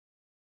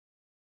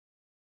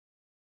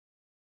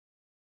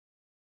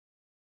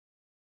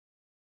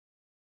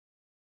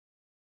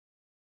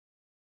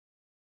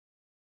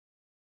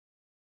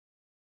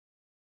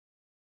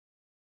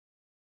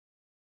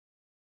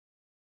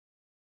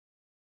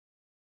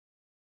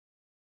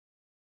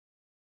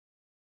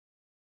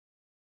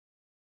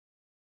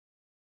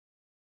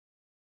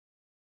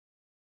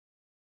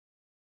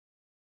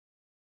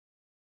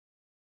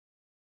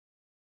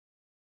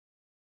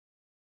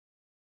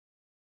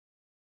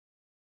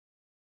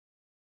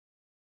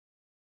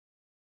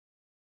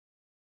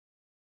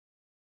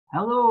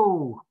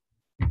Hello.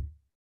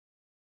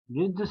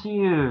 Good to see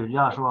you,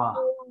 Joshua.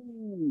 Hello.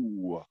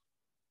 Whoa.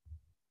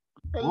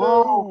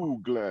 Hello,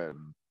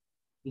 Glenn.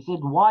 Is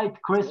it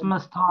white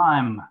Christmas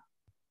time?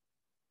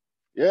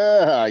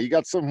 Yeah, you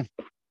got some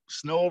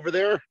snow over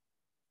there?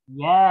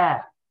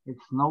 Yeah,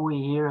 it's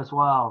snowy here as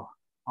well.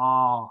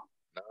 Oh,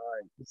 Nice.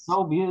 it's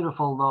so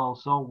beautiful though,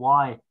 so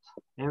white.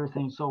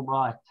 Everything's so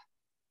bright.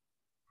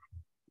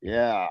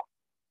 Yeah.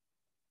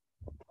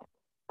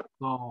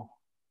 So,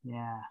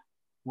 yeah.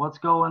 What's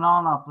going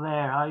on up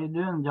there? How you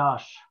doing,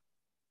 Josh?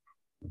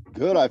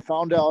 Good. I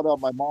found out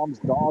my mom's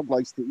dog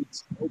likes to eat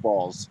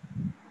snowballs.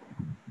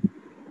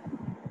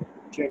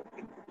 Check.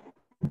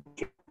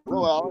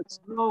 Hello, Alex.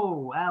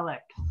 Hello,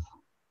 Alex.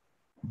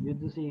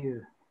 Good to see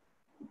you.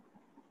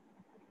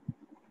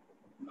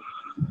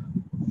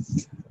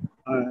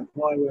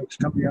 Fireworks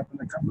coming up in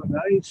a couple of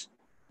days.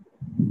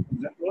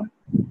 Is that right?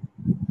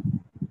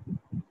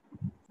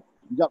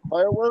 You got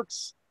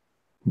fireworks?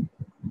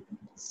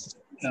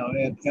 Out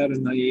in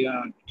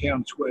the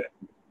town square.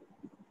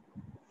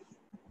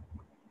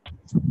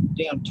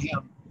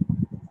 Downtown.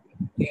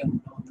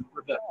 Down on the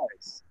river.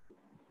 Nice.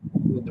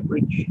 With the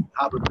bridge,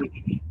 harbour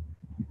bridge.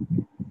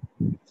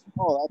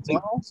 Oh, that's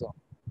awesome.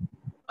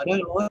 I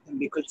don't like them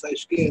because they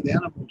scare the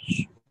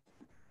animals.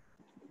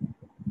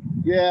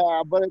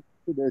 Yeah, but it's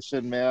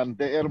tradition, man.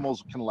 The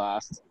animals can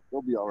last.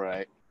 They'll be all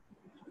right.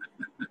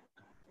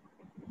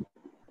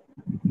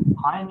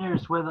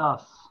 Heiner's with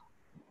us,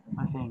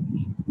 I think,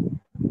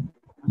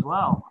 as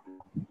well.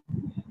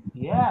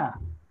 Yeah.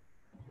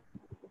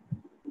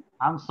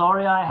 I'm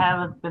sorry I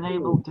haven't been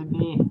able to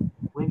be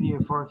with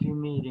you for a few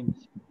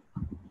meetings.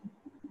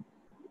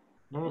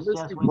 There's Mr.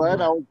 just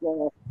Glenn, I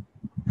was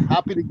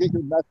happy to get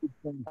your message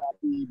and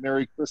happy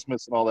Merry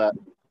Christmas and all that.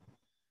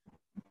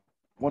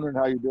 Wondering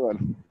how you're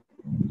doing.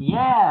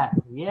 Yeah.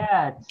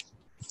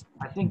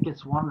 I think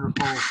it's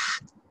wonderful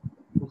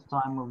this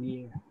time of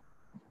year.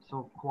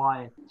 So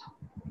quiet.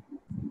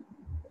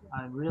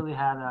 I really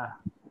had a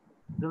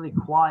really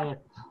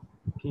quiet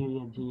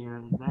period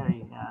here.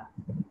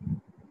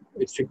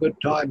 It's a good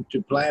time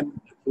to plan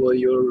for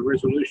your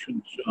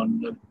resolutions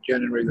on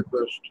January the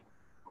 1st.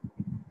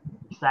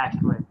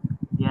 Exactly.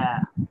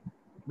 Yeah.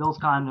 Those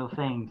kind of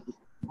things.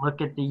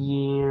 Look at the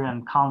year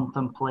and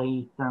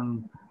contemplate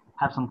and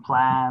have some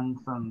plans,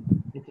 and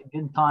it's a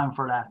good time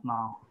for that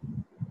now.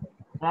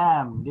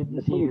 Sam, good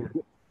to see you.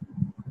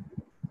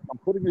 I'm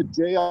putting a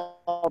J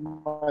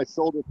on my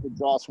shoulder for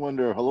Joss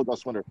Winder. Hello,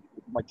 Joss Winder.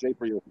 This is my J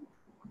for you.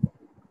 There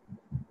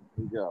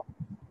you go.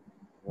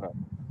 Yeah.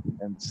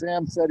 And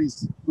Sam said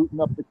he's booting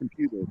up the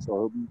computer, so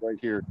he'll be right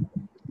here.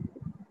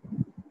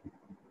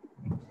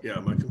 Yeah,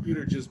 my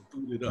computer just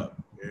booted up,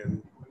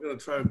 and I'm gonna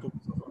try and put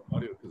myself on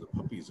audio because the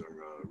puppies are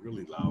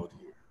really loud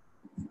here.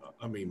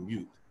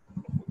 Mute.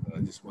 I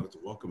just wanted to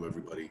welcome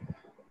everybody,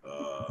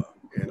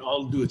 and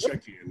I'll do a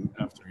check-in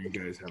after you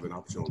guys have an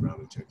optional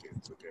round of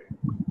check-ins. Okay.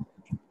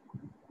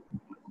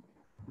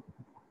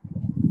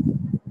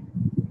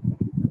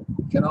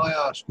 Can I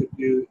ask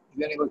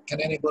can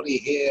anybody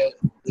hear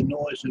the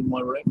noise in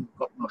my room? I've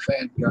got my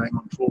fan going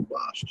on full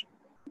blast.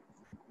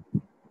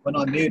 When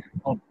I mute,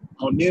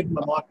 I'll mute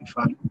my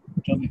microphone.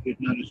 Tell me if you've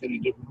noticed any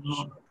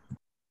difference.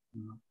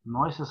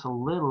 Noise is a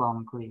little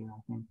unclear,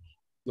 I think.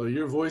 No,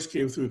 your voice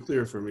came through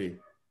clear for me.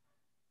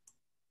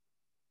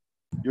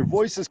 Your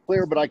voice is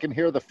clear, but I can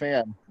hear the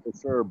fan for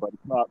sure, but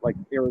it's not like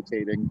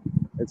irritating.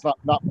 It's not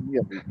for me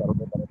at least. I don't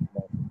know about it.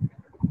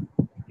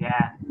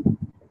 Yeah,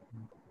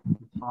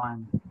 it's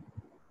fine.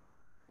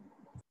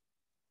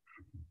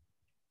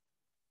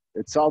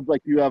 It sounds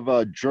like you have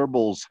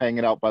gerbils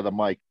hanging out by the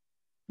mic.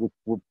 But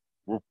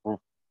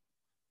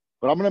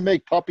I'm going to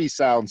make puppy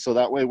sounds so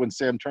that way when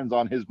Sam turns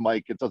on his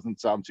mic, it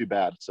doesn't sound too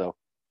bad. So.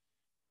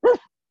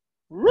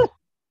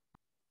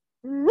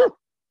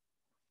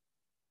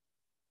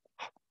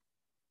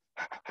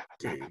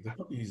 Okay, the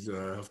puppies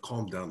have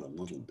calmed down a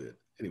little bit.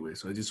 Anyway,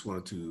 so I just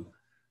wanted to,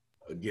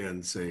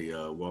 again, say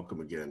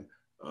welcome again.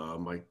 I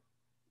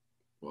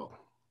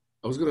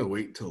was going to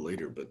wait till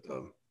later, but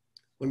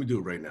let me do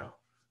it right now.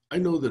 I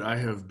know that I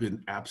have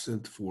been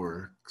absent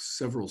for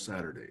several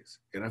Saturdays,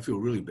 and I feel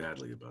really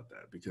badly about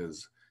that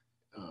because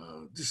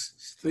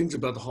just things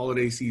about the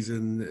holiday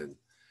season and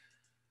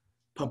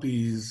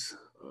puppies,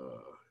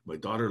 my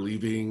daughter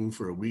leaving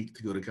for a week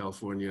to go to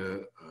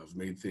California have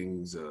made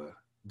things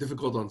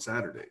difficult on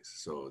Saturdays.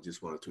 So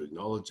just wanted to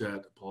acknowledge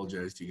that,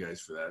 apologize to you guys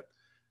for that,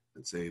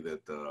 and say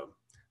that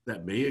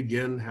that may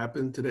again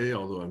happen today,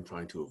 although I'm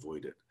trying to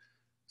avoid it.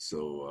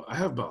 So I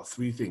have about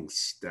 3 things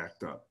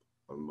stacked up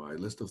on my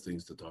list of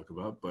things to talk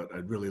about, but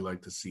I'd really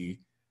like to see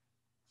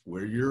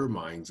where your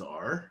minds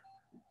are,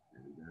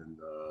 and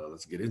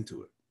let's get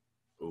into it.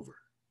 Over.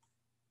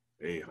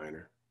 Hey,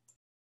 Heiner.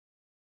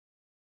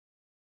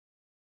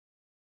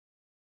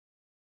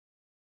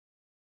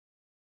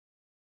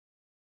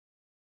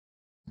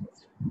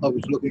 I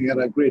was looking at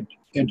a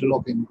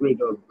interlocking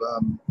grid of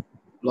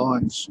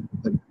lines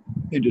that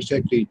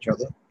intersect each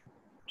other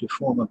to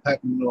form a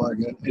pattern like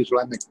an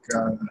Islamic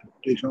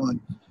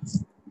design.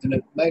 And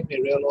it made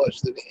me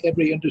realize that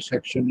every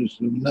intersection is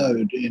a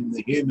node in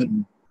the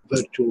human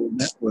virtual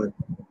network.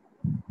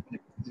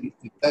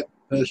 If that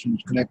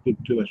person's connected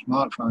to a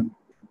smartphone,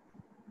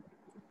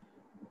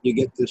 you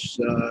get this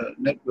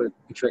network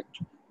effect.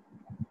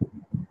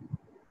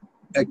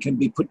 It can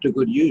be put to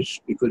good use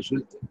because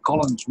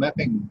Collins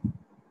mapping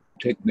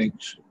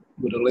techniques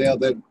would allow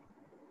that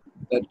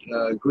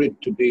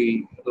grid to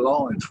be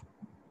live.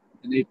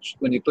 And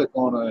when you click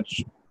on a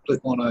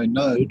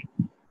node,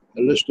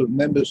 a list of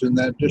members in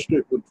that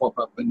district would pop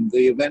up and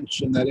the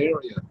events in that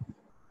area,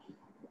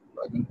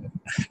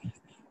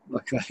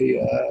 like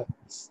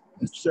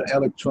it's an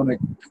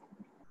electronic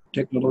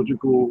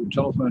technological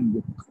telephone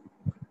book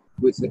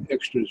with the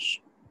extras,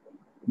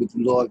 with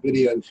live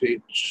video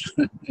feeds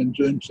and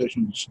Zoom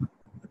sessions,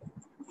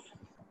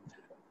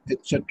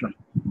 etc.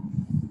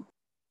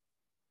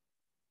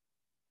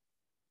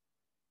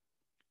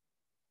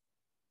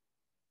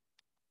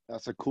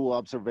 That's a cool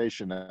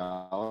observation,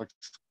 Alex.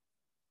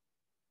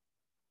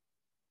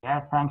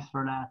 Yeah, thanks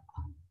for that.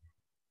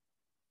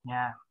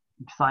 Yeah,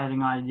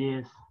 exciting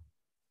ideas.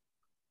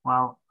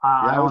 Well,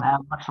 I don't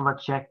have much of a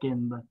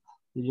check-in, but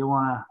did you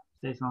want to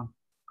say something?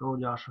 Go,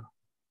 Joshua.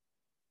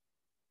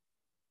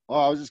 Oh,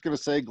 I was just going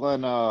to say,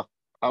 Glenn, I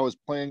was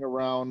playing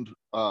around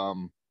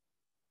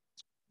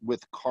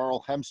with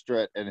Carl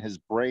Hemstredt and his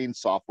brain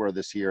software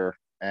this year,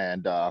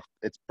 and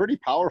it's pretty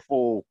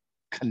powerful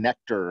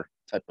connector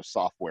type of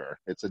software.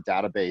 It's a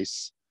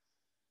database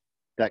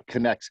that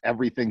connects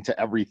everything to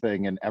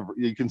everything, and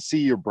you can see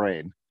your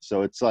brain.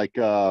 So it's like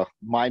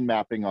mind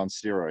mapping on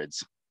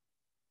steroids.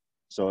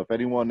 So if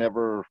anyone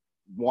ever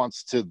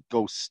wants to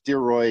go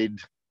steroid,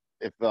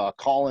 if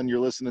Colin, you're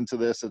listening to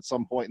this at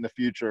some point in the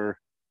future,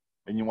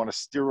 and you want to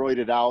steroid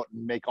it out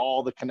and make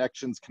all the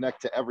connections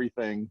connect to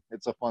everything,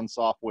 it's a fun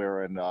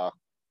software. And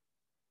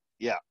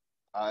yeah,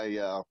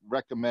 I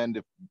recommend.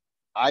 If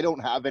I don't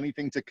have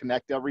anything to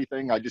connect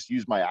everything, I just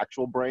use my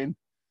actual brain.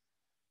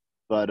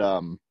 But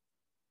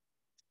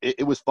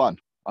it was fun.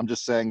 I'm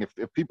just saying,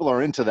 if people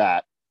are into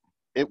that,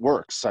 it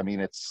works. I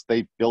mean,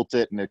 they built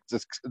it, and it's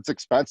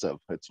expensive.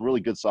 It's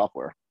really good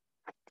software.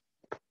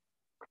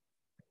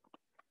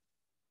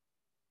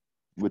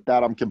 With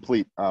that, I'm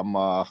complete. I'm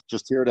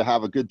just here to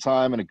have a good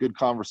time and a good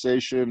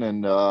conversation,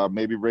 and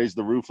maybe raise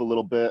the roof a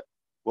little bit.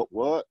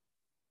 What?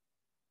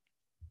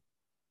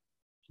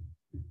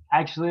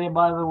 Actually,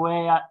 by the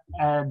way,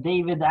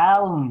 David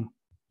Allen,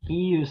 he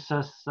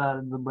uses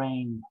the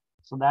brain.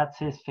 So that's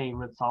his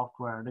favorite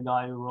software, the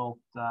guy who wrote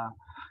that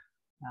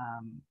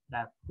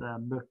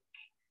book,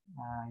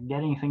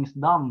 Getting Things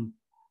Done.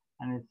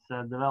 And it's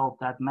developed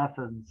that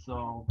method.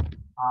 So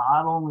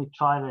I've only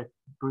tried it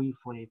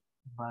briefly,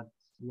 but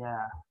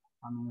yeah,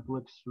 I mean, it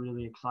looks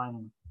really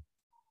exciting.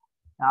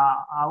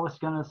 I was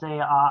gonna say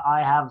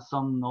I have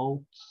some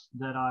notes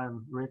that I've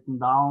written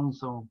down,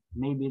 so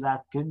maybe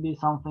that could be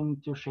something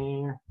to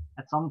share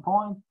at some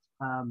point.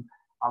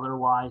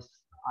 Otherwise,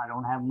 I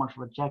don't have much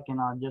of a check-in.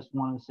 I just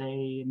want to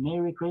say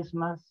Merry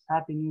Christmas,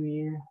 Happy New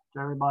Year to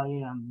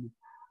everybody, and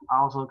I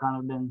also kind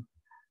of been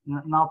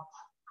not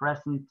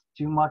present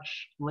too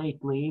much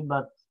lately,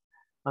 but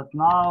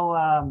now,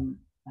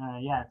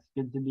 yeah, it's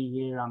good to be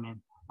here. I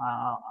mean,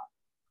 I'm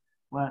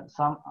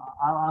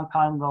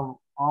kind of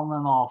on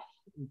and off.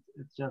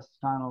 It's just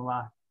kind of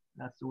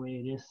that's the way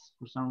it is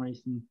for some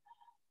reason.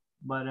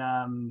 But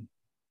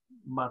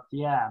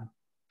yeah,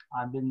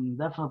 I've been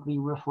definitely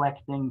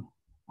reflecting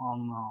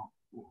on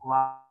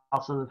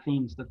lots of the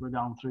themes that we've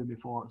gone through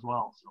before as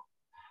well. So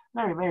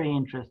very, very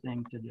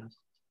interesting to just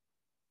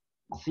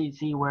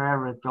see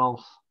wherever it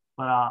goes.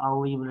 But I'll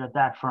leave it at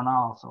that for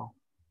now. So.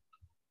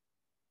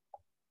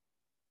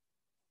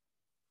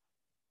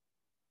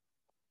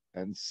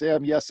 And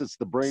Sam, yes, it's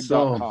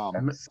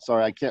thebrain.com.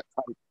 Sorry, I can't.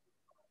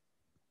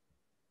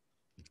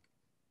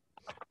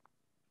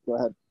 Go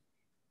ahead.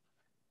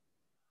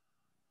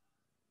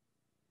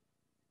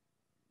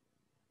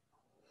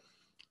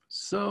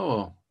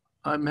 So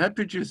I'm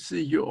happy to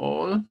see you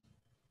all.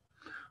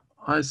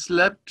 I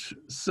slept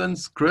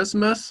since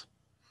Christmas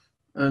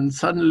and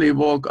suddenly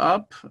woke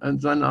up,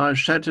 and then I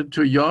chatted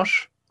to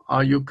Josh,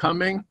 are you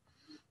coming?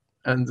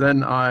 And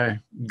then I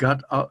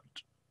got out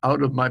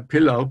of my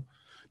pillow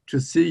to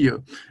see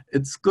you.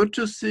 It's good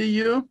to see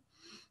you.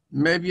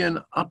 Maybe an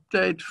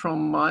update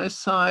from my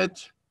side.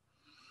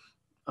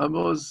 I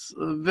was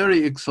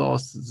very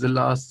exhausted the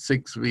last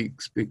 6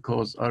 weeks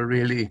because I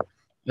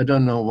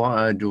don't know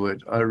why I do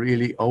it. I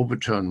really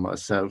overturn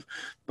myself.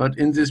 But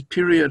in this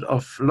period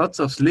of lots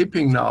of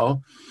sleeping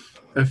now,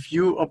 a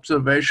few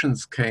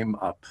observations came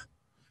up.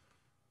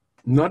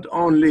 Not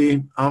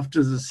only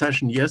after the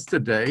session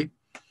yesterday,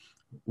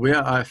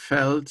 where I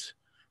felt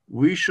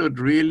we should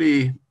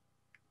really,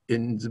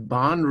 in the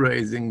barn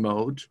raising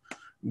mode,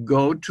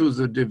 go to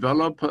the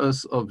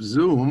developers of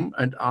Zoom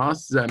and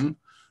ask them,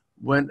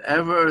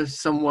 whenever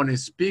someone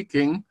is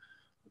speaking,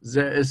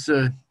 there is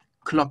a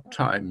clock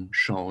time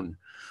shown.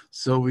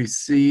 So we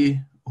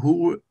see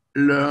who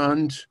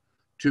learned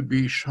to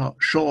be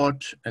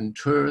short and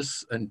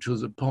terse and to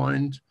the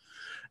point,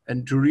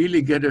 and to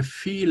really get a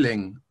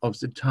feeling of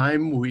the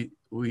time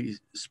we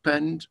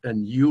spend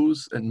and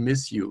use and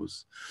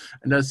misuse.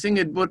 And I think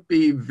it would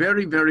be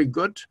very, very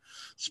good,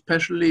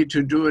 especially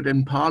to do it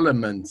in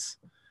parliaments,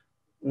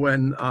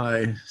 when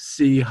I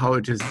see how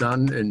it is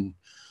done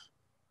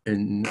in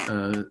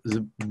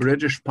the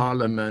British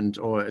Parliament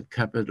or at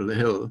Capitol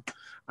Hill.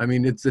 I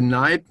mean, it's a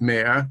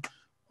nightmare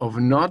of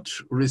not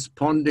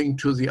responding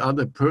to the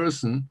other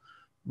person,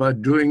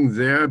 but doing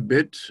their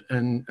bit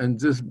and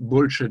this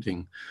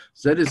bullshitting.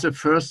 That is the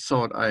first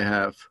thought I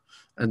have.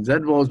 And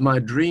that was my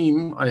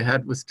dream I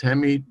had with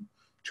Tammy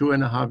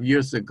 2.5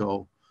 years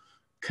ago.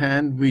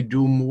 Can we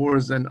do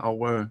more than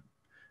our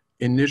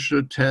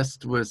initial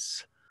test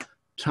with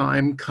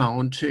time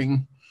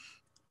counting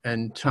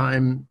and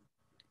time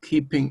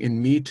keeping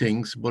in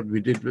meetings, what we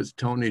did with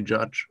Tony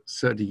Judge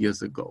 30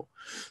 years ago?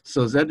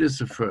 So that is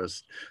the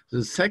first.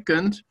 The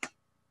second,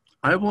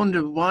 I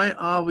wonder, why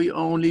are we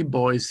only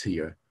boys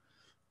here?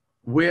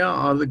 Where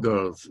are the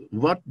girls?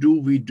 What do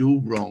we do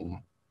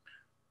wrong?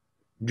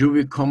 Do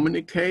we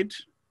communicate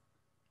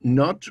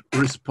not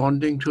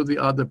responding to the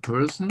other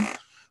person?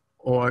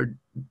 Or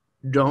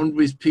don't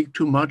we speak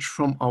too much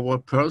from our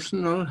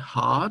personal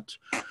heart?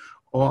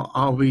 Or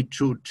are we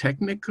too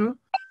technical?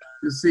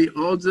 You see,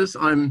 all this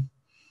I'm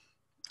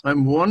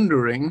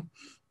wondering,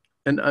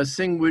 and I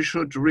think we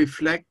should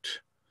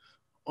reflect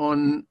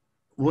on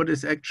what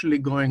is actually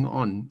going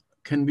on.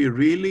 Can we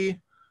really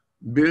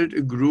build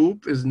a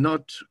group is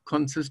not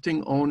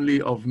consisting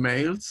only of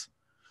males,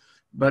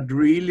 but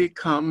really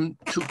come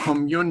to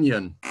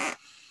communion?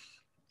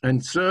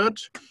 And third,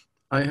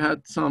 I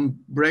had some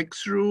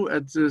breakthrough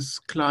at this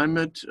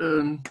climate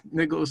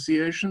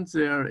negotiations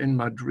there in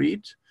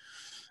Madrid.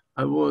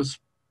 I was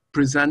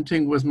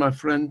presenting with my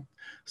friend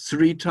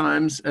 3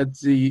 times at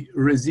the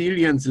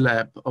Resilience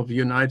Lab of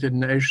United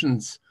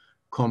Nations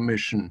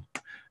Commission.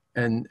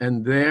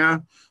 And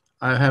there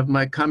I have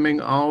my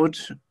coming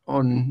out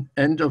on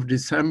end of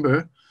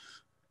December,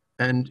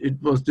 and it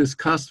was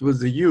discussed with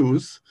the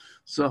youth.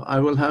 So I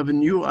will have a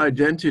new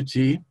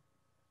identity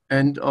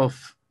end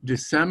of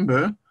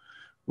December,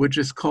 which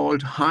is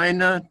called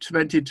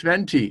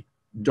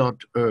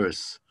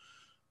Heine2020.earth.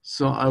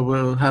 So I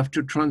will have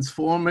to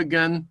transform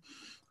again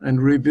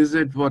and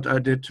revisit what I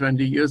did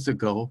 20 years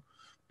ago,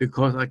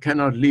 because I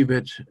cannot leave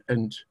it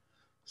and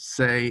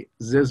say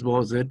this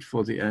was it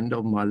for the end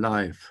of my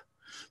life.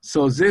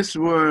 So these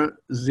were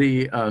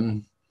the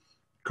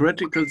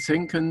critical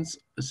thinkings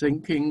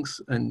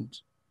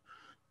and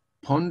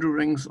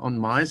ponderings on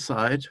my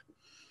side.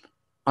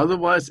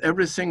 Otherwise,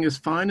 everything is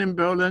fine in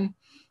Berlin.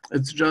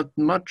 It's just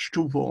much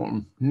too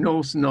warm.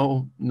 No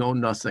snow, no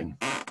nothing.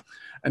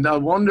 And I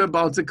wonder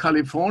about the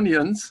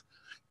Californians.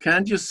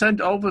 Can't you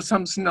send over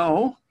some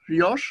snow,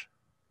 Josh?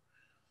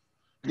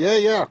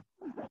 Yeah.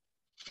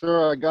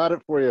 Sure, I got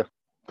it for you.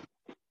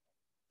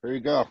 There you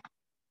go.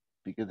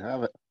 You can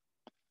have it.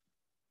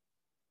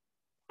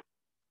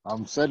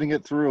 I'm sending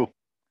it through.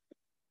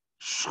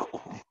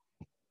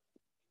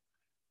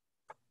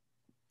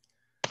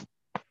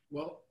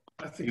 Well,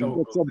 I think You I'll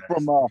get go some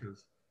next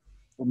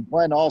from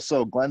Glenn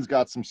also. Glenn's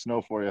got some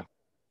snow for you.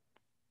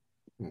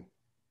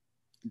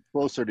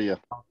 Closer to you.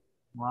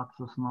 Lots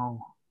of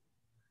snow.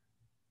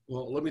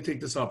 Well, let me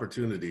take this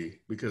opportunity,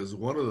 because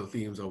one of the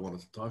themes I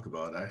wanted to talk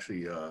about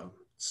actually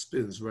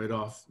spins right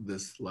off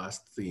this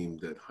last theme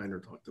that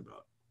Heiner talked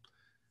about.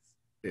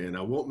 And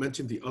I won't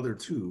mention the other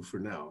two for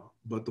now,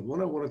 but the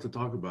one I wanted to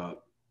talk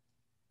about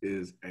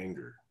is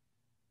anger.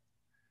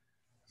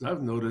 Because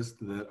I've noticed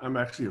that I'm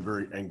actually a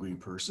very angry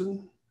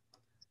person.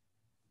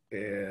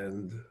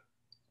 And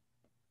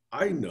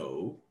I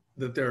know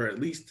that there are at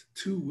least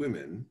 2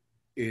 women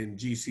in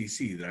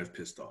GCC that I've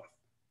pissed off.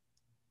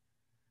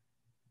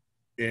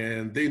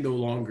 And they no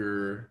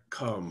longer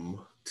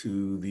come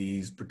to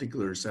these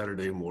particular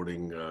Saturday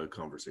morning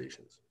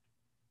conversations.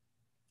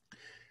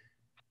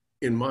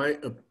 In my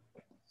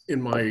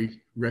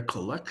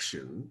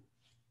recollection,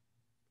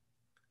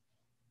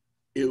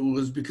 it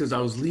was because I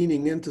was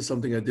leaning into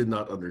something I did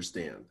not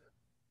understand.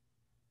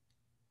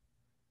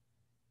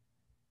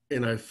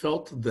 And I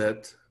felt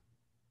that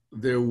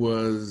there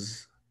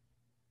was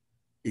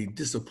a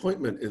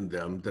disappointment in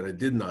them that I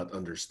did not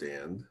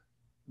understand,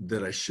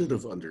 that I should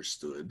have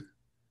understood.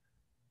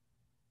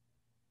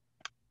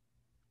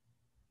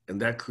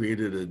 And that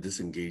created a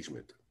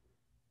disengagement.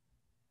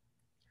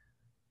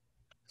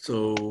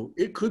 So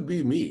it could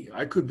be me.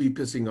 I could be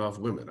pissing off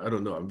women. I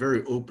don't know. I'm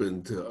very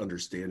open to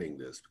understanding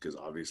this, because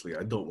obviously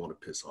I don't want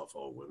to piss off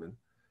all women,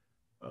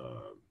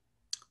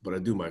 but I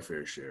do my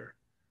fair share.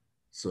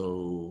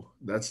 So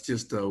that's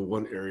just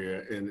one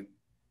area. And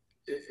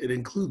it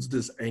includes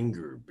this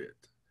anger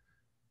bit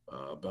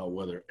about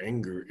whether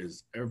anger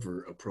is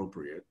ever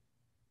appropriate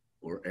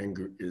or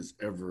anger is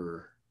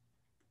ever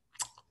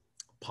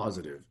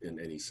positive in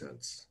any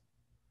sense.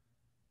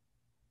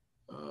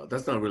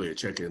 That's not really a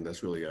check-in.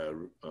 That's really a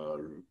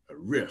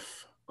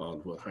riff on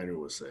what Heiner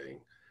was saying.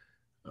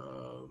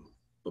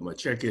 But my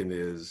check-in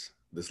is,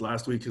 this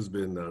last week has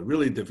been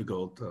really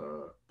difficult,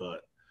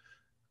 but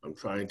I'm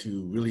trying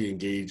to really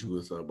engage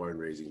with barn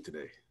raising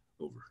today.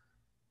 Over.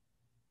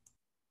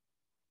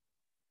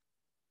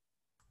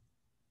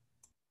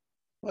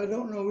 I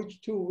don't know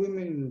which two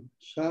women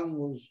Sam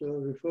was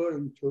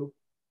referring to.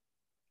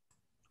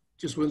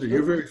 Jaswinder,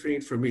 you're very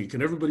faint for me.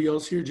 Can everybody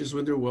else hear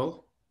Jaswinder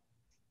well?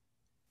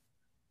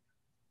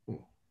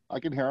 I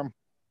can hear him.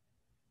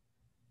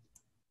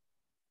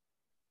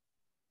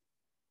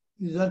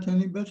 Is that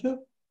any better?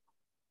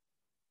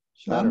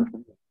 Better.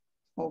 Sam?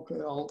 Okay,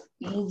 I'll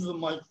move the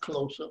mic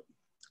closer.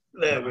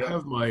 There we I are.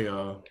 have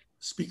my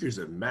speakers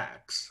at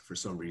max for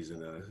some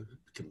reason. I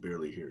can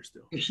barely hear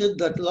still. You said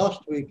that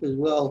last week as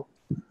well.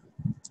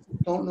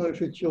 Don't know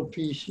if it's your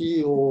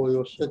PC or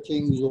your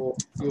settings or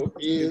your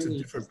ears It's a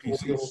different or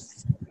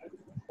PCs.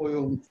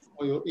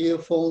 your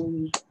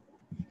earphones,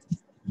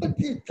 but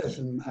it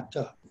doesn't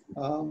matter.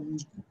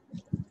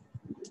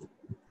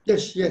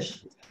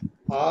 Yes.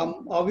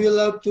 Are we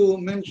allowed to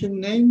mention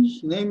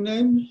names, name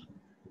names?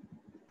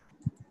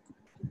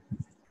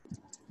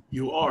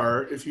 You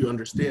are, if you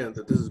understand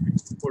that this is being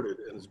recorded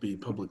and is being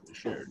publicly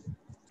shared.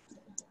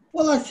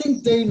 Well, I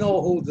think they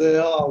know who they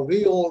are.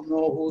 We all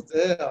know who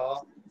they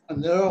are.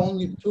 And there are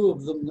only two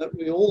of them that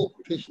we all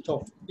pissed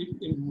off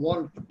in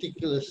one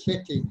particular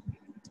setting,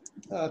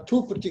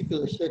 two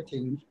particular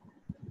settings.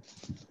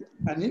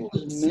 And it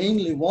was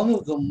mainly one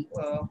of them,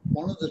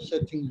 one of the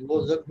settings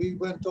was that we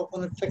went off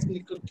on a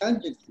technical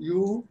tangent.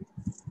 You,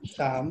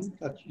 Sam,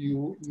 that's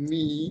you,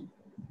 me,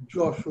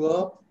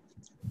 Joshua,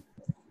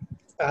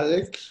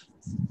 Alex,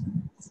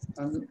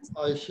 and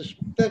I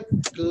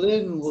suspect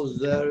Glenn was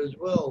there as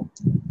well.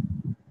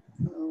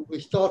 We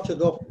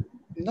started off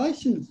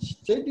nice and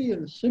steady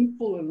and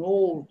simple and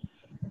all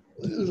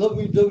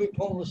lovey-dovey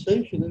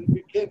conversation, and it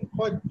became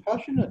quite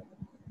passionate.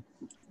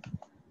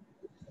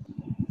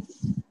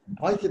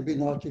 Might have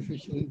been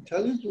artificial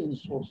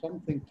intelligence or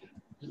something.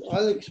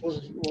 Alex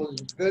was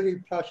very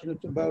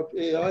passionate about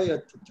AI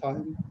at the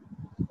time.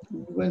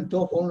 We went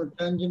off on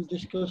a tangent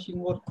discussing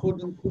what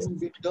could and couldn't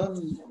be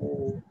done,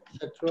 or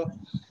etc.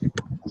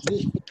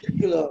 This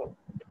particular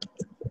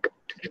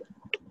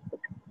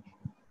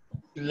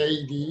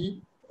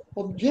lady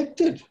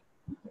objected.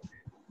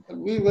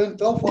 And we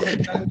went off on a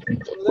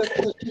tangent, left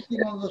her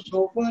sitting on the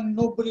sofa, and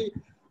nobody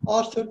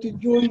asked her to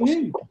join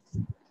in.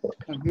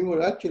 And we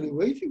were actually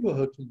waiting for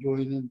her to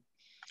join in.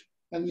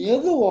 And the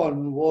other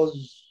one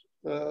was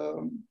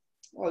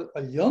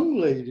a young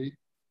lady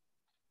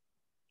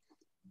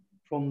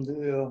from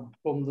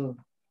the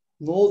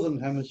northern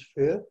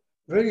hemisphere,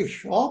 very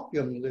sharp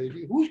young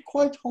lady who's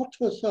quite hot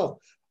herself.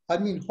 I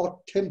mean,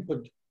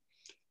 hot-tempered.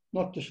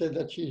 Not to say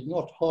that she's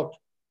not hot.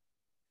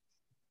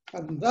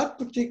 And that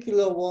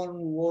particular one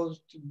was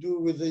to do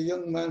with a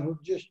young man who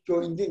just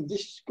joined in.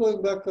 This is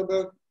going back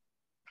about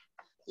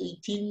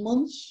 18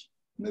 months,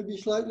 maybe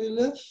slightly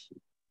less,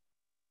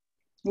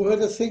 who had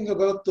a thing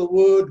about the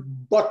word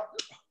but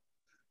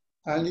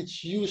and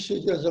its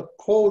usage as a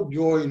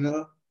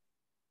co-joiner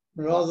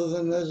rather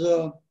than as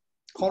a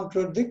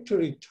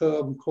contradictory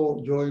term,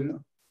 co-joiner.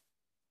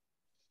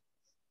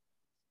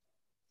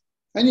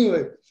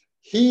 Anyway,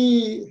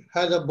 he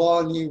had a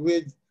barney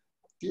with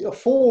the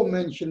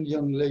aforementioned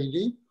young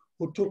lady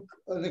who took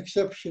an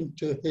exception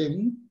to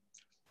him.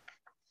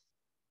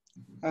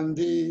 And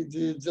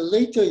the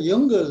later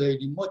younger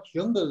lady, much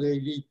younger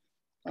lady,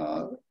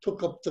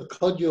 took up the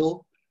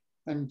cudgel,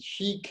 and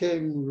she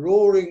came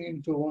roaring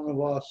into one of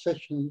our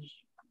sessions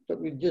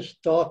that we just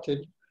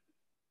started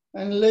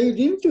and laid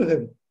into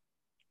him.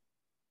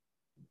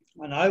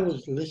 And I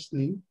was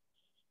listening,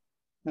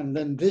 and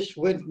then this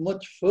went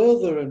much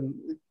further, and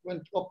it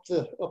went up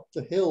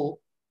the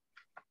hill.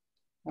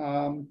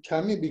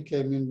 Tammy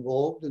became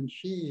involved, and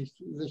she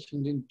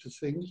listened into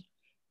things.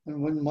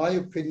 And when my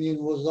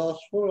opinion was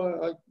asked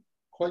for, I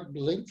quite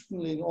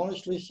blatantly and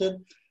honestly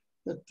said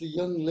that the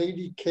young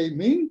lady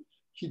came in.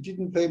 She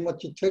didn't pay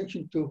much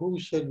attention to who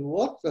said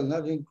what, and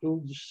that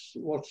includes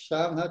what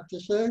Sam had to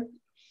say.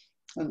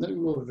 And then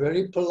we were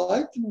very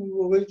polite, and we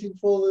were waiting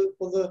for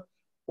the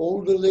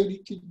older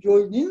lady to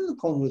join in the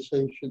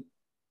conversation.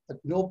 At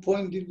no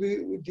point did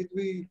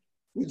we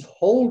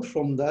withhold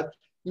from that.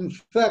 In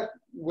fact,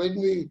 when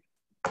we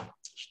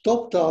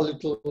stopped our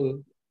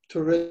little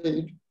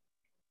tirade,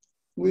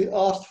 we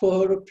asked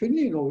for her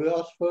opinion, or we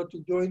asked for her to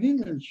join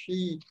in, and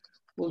she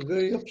was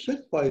very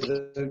upset by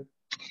that.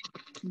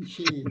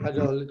 She had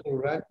a little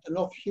rant, and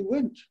off she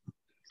went.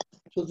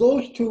 So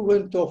those two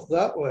went off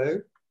that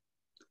way.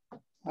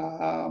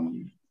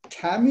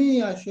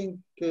 Tammy, I think,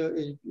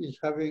 is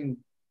having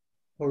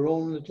her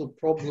own little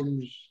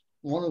problems,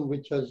 one of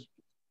which has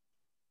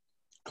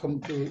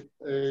come to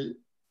a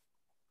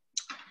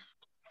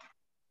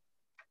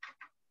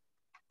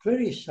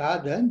very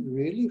sad end,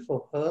 really,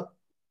 for her.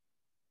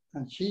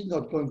 And she's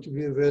not going to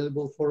be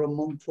available for a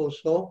month or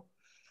so.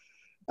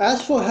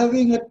 As for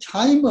having a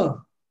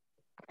timer,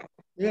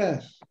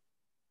 yes.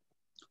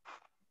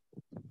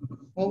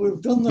 Well,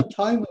 we've done the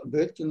timer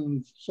bit,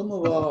 and some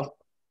of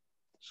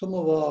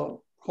our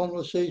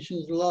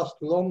conversations last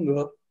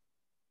longer.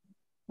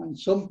 And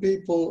some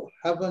people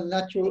have a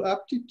natural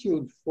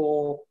aptitude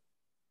for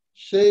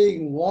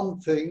saying one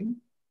thing,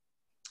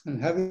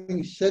 and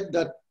having said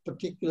that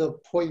particular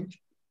point,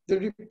 they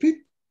repeat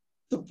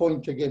the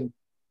point again.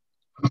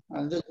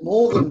 And there's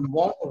more than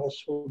one of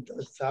us who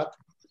does that.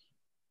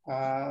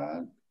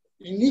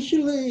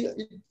 Initially,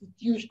 it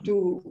used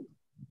to,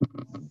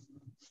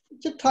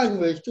 it's a time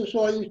waster,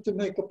 so I used to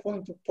make a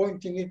point of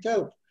pointing it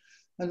out.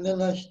 And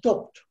then I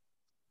stopped.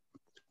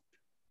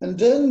 And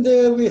then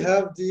there we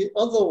have the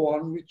other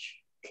one, which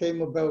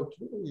came about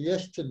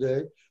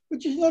yesterday,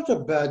 which is not a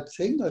bad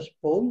thing, I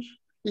suppose,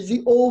 is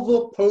the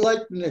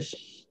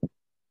over-politeness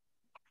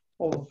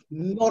of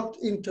not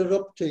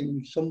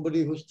interrupting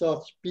somebody who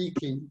starts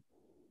speaking,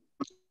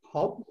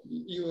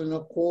 even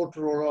a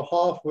quarter or a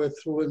halfway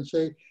through, and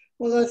say,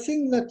 well, I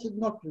think that's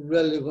not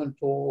relevant,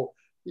 or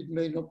it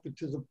may not be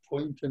to the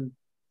point, and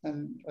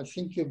I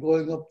think you're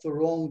going up the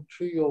wrong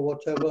tree or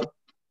whatever.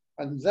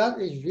 And that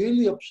is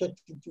really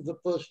upsetting to the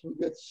person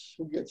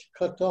who gets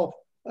cut off.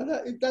 And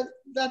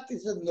that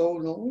is a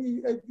no-no.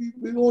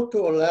 We ought to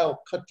allow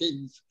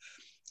cut-ins,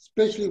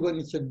 especially when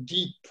it's a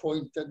deep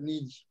point that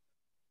needs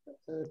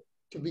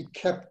to be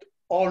kept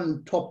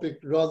on topic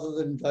rather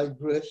than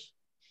digress.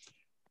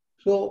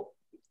 So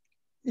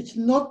it's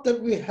not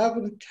that we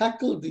haven't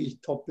tackled these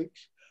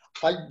topics.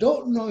 I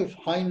don't know if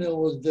Heine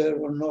was there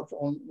or not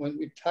when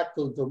we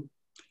tackled them.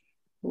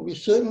 But we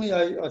certainly,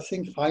 I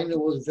think Heine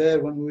was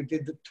there when we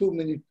did the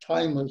 2-minute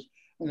timers,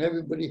 and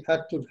everybody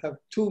had to have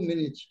 2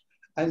 minutes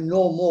and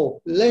no more.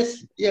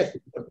 Less, yes,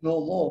 but no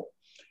more.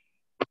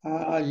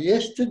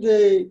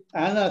 Yesterday,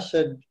 Anna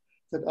said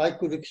that I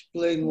could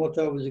explain what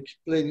I was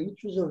explaining,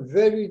 which was a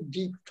very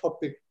deep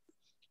topic,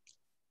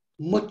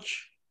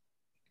 much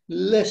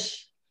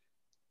less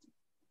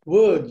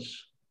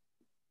words.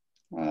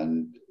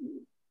 And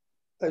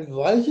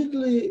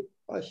advisedly,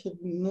 I said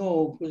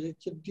no, because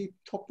it's a deep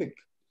topic.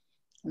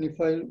 And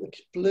if I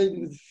explain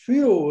with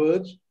fewer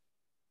words,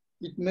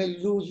 it may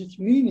lose its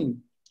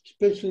meaning,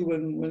 especially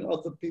when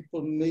other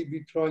people may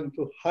be trying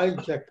to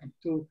hijack it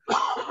to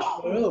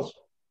somewhere else,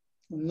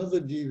 another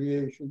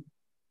deviation.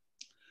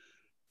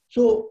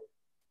 So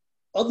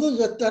others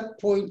at that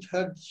point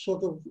had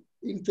sort of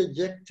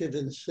interjected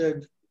and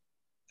said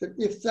that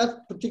if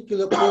that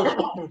particular person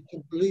wants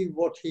to believe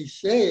what he's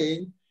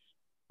saying,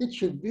 it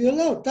should be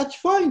allowed. That's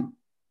fine.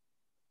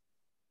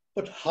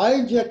 But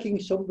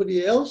hijacking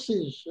somebody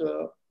else's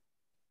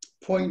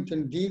point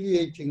and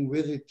deviating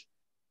with it,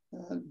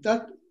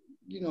 that,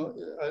 you know,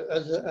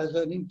 as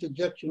an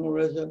interjection or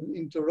as an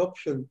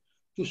interruption,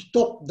 to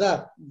stop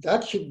that,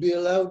 that should be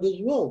allowed as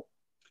well.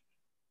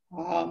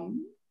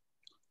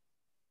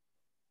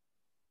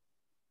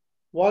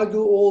 Why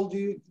do all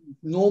the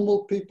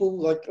normal people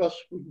like us,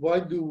 why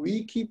do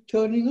we keep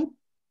turning up?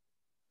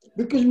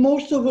 Because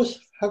most of us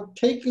have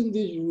taken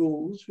these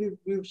rules,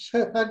 we've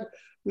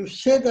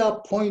said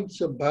our points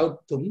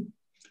about them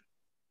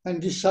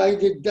and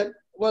decided that,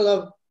 well,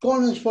 I've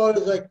gone as far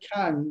as I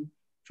can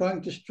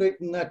trying to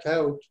straighten that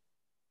out.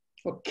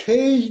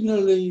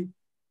 Occasionally,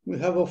 we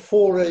have a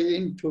foray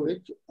into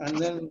it and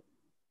then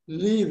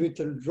leave it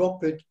and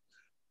drop it.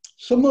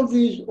 Some of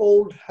these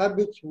old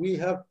habits we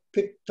have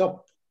picked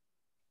up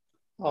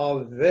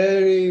are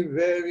very,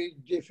 very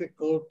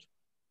difficult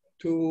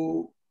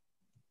to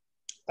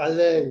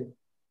allay.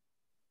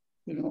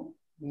 You know,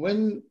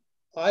 when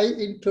I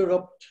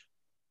interrupt,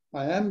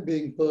 I am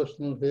being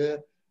personal here,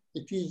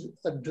 it is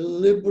a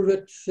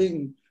deliberate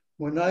thing.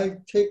 When I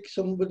take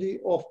somebody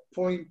off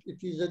point,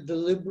 it is a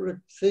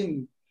deliberate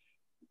thing.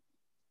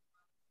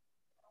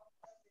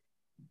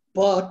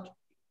 But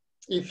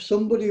if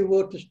somebody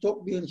were to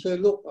stop me and say,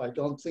 look, I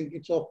don't think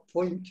it's off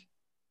point,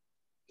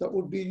 that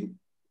would be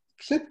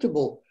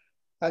acceptable.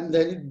 And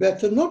then it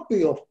better not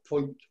be off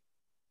point.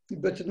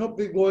 It better not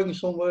be going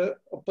somewhere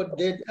up a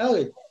dead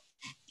alley.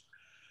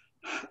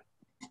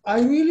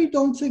 I really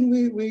don't think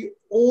we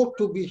ought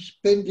to be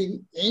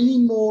spending any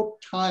more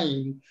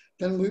time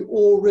than we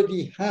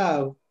already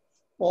have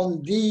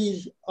on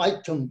these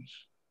items.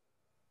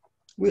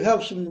 We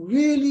have some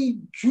really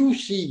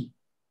juicy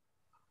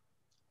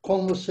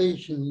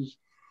conversations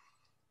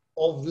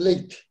of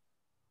late.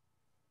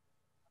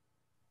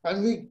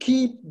 And we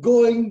keep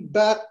going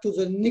back to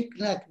the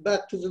knick-knack,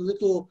 back to the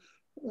little,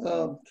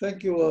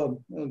 thank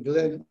you,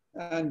 Glenn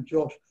and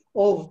Josh,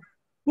 of,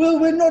 well,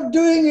 we're not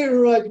doing it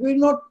right. We're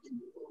not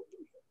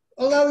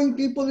allowing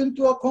people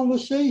into our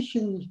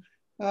conversations.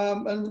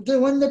 And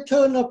then when they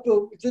turn up,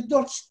 they're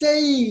not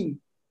staying.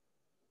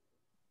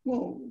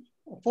 Well,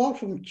 apart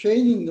from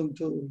chaining them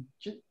to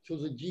the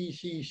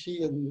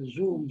GCC and the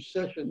Zoom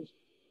sessions,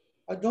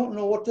 I don't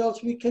know what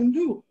else we can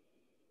do.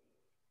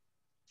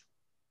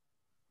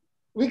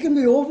 We can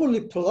be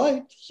overly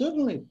polite,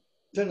 certainly.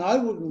 Then I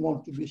wouldn't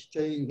want to be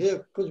staying here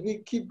because we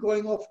keep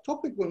going off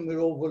topic when we're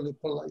overly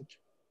polite.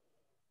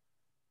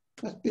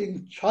 That's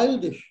being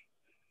childish.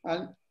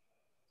 And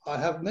I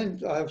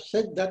have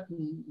said that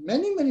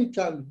many, many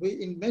times.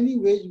 In many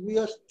ways, we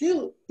are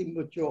still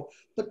immature,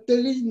 but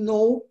there is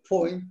no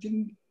point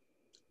in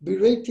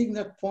berating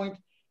that point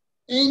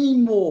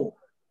anymore.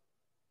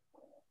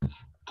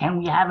 Can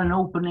we have an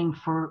opening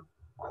for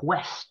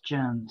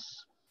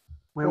questions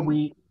where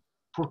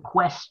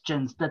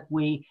that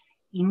we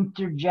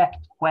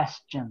interject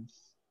questions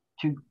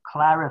to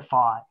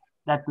clarify?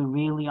 that we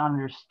really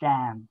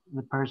understand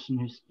the person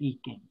who's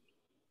speaking.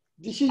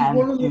 This is And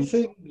one of the to-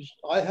 things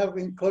I have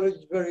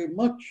encouraged very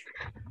much,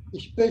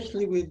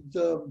 especially with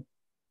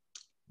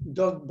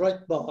Doug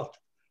Breitbart,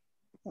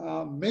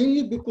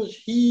 mainly because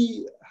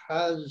he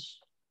has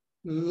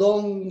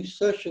long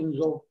sessions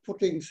of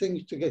putting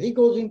things together. He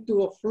goes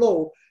into a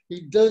flow.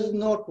 He does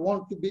not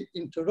want to be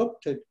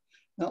interrupted.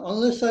 Now,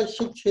 unless I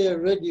sit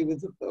here ready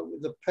with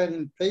a pen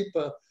and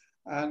paper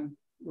and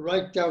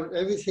write down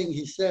everything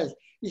he says,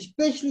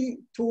 especially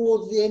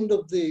towards the end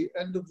of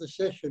the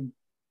session,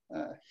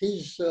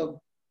 his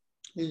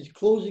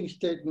closing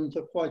statements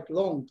are quite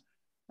long,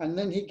 and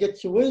then he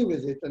gets away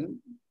with it and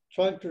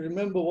trying to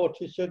remember what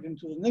he said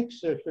into the next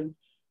session,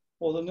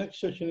 or the next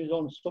session is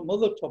on some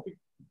other topic,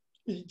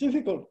 is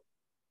difficult.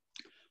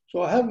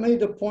 So I have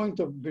made a point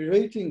of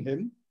berating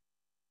him,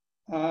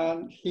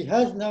 and he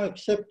has now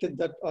accepted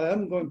that I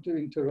am going to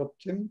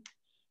interrupt him,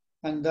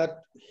 and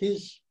that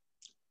his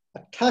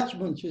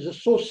attachments, his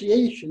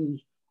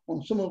associations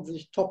on some of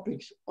these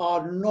topics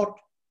are not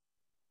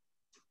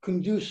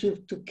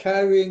conducive to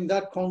carrying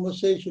that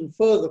conversation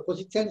further, because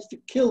it tends to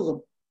kill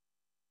them.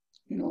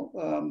 You know,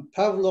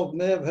 Pavlov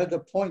may have had a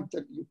point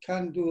that you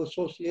can do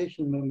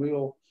association memory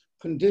or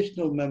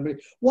conditional memory.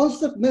 Once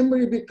that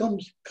memory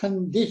becomes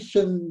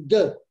conditioned,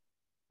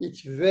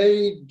 it's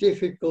very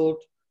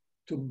difficult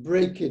to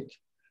break it.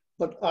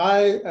 But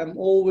I am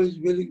always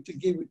willing to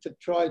give it a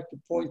try,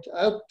 to point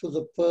out to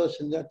the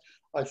person that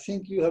I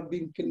think you have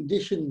been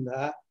conditioned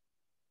there,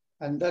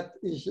 and that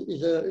it's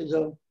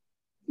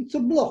a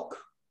block.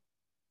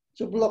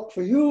 It's a block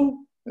for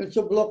you. It's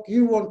a block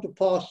you want to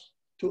pass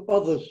to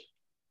others.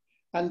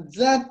 And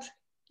that,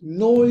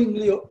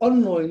 knowingly or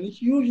unknowingly,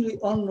 it's usually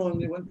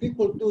unknowingly, when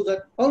people do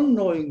that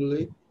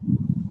unknowingly,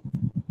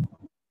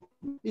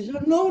 is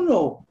a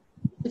no-no.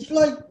 It's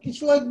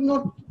like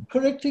not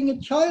correcting a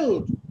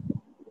child.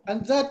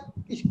 And that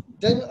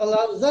then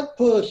allows that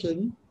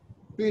person,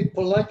 be it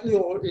politely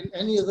or in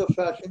any other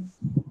fashion,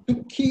 to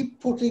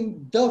keep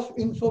putting duff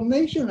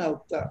information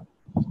out there.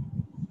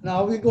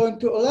 Now we're going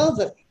to allow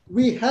that.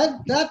 We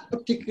had that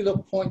particular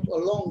point a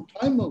long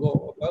time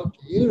ago, about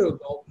a year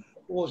ago,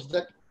 was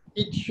that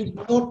it should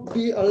not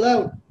be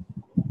allowed.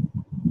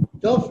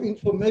 Duff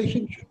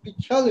information should be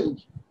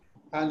challenged.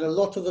 And a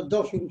lot of the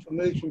duff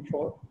information,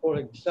 for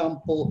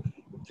example,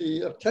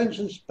 the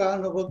attention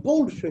span of a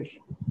goldfish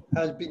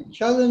has been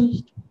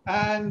challenged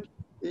and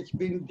it's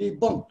been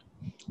debunked.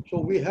 So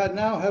we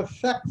now have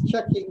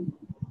fact-checking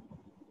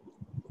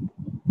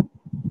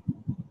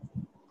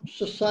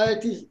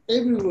societies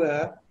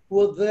everywhere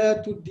who are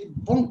there to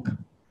debunk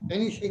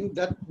anything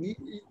that we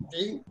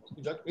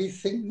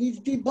think needs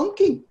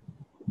debunking.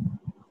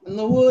 And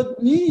the word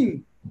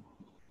meme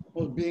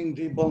was being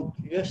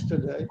debunked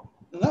yesterday,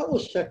 and that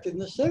was checked in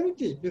the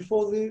 70s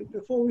before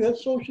we had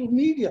social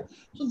media.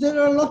 So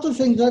there are a lot of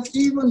things that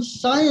even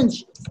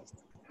science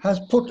has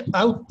put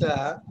out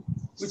there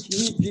which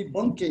need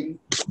debunking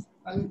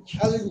and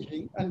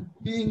challenging and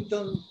being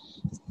done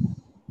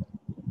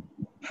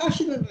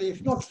passionately,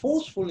 if not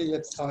forcefully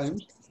at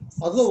times.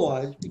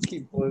 Otherwise, we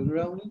keep going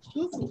around in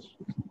circles.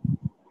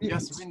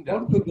 Yes, Winda.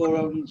 Want to go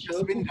around in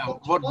circles, Yes, Winda.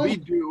 What we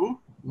do,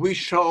 we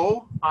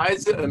show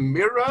either a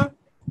mirror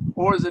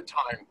or the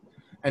time.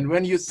 And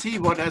when you see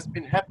what has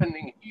been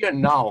happening here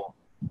now,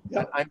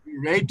 and I'm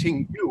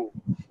berating you,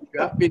 you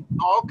have been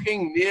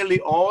talking nearly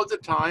all the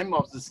time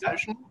of the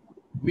session.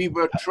 We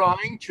were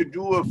trying to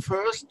do a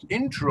first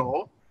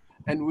intro,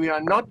 and we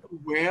are not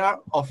aware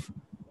of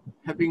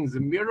having the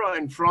mirror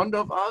in front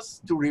of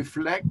us to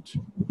reflect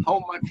how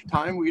much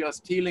time we are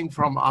stealing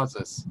from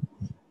others.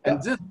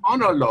 And this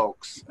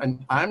monologues,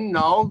 and I'm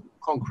now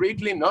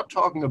concretely not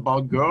talking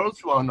about girls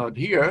who are not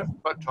here,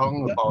 but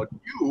talking about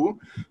you.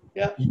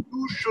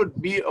 You should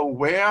be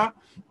aware,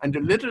 and a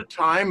little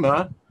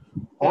timer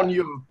on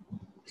your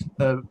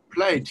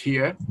plate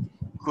here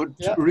could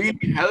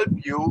really help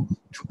you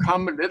to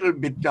come a little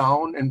bit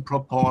down in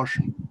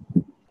proportion.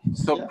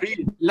 So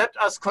please, let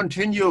us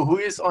continue. Who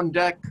is on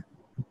deck?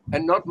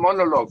 And not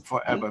monologue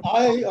forever.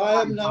 I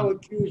am now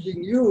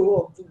accusing you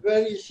of the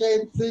very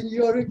same thing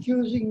you're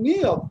accusing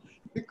me of,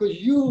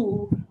 because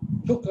you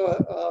took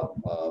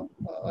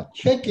a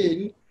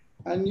check-in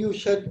and you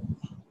said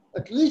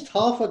at least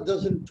half a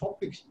dozen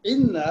topics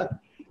in that,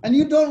 and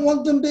you don't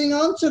want them being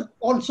answered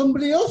on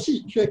somebody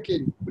else's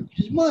check-in, which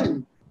is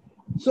mine.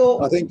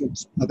 So I think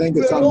it's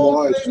we're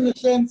all unwise. doing the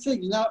same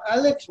thing. Now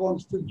Alex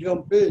wants to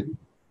jump in.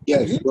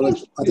 Yes, well,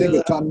 I think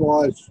it's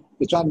unwise.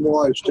 It's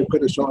unwise to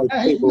criticise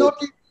people.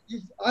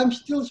 I'm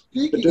still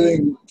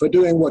speaking. For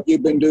doing what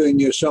you've been doing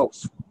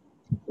yourself,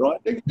 right?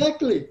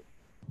 Exactly.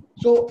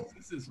 So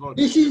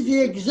this is the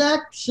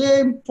exact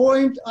same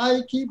point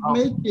I keep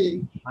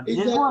making, is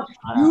that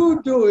if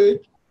you do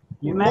it,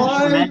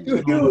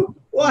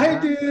 why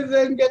do you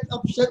then get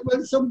upset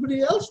when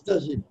somebody else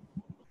does it?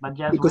 But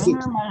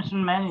Jaswiner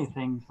mentioned many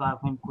things I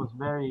think was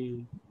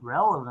very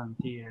relevant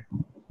here.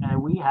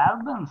 We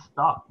have been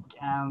stuck,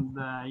 and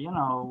you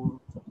know,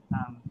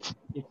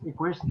 if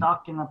we're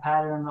stuck in a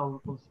pattern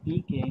of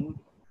speaking,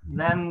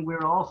 then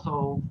we're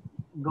also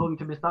going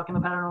to be stuck in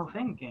a pattern of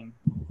thinking.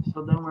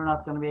 So then we're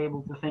not going to be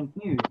able to think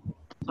new.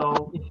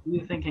 So if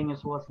new thinking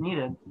is what's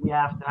needed, we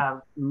have to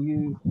have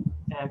new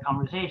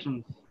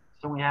conversations.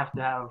 So we have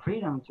to have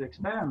freedom to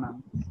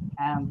experiment.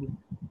 And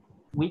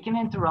we can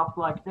interrupt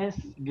like this,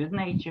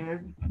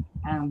 good-natured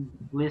and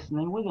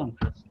listening with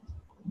interest.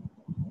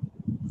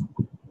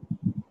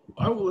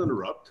 I will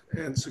interrupt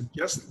and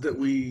suggest that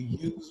we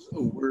use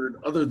a word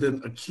other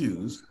than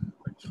accuse.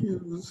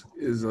 Accuse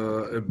is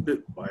a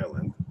bit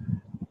violent.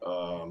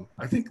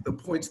 I think the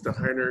points that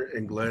Heiner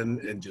and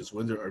Glenn and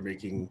Jaswinder are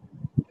making,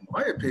 in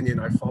my opinion,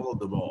 I followed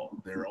them all.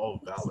 They're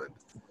all valid.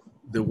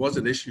 There was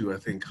an issue I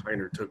think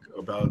Heiner took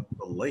about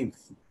the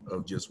length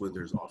of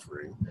Jaswinder's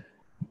offering.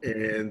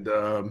 And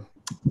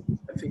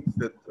I think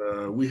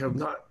that we have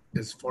not,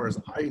 as far as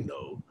I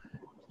know,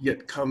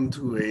 yet come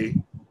to a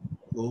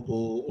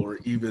global or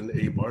even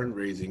a barn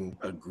raising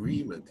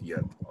agreement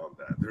yet on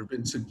that. There have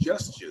been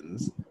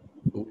suggestions,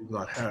 but we've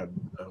not had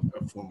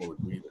a formal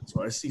agreement.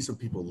 So I see some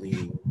people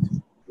leaning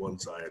one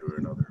side or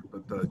another,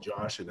 but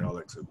Josh and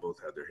Alex have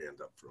both had their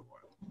hand up for a while.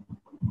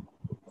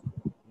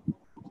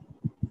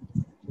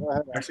 Go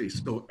ahead. Actually,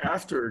 so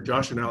after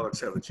Josh and Alex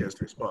have a chance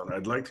to respond,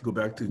 I'd like to go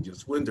back to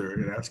Jaswinder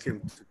and ask him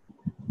to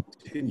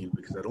continue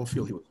because I don't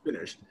feel he was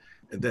finished.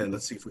 And then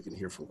let's see if we can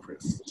hear from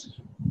Chris.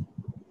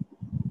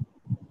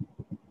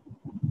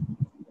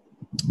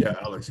 Yeah,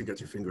 Alex, you got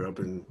your finger up,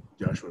 and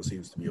Joshua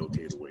seems to be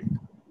okay to wait.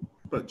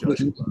 But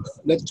Joshua,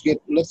 let's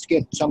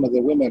get some of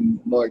the women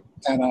like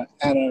Anna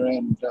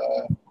and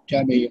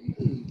Tammy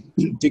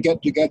to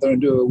get together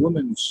and do a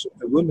women's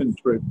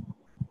group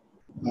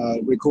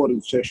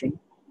recorded session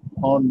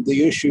on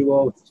the issue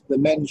of the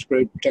men's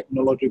group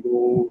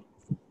technological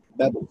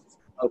babble.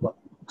 Over.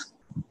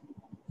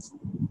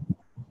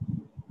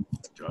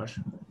 Josh.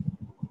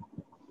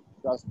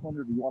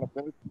 Jaswinder, do you want to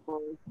finish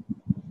first?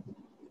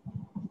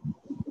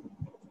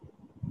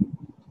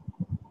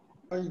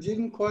 I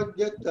didn't quite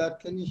get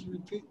that. Can you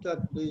repeat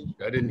that, please?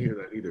 I didn't hear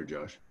that either,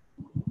 Josh.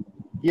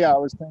 Yeah, I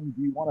was saying,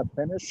 do you want to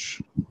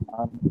finish?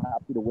 I'm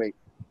happy to wait.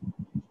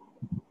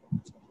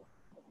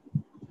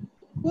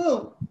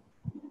 Well,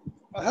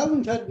 I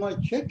haven't had my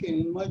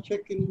check-in. My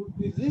check-in would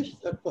be this,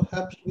 that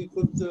perhaps we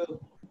could,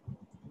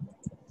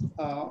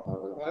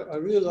 I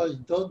realize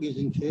Doug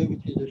isn't here,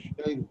 which is a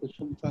shame, because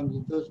sometimes he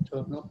does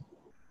turn up.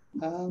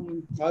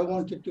 I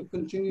wanted to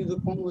continue the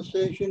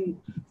conversation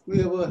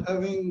we were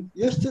having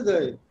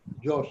yesterday,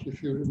 Josh,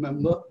 if you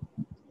remember.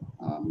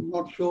 I'm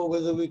not sure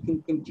whether we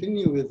can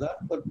continue with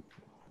that, but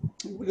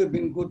it would have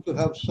been good to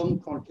have some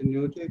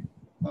continuity.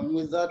 And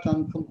with that,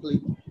 I'm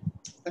complete.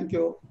 Thank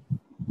you.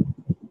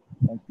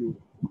 Thank you.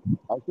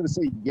 I was going to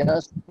say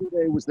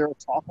yesterday, was there a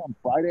talk on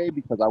Friday?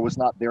 Because I was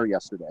not there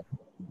yesterday.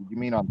 Did you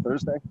mean on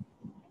Thursday?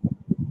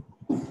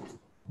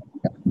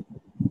 Yeah.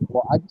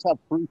 Well, I just have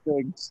three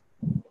things.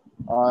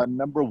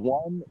 Number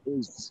one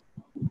is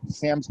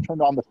Sam's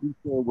turned on the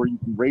feature where you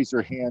can raise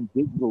your hand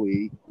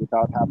digitally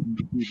without having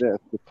to do this,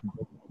 which can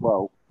make it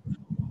slow.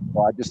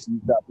 So I just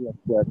used that real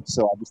quick.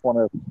 So I just want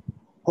to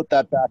put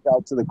that back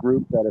out to the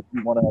group that if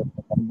you want to,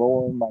 if I'm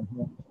lowering my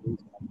hand,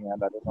 raising my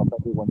hand. I don't know if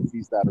everyone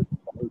sees that or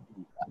just the host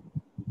sees that.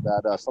 Is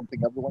that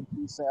something everyone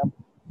sees, Sam?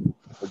 Or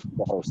just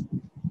the host?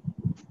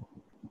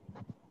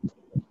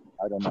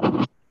 I don't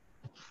know.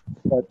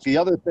 But the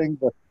other thing,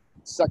 the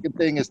second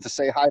thing is to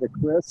say hi to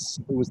Chris.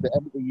 It was the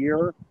end of the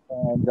year,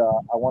 and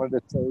I wanted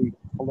to say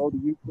hello to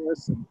you,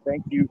 Chris, and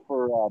thank you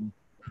for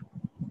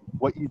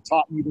what you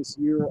taught me this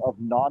year of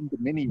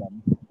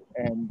non-dominium,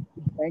 and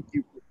thank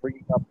you for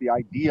bringing up the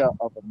idea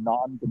of a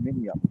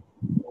non-dominium.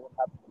 No one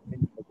has a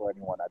dominion over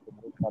anyone. I've been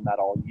working on that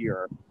all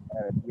year,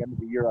 and at the end of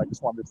the year, I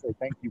just wanted to say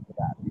thank you for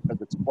that,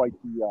 because it's quite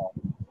the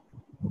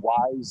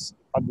wise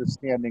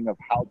understanding of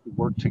how to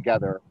work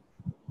together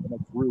in a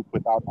group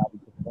without having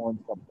to form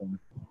something.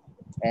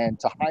 And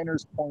to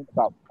Heiner's point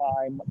about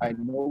time, I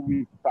know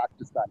we've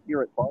practiced that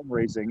here at Barn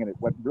Raising, and it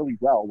went really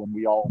well when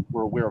we all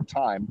were aware of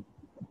time.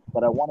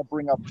 But I want to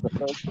bring up the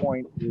third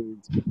point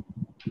is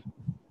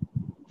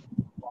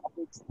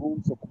Robert's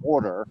rules of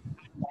order.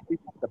 Probably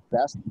not the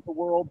best in the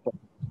world, but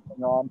it's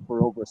been on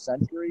for over a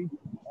century,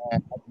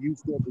 and I've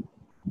used it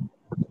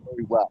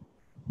very well.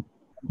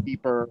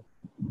 Keeper,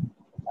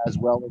 as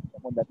well as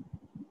someone that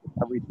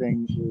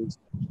everything is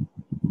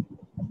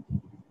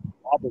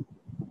Robert's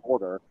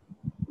order.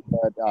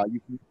 But you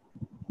can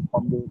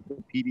on the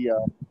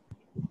Wikipedia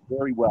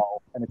very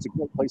well, and it's a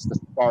great place to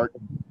start.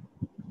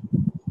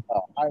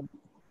 I'm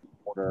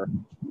order,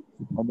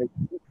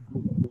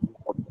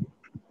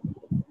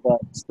 but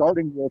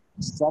starting with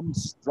some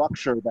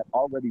structure that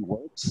already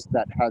works,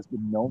 that has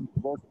been known to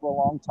work for a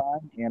long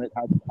time, and it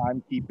has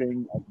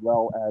timekeeping as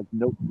well as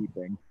note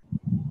keeping.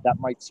 That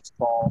might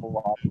solve a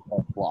lot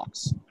of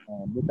blocks.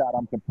 And with that,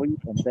 I'm complete,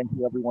 and thank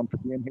you everyone for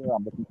being here.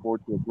 I'm looking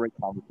forward to a great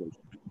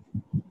conversation.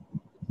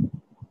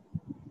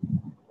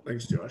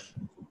 Thanks, Josh.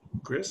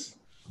 Chris,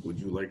 would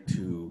you like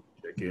to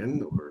check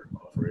in or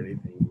offer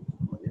anything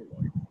on your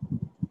mind?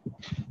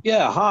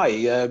 Yeah, hi,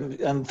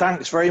 and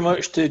thanks very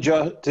much to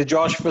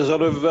Josh for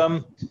sort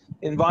of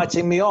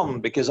inviting me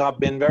on, because I've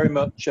been very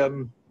much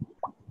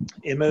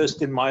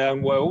immersed in my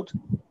own world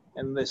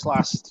in this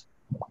last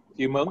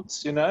few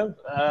months, you know.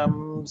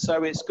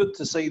 So it's good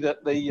to see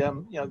that the,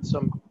 you know,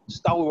 some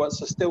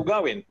stalwarts are still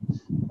going.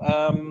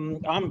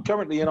 I'm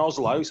currently in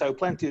Oslo, so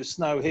plenty of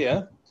snow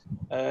here.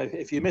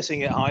 If you're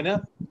missing it,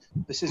 Heine,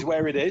 this is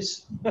where it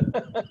is.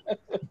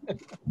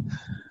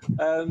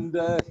 And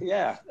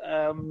yeah,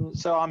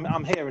 so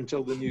I'm here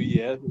until the new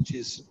year, which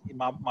is,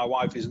 my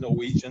wife is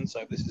Norwegian,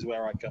 so this is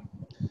where I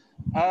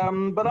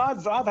come. But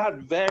I've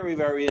had very,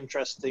 very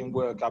interesting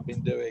work I've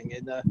been doing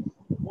in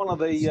one of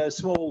the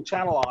small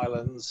Channel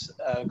Islands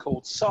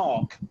called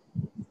Sark,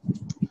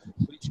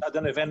 which I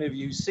don't know if any of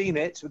you've seen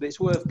it, but it's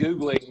worth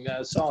Googling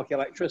Sark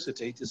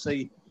electricity to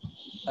see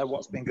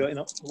what's been going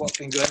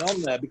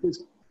on there,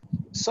 because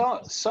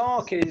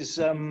Sark is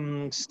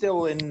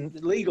still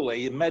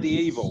legally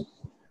medieval.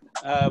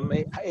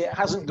 It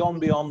hasn't gone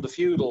beyond the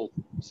feudal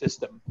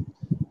system,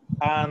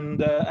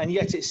 and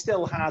yet it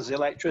still has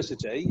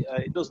electricity.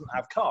 It doesn't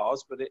have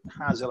cars, but it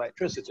has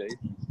electricity.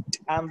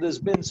 And there's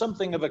been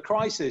something of a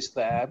crisis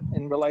there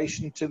in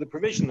relation to the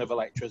provision of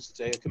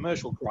electricity, a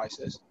commercial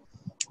crisis.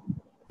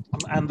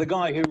 And the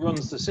guy who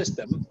runs the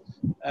system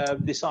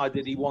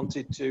decided he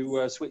wanted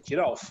to switch it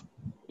off,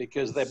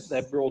 because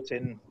they've brought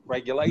in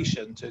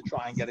regulation to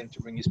try and get him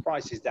to bring his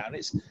prices down.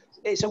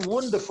 It's a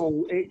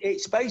wonderful,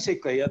 it's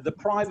basically the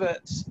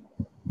private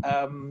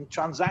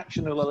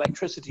transactional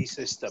electricity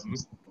system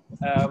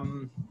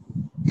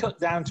cut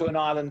down to an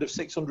island of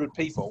 600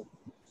 people,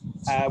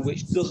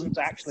 which doesn't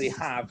actually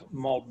have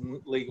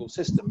modern legal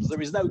systems.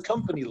 There is no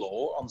company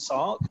law on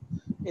Sark.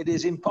 It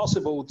is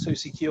impossible to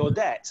secure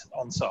debt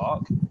on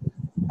Sark.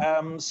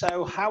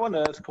 So how on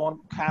earth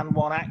can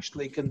one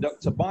actually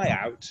conduct a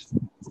buyout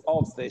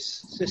of this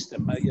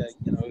system, you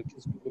know,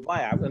 a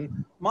buyout?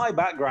 And my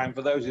background,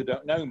 for those who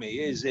don't know me,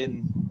 is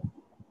in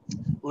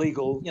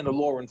legal, you know,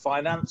 law and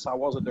finance. I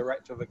was a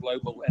director of a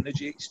global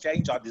energy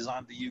exchange. I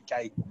designed the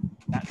UK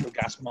natural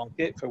gas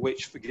market, for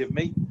which, forgive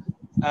me.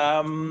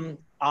 I'm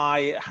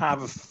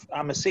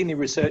a senior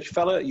research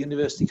fellow at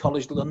University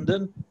College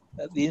London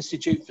at the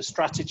Institute for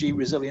Strategy,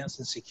 Resilience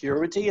and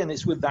Security, and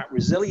it's with that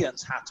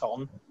resilience hat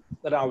on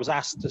that I was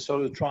asked to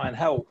sort of try and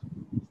help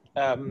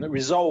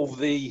resolve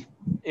the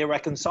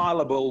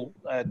irreconcilable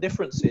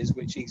differences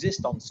which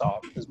exist on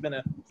Sark. There's been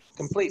a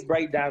complete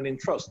breakdown in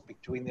trust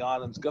between the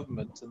island's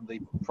government and the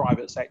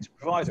private sector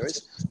provider.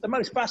 It's the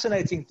most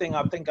fascinating thing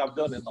I think I've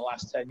done in the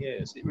last 10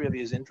 years. It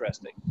really is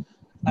interesting.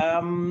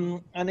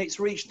 And it's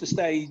reached a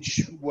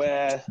stage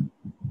where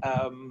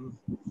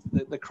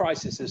the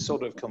crisis has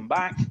sort of come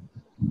back.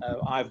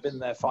 I've been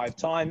there 5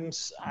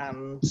 times,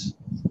 and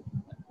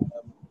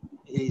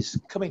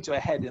is coming to a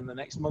head in the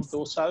next month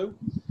or so.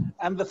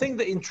 And the thing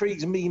that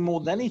intrigues me more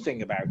than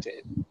anything about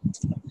it, and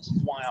this is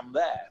why I'm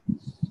there,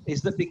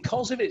 is that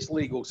because of its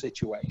legal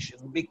situation,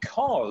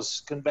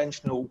 because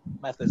conventional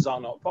methods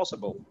are not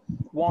possible,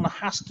 one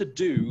has to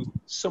do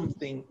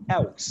something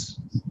else.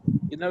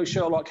 You know,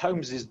 Sherlock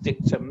Holmes's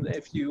dictum that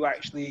if you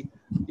actually,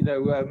 you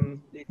know,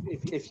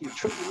 if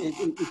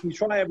you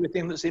try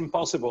everything that's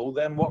impossible,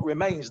 then what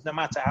remains, no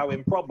matter how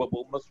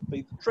improbable, must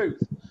be the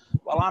truth.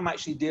 Well, I'm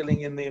actually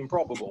dealing in the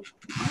improbable.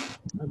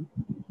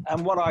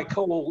 And what I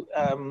call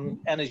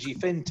energy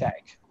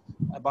fintech,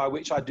 by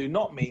which I do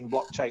not mean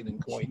blockchain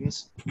and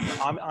coins,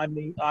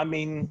 I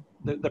mean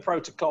the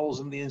protocols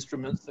and the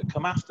instruments that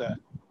come after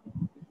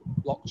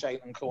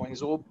blockchain and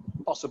coins, or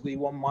possibly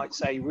one might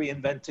say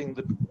reinventing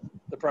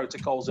the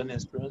protocols and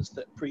instruments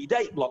that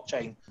predate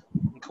blockchain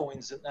and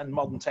coins and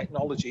modern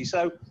technology.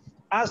 So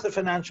as the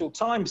Financial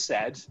Times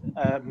said,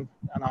 and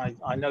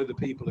I know the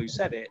people who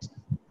said it,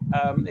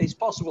 it's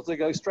possible to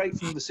go straight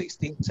from the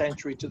 16th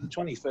century to the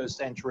 21st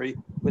century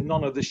with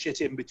none of the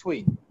shit in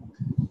between.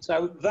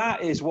 So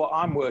that is what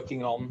I'm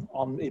working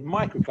on in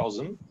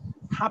microcosm.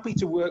 Happy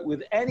to work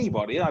with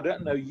anybody. I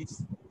don't know you.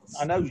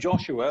 I know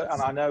Joshua,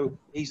 and I know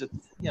he's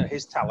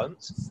his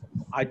talents.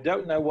 I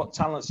don't know what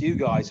talents you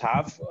guys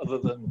have, other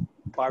than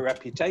by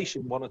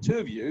reputation, 1 or 2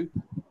 of you.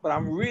 But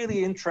I'm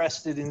really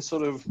interested in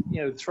sort of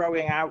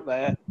throwing out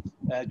there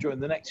during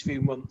the next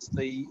few months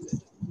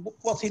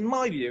what in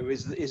my view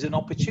is an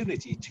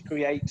opportunity to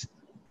create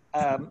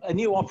a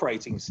new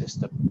operating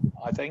system.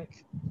 I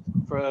think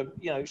for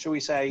shall we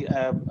say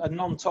a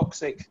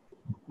non-toxic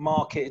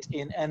market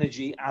in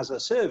energy as a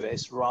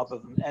service rather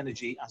than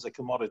energy as a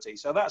commodity.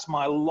 So that's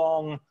my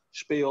long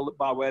spiel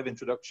by way of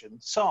introduction.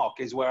 Sark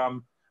is where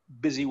I'm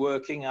busy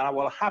working, and I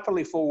will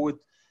happily forward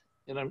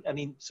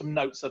some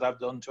notes that I've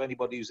done to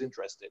anybody who's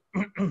interested.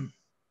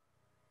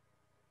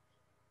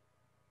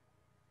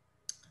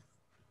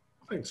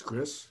 Thanks,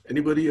 Chris.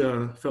 Anybody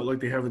felt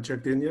like they haven't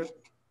checked in yet?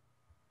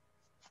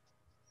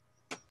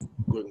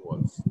 Going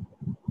once,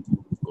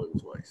 going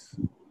twice.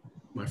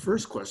 My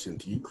first question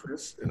to you,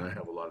 Chris, and I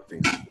have a lot of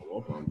things to follow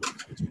up on, but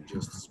since you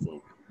just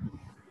spoke,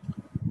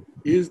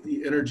 is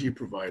the energy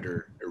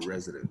provider a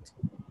resident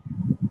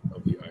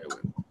of the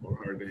island, or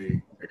are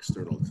they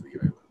external to the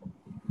island?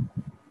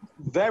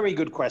 Very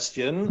good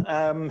question.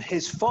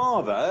 His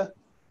father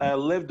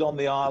lived on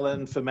the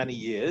island for many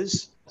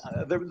years.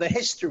 The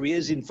history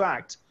is, in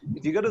fact,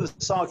 If you go to the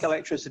Sark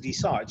electricity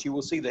site, you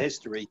will see the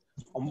history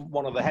on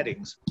one of the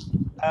headings.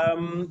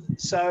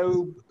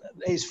 So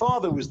his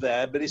father was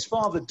there, but his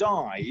father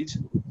died,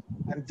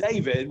 and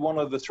David, one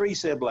of the three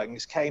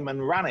siblings, came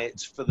and ran it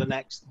for the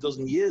next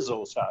dozen years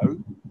or so.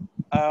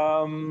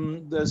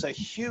 There's a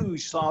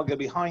huge saga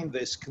behind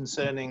this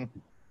concerning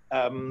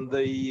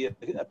a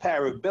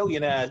pair of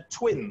billionaire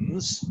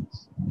twins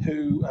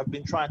who have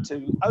been trying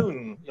to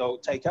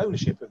take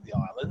ownership of the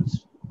island.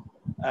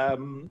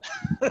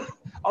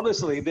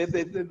 Honestly,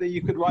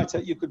 you could write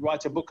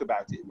a book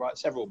about it, write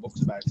several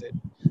books about it.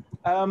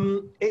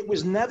 It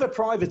was never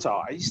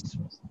privatized.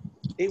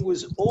 It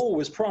was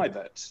always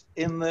private,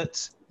 in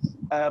that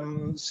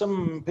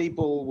some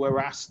people were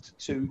asked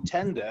to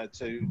tender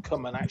to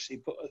come and actually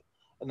put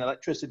an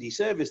electricity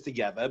service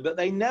together, but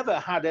they never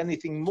had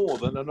anything more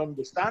than an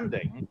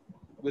understanding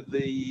with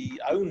the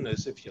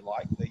owners, if you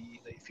like, the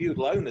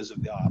feudal owners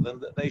of the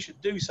island, that they should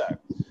do so.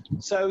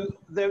 So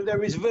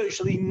there is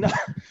virtually no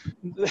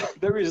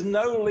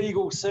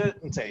legal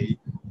certainty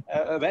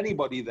of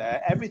anybody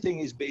there. Everything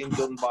is being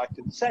done by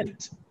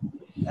consent,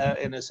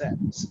 in a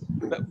sense.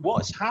 But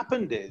what's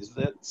happened is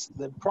that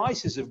the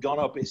prices have gone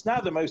up. It's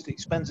now the most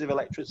expensive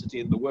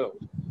electricity in the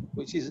world,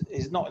 which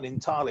is not an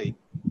entirely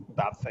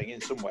bad thing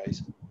in some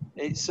ways.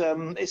 It's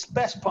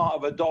best part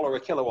of $1 a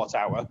kilowatt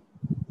hour.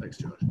 Thanks,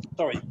 Josh.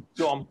 Sorry,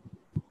 go on.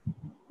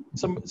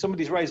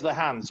 Somebody's raised their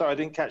hand. Sorry, I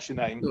didn't catch your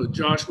name. So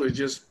Josh was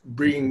just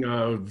bringing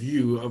a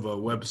view of a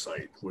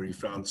website where he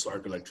found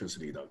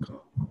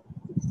sarkelectricity.com.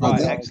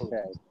 Right,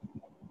 excellent.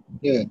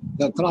 Yeah.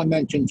 Now, can I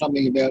mention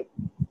something about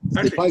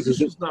the places?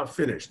 This is not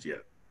finished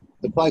yet.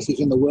 The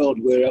places in the world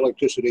where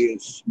electricity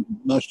is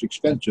most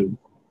expensive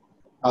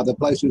are the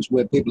places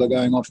where people are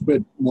going off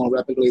grid more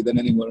rapidly than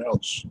anywhere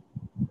else.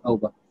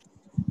 Over.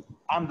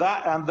 And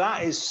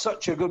that is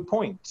such a good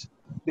point,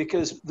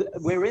 because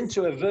we're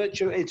into a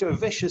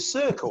vicious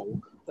circle,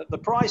 that the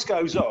price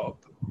goes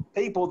up,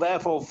 people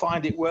therefore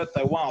find it worth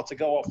their while to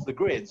go off the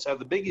grid. So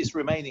the biggest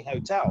remaining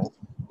hotel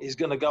is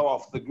going to go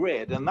off the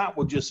grid, and that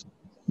will just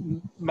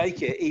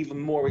make it even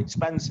more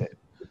expensive.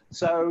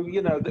 So,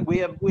 we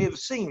have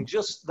seen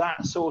just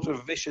that sort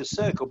of vicious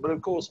circle. But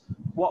of course,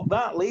 what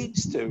that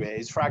leads to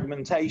is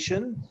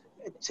fragmentation.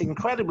 It's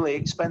incredibly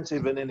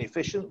expensive and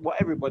inefficient. What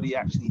everybody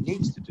actually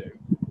needs to do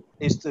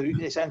is to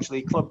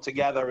essentially club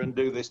together and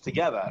do this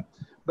together.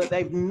 But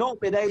they've not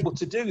been able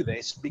to do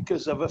this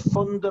because of a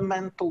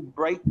fundamental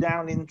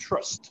breakdown in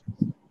trust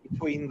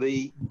between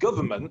the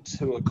government,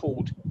 who are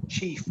called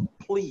chief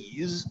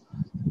pleas,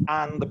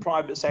 and the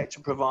private sector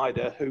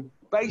provider, who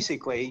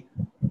basically,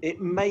 it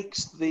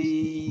makes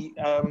the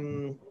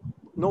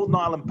Northern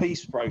Ireland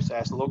peace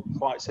process look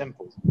quite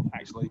simple,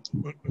 actually.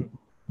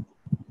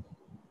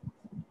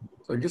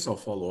 So I guess I'll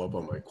follow up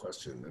on my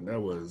question. And that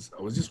was,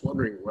 I was just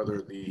wondering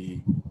whether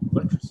the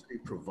electricity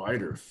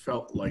provider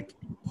felt like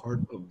part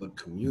of the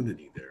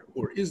community there,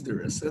 or is there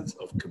a sense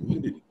of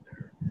community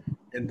there?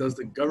 And does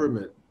the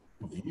government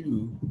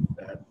view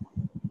that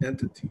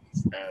entity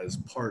as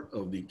part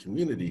of the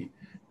community?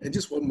 And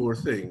just one more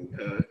thing,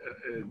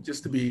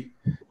 just to be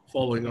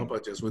following up on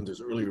Jess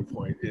Winter's earlier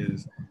point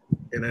is,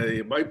 and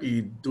I might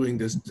be doing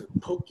this to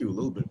poke you a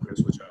little bit,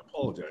 Chris, which I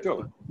apologize.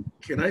 Sure. But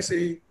can I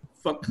say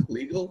fuck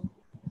legal?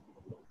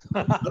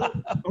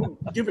 I don't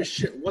give a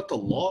shit what the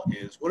law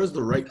is. What is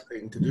the right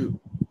thing to do?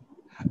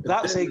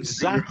 That's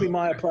exactly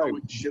my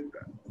approach.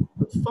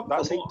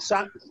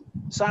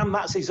 Sam,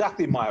 that's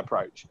exactly my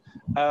approach.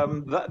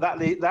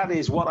 That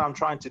is what I'm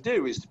trying to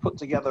do, is to put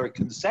together a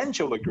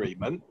consensual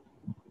agreement,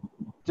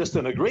 just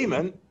an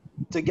agreement,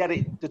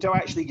 to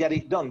actually get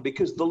it done.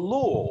 Because the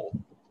law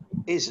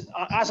is,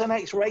 as an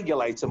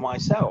ex-regulator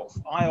myself,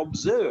 I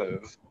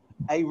observe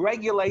a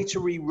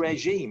regulatory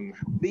regime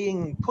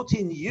being put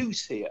in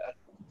use here,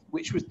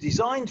 which was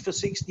designed for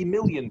 60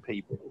 million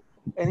people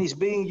and is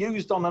being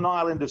used on an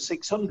island of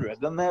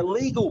 600, and their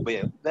legal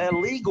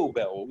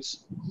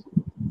bills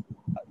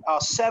are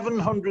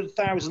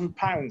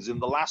 £700,000 in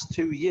the last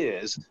 2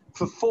 years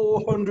for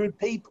 400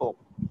 people.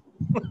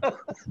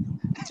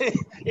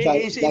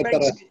 It's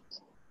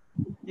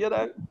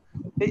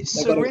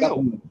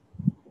surreal.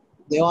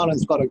 The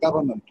island's got a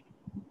government.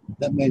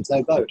 That means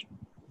they vote.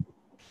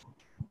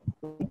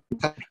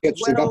 It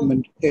gets the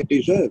government it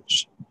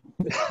deserves.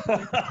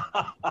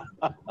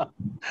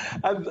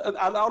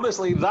 and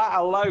honestly, that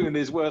alone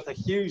is worth a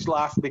huge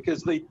laugh,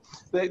 because the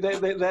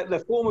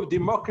form of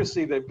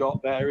democracy they've got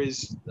there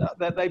is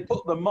that they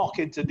put the mock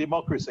into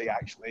democracy.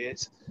 Actually,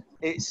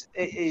 it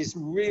is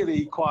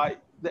really quite.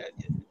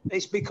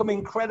 It's become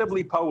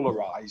incredibly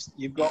polarized.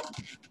 You've got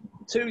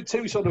two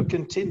sort of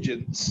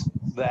contingents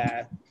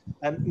there,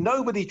 and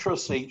nobody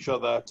trusts each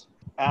other.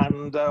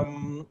 And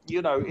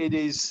it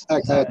is.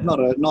 Okay, it's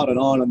not an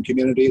island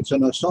community; it's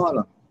an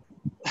asylum.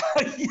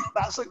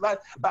 That's a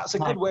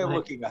good way of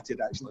looking at it,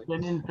 actually. It's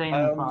an insane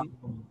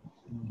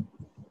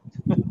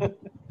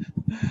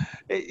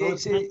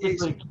it's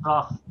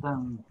trust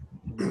and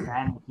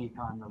insanity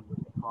kind of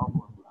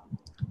problem.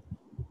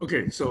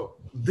 Okay, so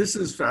this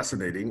is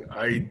fascinating.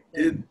 I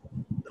did,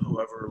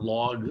 however,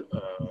 log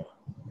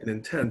an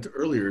intent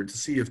earlier to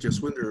see if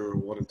Jaswinder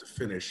wanted to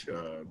finish,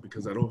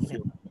 because I don't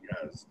feel he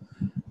has.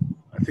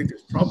 I think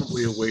there's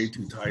probably a way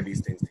to tie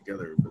these things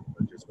together, but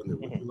Jaswinder,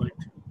 would you like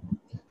to?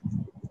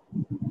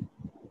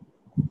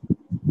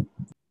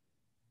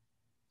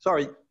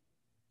 Sorry.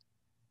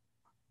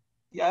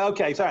 Yeah,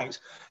 okay, thanks.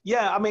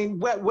 Yeah, I mean,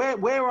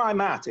 where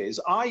I'm at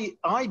is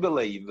I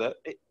believe that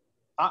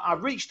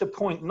I've reached a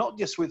point, not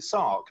just with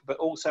Sark, but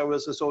also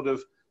as a sort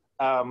of,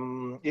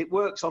 it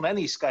works on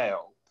any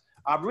scale.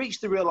 I've reached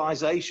the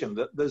realization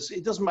that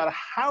it doesn't matter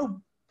how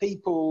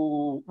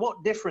people,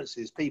 what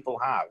differences people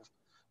have,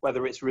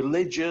 whether it's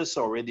religious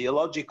or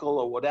ideological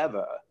or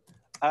whatever,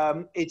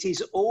 it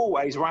is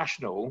always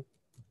rational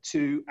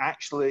to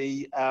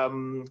actually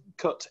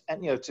cut,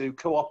 to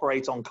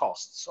cooperate on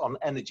costs, on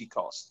energy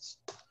costs.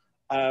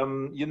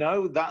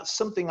 That's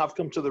something I've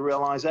come to the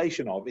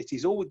realization of. It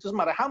doesn't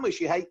matter how much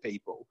you hate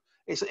people.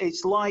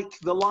 It's like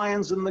the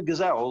lions and the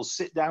gazelles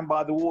sit down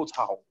by the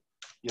waterhole,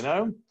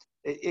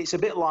 It's a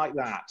bit like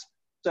that.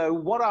 So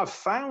what I've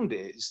found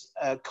is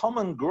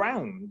common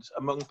ground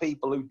among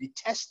people who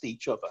detest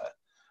each other,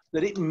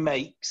 that it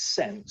makes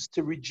sense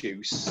to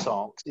reduce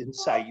Sark's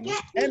insane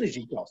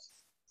energy costs.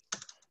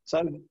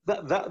 So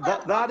that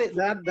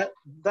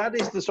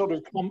is the sort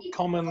of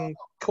common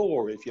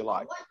core, if you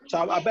like.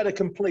 So I better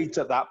complete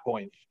at that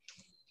point.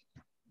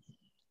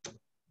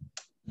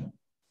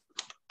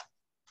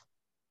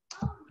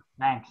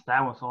 Thanks,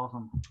 that was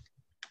awesome.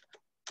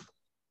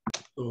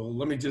 So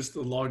let me just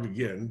log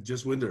again.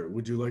 Jaswinder,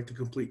 would you like to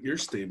complete your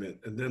statement?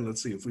 And then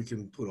let's see if we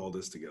can put all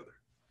this together.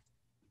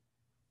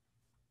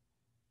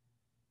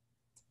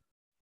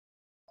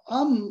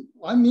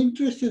 I'm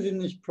interested in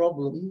this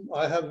problem.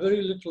 I have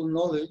very little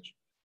knowledge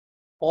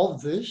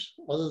of this,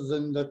 other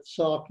than that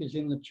Sark is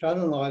in the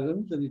Channel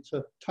Islands and it's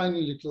a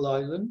tiny little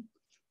island.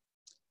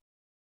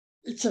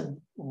 It's a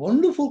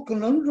wonderful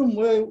conundrum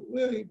where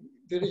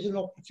there is an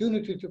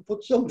opportunity to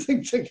put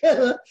something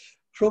together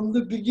from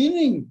the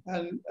beginning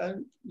and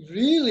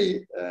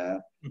really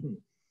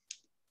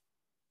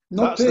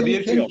not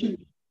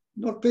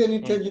paying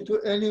attention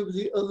to any of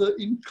the other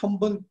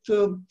incumbent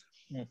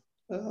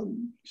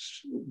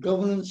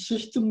governance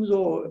systems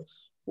or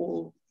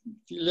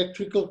the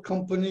electrical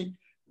company,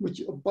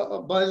 which,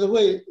 by the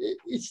way,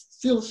 it's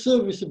still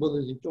serviceable,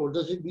 is it? Or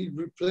does it need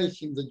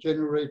replacing the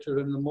generator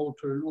and the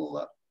motor and all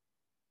that?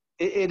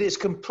 It is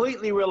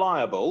completely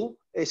reliable.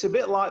 It's a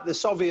bit like the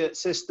Soviet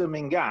system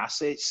in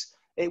gas. It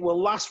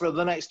will last for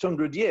the next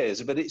 100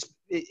 years, but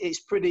it's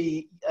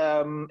pretty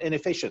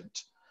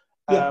inefficient.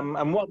 Yeah.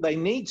 And what they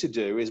need to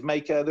do is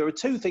there are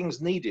two things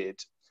needed.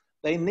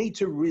 They need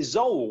to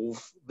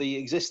resolve the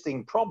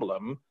existing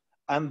problem,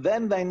 and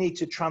then they need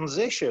to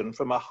transition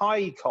from a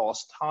high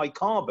cost, high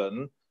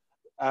carbon,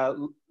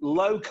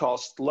 low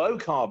cost, low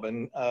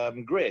carbon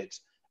grid.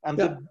 And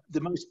yeah.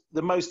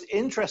 the most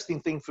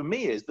interesting thing for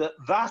me is that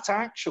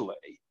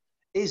actually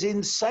is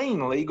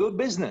insanely good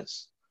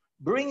business.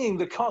 Bringing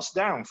the cost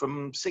down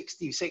from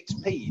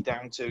 66p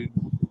down to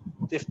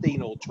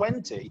 15 or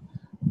 20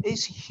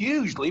 is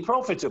hugely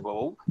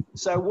profitable.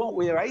 So what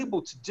we are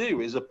able to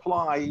do is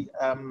apply,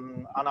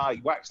 and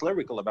I wax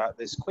lyrical about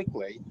this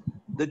quickly,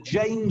 the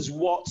James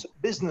Watt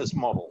business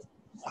model.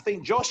 I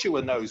think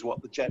Joshua knows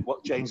what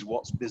James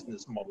Watt's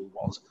business model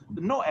was,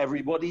 but not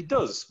everybody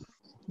does.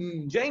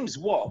 James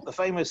Watt, the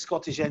famous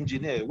Scottish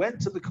engineer,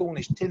 went to the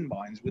Cornish tin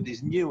mines with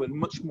his new and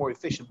much more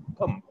efficient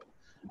pump,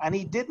 and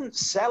he didn't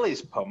sell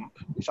his pump,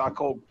 which I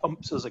call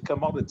pumps as a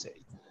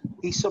commodity.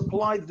 He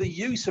supplied the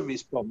use of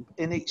his pump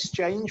in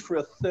exchange for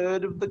a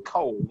third of the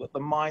coal that the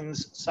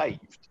mines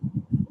saved.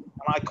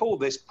 And I call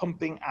this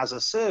pumping as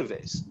a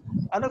service.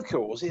 And of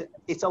course,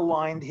 it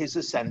aligned his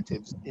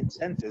incentives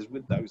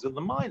with those of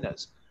the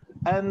miners.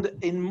 And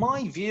in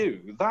my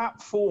view,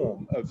 that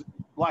form of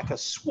like a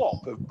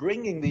swap of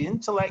bringing the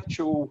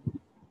intellectual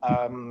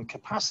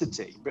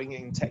capacity,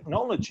 bringing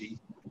technology,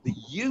 the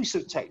use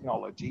of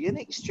technology in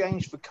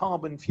exchange for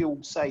carbon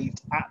fuel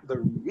saved at the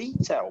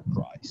retail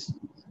price,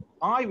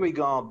 I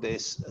regard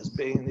this as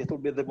being a little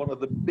bit one of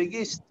the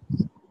biggest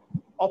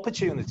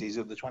opportunities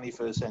of the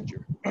 21st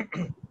century.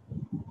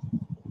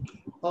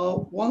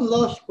 One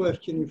last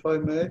question, if I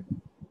may.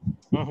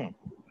 Mm-hmm.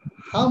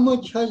 How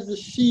much has the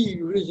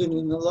sea risen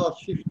in the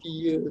last 50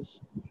 years?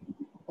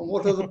 And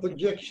what are the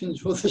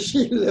projections for the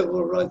sea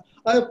level rise?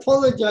 I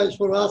apologize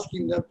for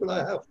asking that, but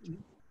I have to.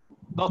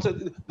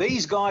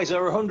 These guys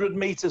are 100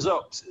 meters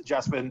up,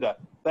 Jaswinder.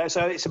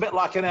 So it's a bit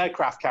like an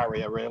aircraft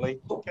carrier,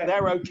 really. Okay.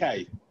 They're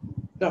okay.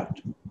 Right.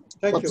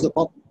 Thank you.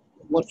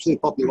 What's the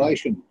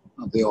population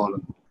of the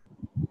island?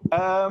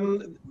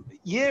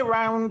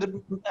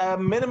 Year-round,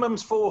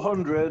 minimum's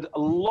 400. A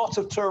lot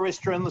of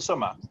tourists during the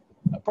summer.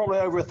 Probably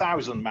over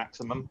 1,000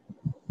 maximum.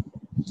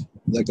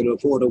 They could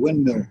afford a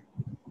windmill.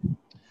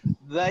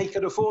 They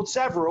could afford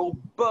several,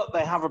 but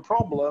they have a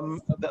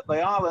problem that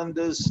the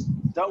islanders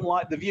don't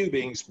like the view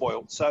being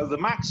spoiled. So the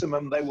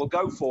maximum they will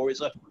go for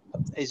is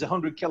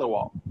 100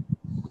 kilowatt.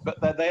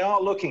 But they are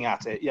looking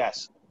at it,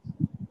 yes.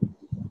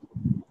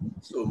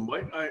 So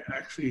might I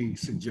actually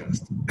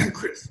suggest,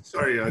 Chris,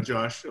 sorry,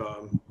 Josh,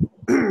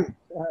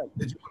 ahead.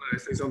 Did you want to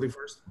say something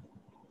first?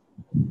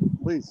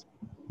 Please.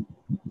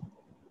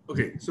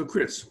 Okay, so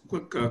Chris,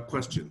 quick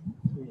question.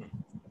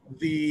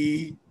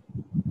 You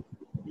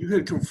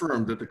had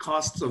confirmed that the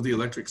costs of the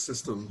electric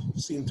system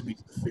seem to be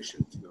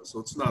sufficient, you know, so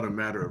it's not a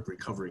matter of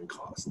recovering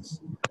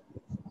costs.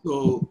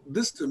 So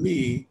this to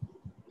me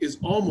is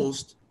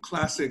almost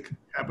classic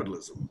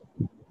capitalism.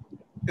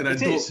 And I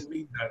don't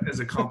mean that as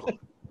a compliment,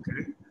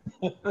 okay?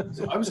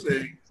 So I'm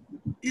saying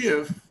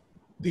if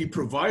the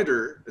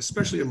provider,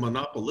 especially a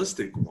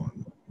monopolistic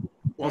one,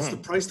 wants to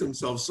price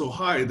themselves so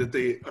high that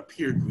they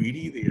appear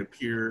greedy, they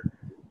appear,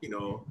 you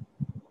know,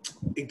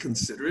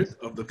 inconsiderate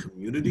of the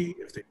community,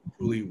 if they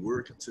truly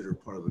were considered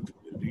part of the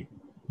community,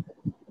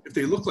 if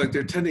they look like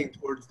they're tending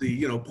towards the,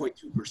 you know,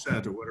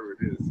 0.2% or whatever it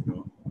is, you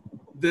know,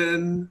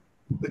 then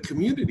the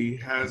community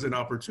has an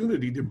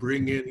opportunity to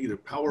bring in either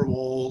power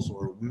walls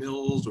or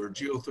mills or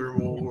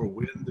geothermal or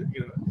wind,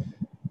 you know.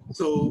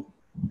 So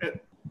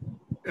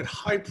at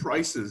high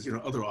prices, you know,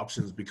 other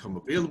options become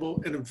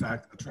available and in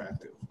fact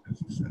attractive,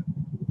 as you said.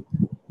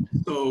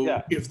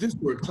 So if this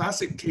were a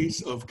classic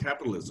case of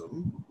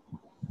capitalism,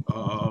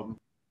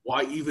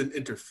 why even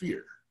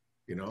interfere,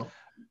 you know?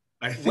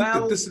 I think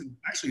that this is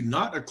actually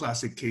not a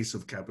classic case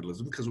of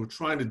capitalism because we're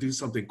trying to do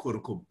something quote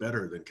unquote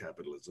better than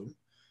capitalism.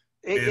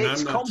 And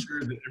I'm not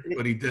sure that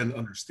everybody then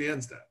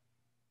understands that.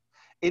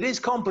 It is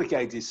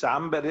complicated,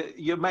 Sam, but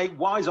you make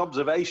wise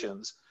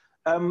observations.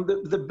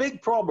 The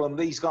big problem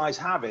these guys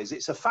have is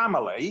it's a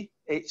family,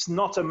 it's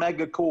not a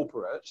mega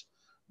corporate.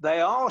 They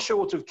are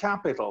short of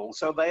capital,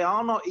 so they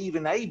are not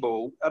even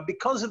able,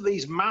 because of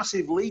these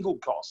massive legal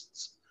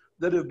costs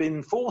that have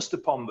been forced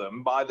upon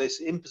them by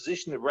this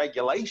imposition of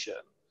regulation,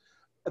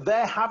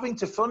 they're having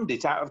to fund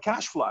it out of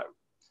cash flow.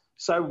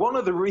 So one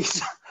of the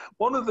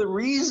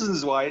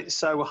reasons why it's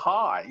so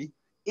high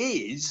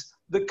is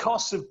the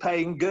cost of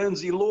paying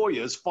Guernsey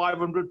lawyers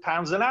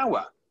 £500 an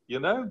hour, you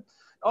know?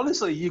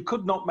 Honestly, you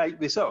could not make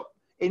this up.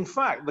 In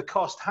fact, the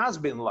cost has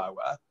been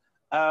lower,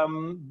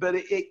 but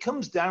it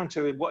comes down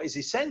to what is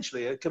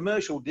essentially a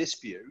commercial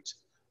dispute.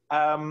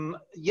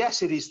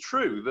 Yes, it is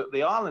true that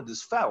the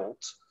islanders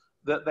felt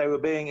that they were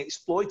being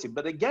exploited,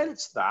 but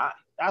against that,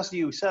 as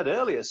you said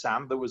earlier,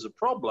 Sam, there was a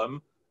problem.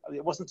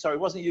 It wasn't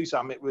you,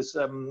 Sam, it was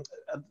the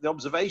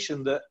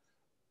observation that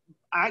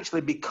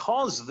actually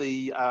because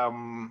the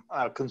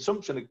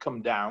consumption had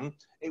come down,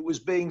 it was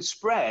being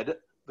spread,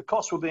 the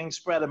costs were being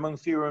spread among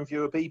fewer and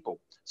fewer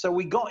people. So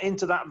we got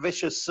into that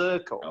vicious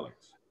circle.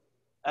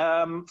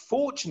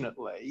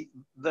 Fortunately,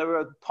 there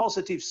are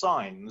positive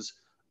signs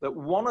that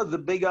one of the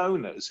big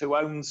owners who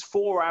owns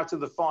 4 out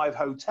of the 5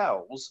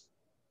 hotels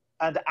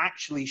and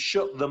actually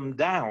shut them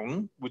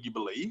down, would you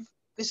believe?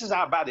 This is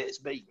how bad it's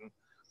been.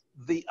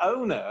 The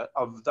owner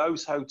of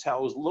those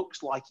hotels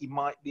looks like he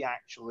might be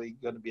actually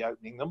going to be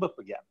opening them up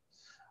again.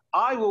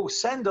 I will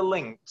send a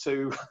link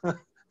to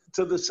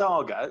to the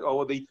saga,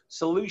 or the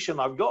solution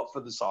I've got for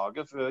the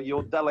saga, for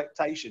your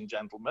delectation,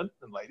 gentlemen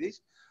and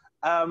ladies,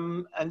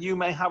 and you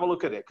may have a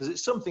look at it, because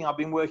it's something I've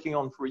been working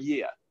on for a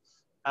year,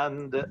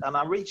 and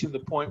I'm reaching the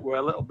point where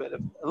a little bit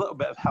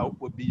of help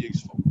would be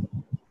useful.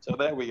 So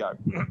there we go.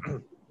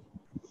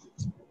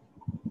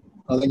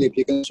 I think if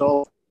you can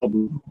solve the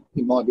problem,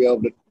 you might be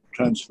able to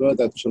transfer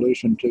that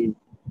solution to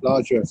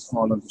larger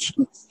islands.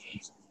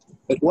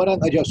 But why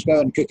don't they just go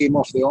and kick him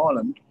off the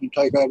island and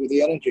take over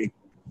the energy?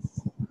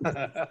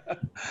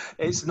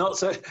 It's not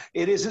so.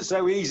 It isn't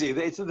so easy.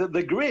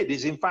 The grid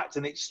is, in fact,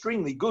 an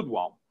extremely good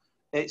one.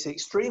 It's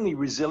extremely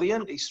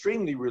resilient,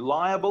 extremely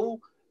reliable.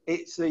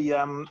 It's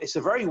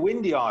a very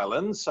windy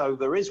island, so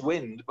there is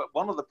wind. But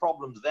one of the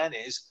problems then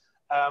is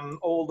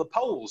all the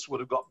poles would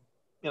have got,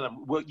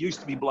 used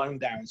to be blown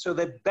down, so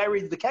they've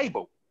buried the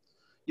cable.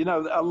 You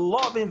know, a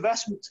lot of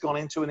investment's gone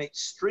into an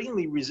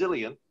extremely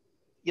resilient,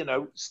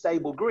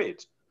 stable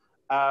grid.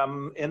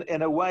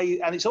 In a way,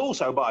 and it's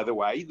also, by the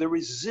way, there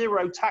is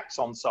 0 tax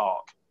on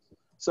Sark.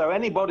 So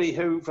anybody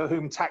for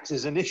whom tax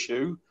is an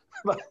issue,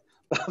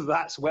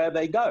 that's where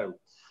they go.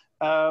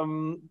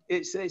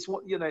 It's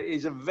what,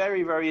 is a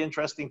very, very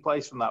interesting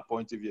place from that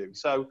point of view.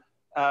 So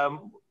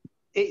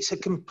it's a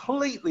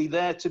completely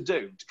there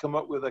to come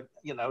up with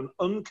an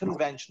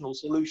unconventional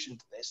solution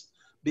to this,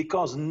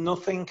 because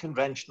nothing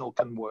conventional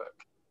can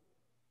work.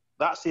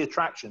 That's the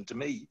attraction to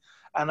me.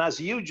 And as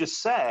you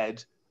just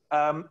said,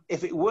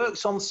 if it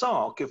works on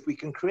Sark, if we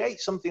can create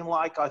something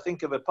like, I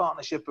think of a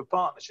partnership of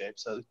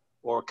partnerships,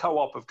 or a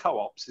co-op of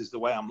co-ops is the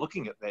way I'm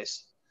looking at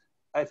this.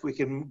 If we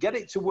can get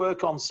it to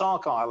work on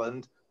Sark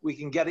Island, we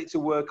can get it to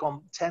work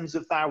on tens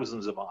of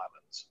thousands of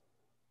islands,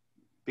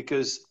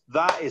 because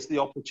that is the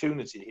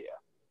opportunity here.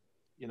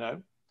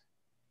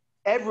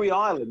 Every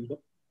island.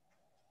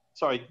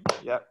 Sorry,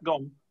 yeah, go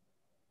on.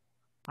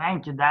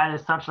 Thank you. That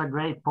is such a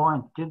great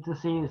point. Good to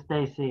see you,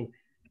 Stacy.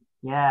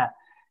 Yeah.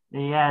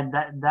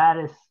 That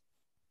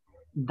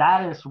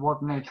is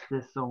what makes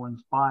this so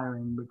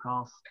inspiring,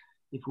 because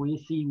if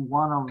we see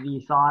one of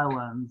these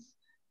islands,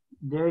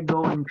 they're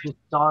going to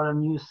start a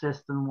new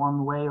system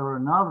one way or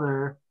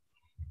another.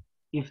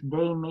 If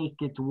they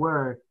make it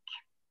work,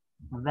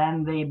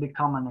 then they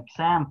become an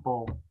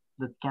example,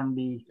 that can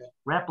be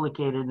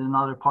replicated in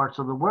other parts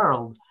of the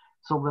world.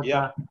 So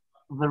that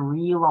the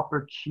real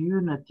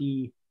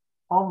opportunity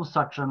of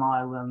such an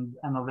island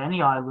and of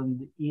any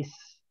island is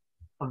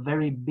a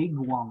very big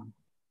one.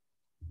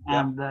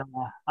 And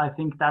I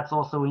think that's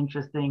also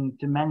interesting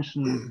to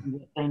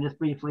mention, saying this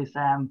briefly,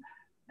 Sam,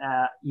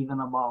 even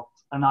about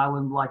an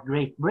island like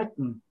Great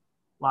Britain.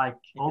 Like,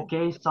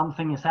 okay,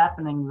 something is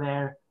happening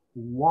there.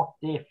 What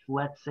if,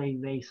 let's say,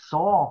 they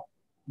saw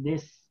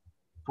this,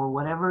 for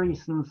whatever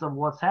reasons of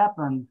what's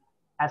happened,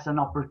 as an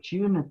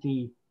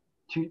opportunity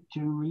to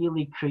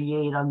really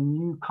create a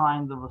new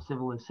kind of a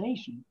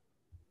civilization?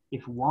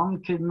 If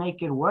one could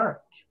make it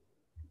work,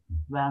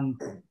 then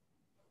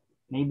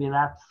maybe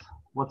that's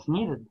what's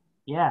needed.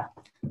 Yeah.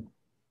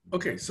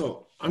 Okay,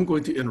 so I'm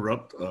going to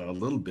interrupt a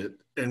little bit.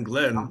 And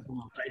Glenn,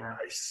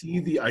 I see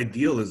the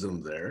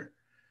idealism there.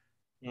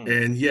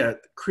 And yet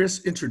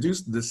Chris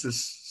introduced this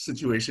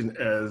situation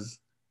as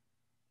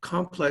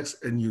complex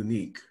and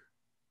unique.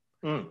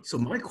 So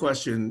my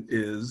question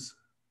is,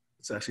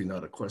 it's actually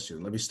not a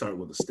question. Let me start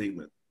with a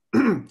statement.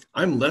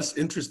 I'm less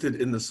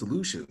interested in the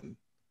solution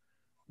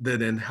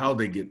than in how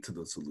they get to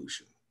the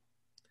solution.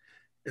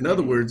 In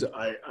other words,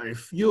 I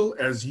feel,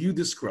 as you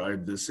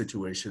described this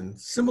situation,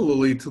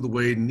 similarly to the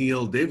way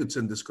Neil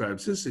Davidson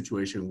describes his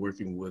situation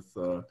working with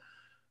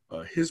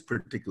his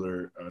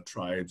particular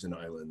tribes and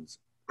islands.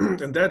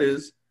 And that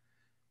is,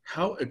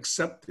 how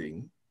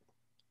accepting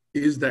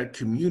is that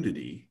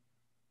community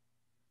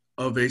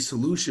of a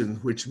solution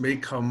which may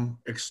come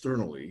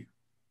externally?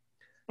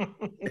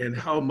 And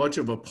how much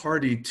of a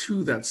party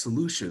to that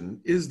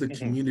solution is the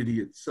community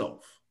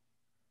itself?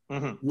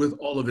 With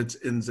all of its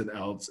ins and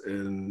outs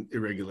and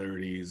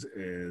irregularities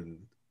and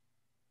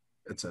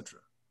etc.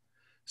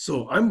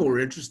 So I'm more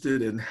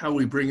interested in how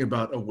we bring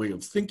about a way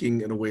of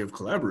thinking and a way of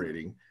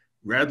collaborating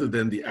rather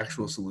than the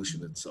actual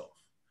solution itself.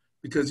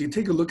 Because you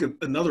take a look at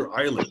another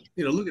island,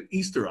 look at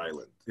Easter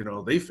Island,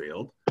 they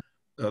failed.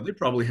 They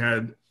probably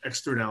had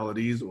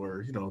externalities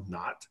or,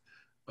 not.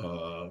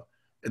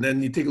 And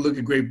then you take a look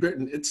at Great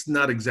Britain, it's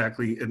not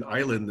exactly an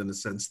island in the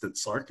sense that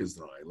Sark is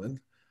an island.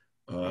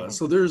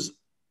 So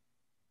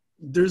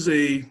there's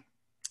a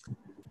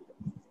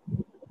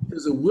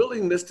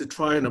willingness to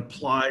try and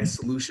apply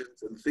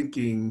solutions and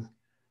thinking,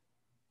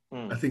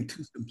 I think,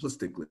 too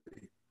simplistically.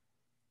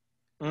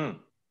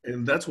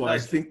 And that's why I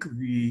think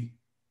the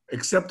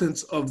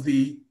acceptance of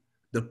the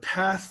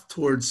path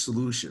towards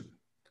solution,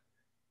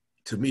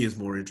 to me, is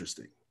more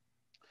interesting.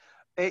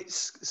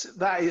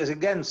 That is,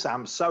 again,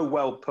 Sam, so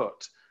well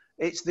put.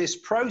 It's this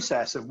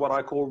process of what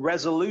I call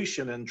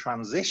resolution and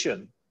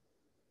transition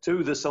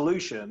to the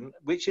solution,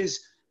 which is,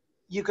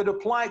 you could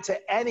apply it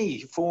to any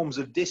forms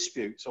of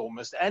disputes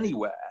almost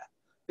anywhere.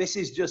 This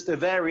is just a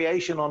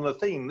variation on the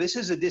theme. This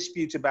is a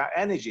dispute about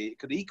energy. It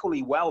could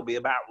equally well be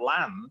about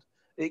land.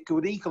 It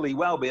could equally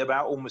well be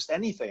about almost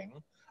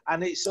anything.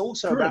 And it's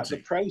also about the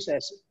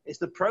process. It's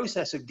the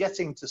process of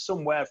getting to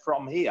somewhere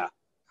from here.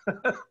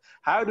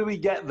 How do we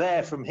get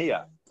there from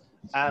here?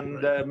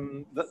 And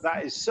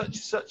that is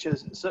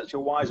such a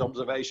wise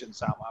observation,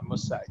 Sam, I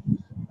must say.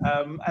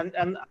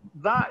 And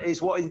that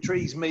is what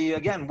intrigues me,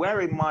 again,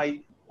 wearing my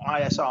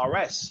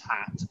ISRS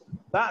hat.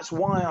 That's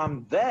why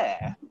I'm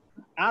there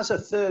as a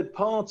third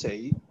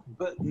party,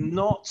 but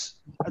not,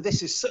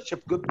 this is such a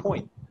good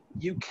point.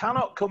 You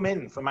cannot come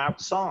in from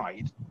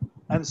outside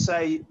and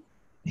say,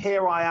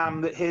 here I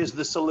am, here's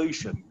the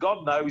solution.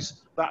 God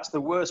knows that's the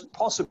worst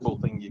possible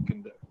thing you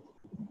can do.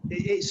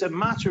 It's a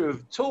matter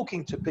of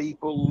talking to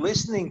people,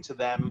 listening to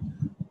them,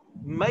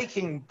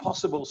 making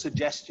possible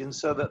suggestions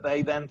so that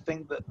they then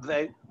think that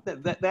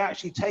they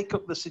actually take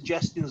up the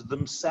suggestions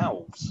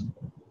themselves.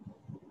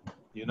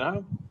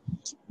 Yeah.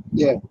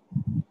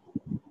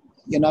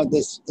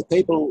 The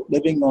people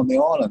living on the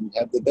island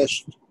have the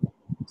best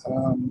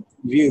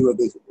view of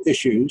the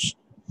issues.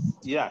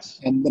 Yes.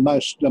 And the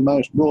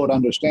most broad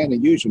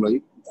understanding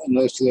usually,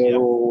 unless they're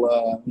all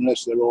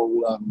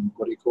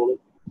what do you call it?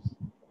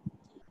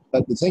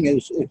 But the thing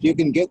is, if you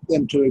can get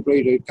them to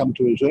agree to come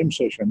to a Zoom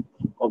session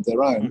of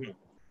their own,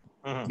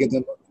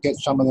 get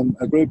some of them,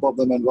 a group of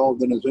them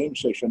involved in a Zoom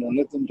session, and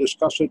let them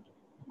discuss it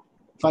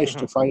face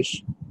to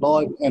face,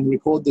 live, and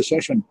record the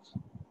session,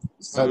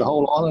 so the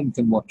whole island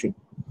can watch it.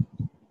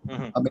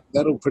 I mean,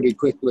 that'll pretty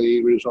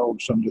quickly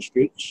resolve some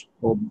disputes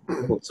or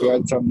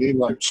create some new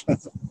ones.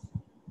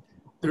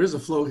 There is a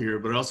flow here,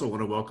 but I also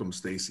want to welcome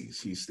Stacy.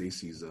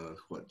 Stacy's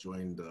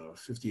joined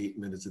 58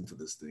 minutes into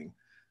this thing.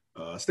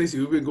 Stacy,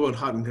 we've been going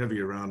hot and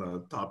heavy around a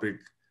topic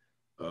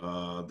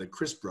that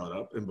Chris brought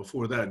up, and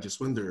before that,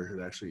 Jaswinder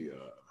had actually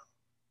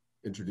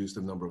introduced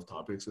a number of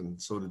topics,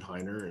 and so did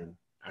Heiner, and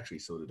actually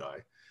so did I.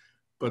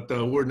 But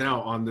we're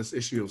now on this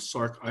issue of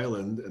Sark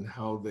Island and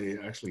how they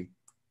actually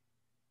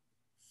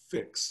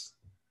fix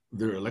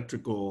their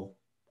electrical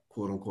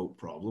quote-unquote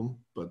problem,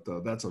 but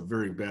that's a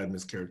very bad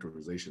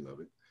mischaracterization of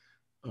it.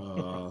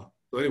 So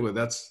anyway,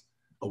 that's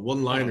a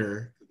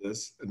one-liner to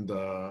this, and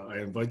I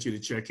invite you to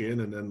check in,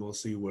 and then we'll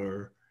see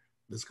where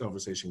this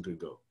conversation could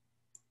go.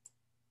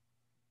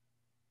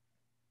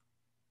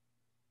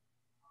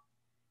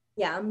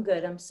 Yeah, I'm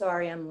good. I'm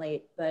sorry I'm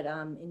late, but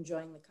I'm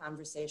enjoying the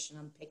conversation.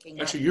 I'm picking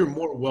up. Actually, you're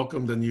more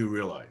welcome than you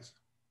realize.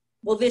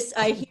 Well,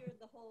 I hear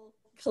the whole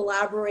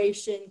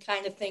collaboration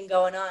kind of thing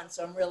going on,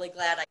 so I'm really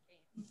glad I came.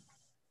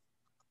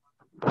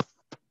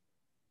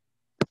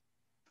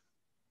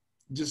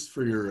 Just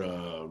for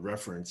your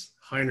reference,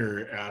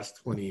 Heiner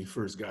asked when he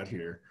first got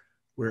here,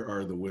 where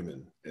are the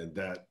women? And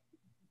that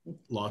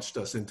launched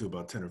us into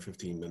about 10 or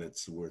 15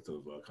 minutes worth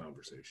of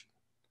conversation.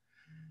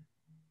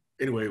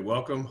 Anyway,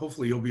 welcome.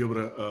 Hopefully you'll be able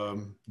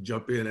to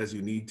jump in as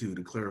you need to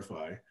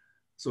clarify.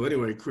 So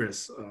anyway,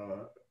 Chris,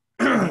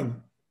 I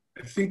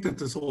think that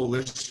this whole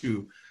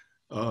issue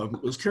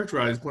was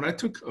characterized when I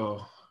took,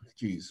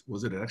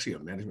 was it actually a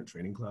management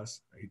training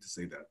class? I hate to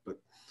say that, but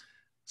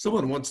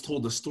someone once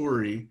told a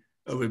story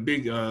of a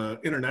big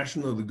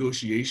international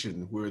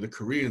negotiation where the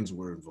Koreans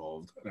were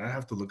involved, and I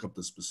have to look up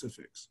the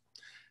specifics,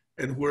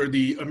 and where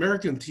the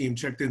American team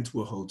checked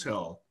into a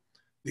hotel,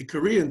 the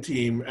Korean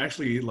team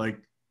actually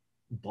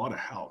bought a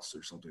house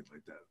or something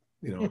like that,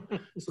 you know.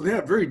 So they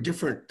have very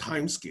different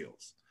time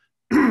scales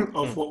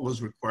of what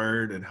was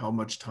required and how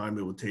much time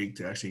it would take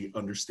to actually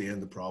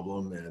understand the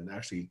problem and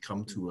actually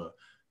come to a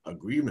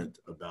agreement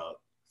about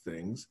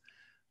things.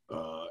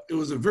 It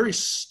was a very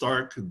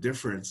stark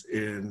difference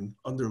in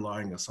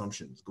underlying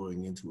assumptions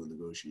going into a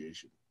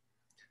negotiation.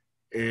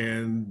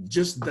 And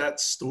just that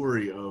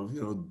story of,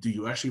 you know, do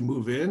you actually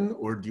move in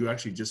or do you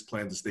actually just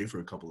plan to stay for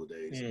a couple of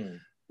days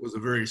was a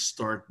very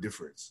stark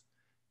difference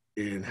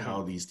in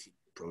how these teams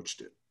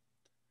approached it.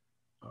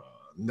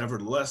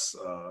 Nevertheless,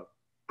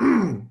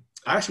 I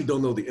actually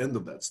don't know the end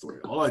of that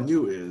story. All I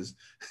knew is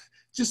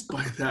just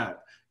by that,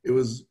 it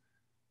was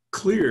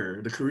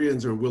clear the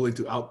Koreans are willing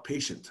to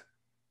outpatient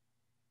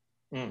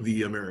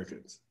the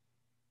Americans.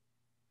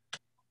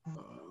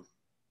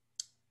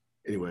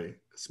 Anyway,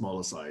 small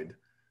aside.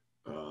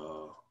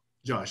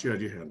 Josh, you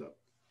had your hand up.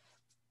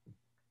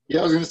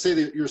 Yeah, I was going to say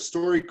that your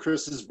story,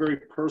 Chris, is very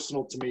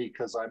personal to me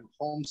because I'm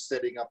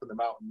homesteading up in the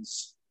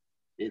mountains.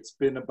 It's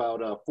been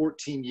about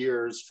 14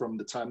 years from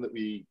the time that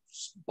we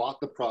bought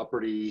the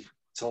property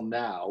till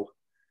now.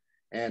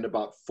 And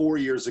about 4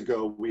 years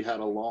ago, we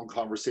had a long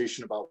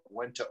conversation about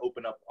when to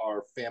open up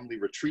our family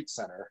retreat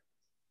center.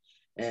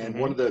 And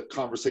one of the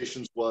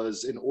conversations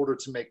was, in order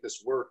to make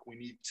this work, we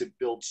need to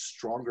build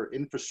stronger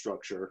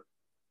infrastructure.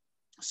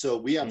 So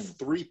we have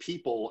 3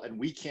 people and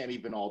we can't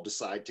even all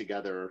decide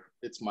together.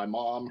 It's my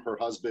mom, her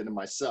husband, and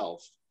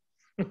myself.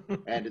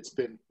 And it's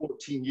been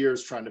 14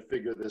 years trying to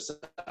figure this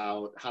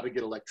out, how to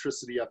get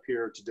electricity up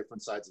here to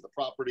different sides of the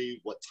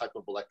property, what type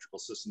of electrical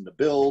system to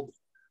build,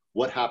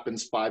 what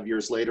happens 5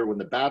 years later when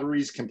the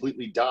batteries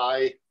completely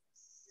die,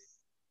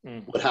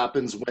 what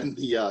happens when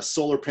the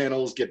solar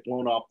panels get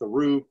blown off the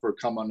roof or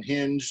come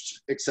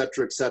unhinged, et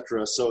cetera, et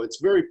cetera. So it's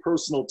very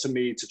personal to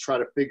me to try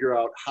to figure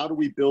out how do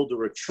we build a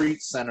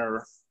retreat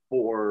center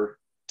for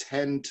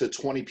 10 to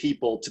 20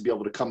 people to be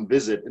able to come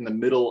visit in the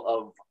middle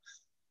of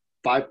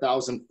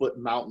 5,000-foot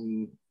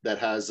mountain that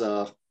has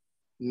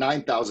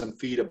 9,000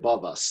 feet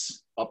above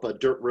us, up a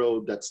dirt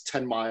road that's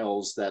 10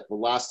 miles, that the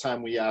last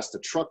time we asked a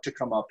truck to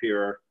come up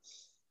here,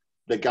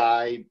 the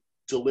guy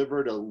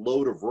delivered a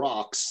load of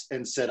rocks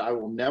and said, I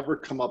will never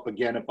come up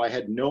again. If I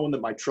had known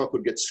that my truck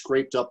would get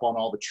scraped up on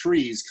all the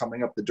trees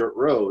coming up the dirt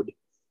road,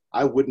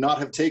 I would not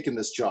have taken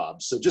this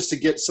job. So just to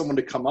get someone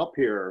to come up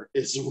here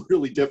is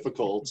really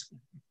difficult.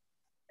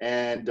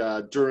 And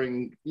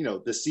during, you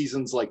know, the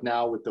seasons like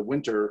now with the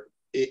winter,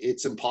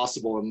 it's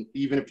impossible. And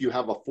even if you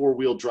have a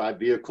 4-wheel drive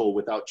vehicle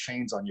without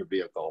chains on your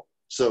vehicle.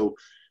 So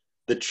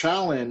the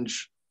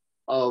challenge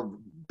of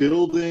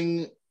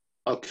building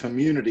a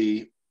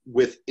community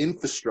with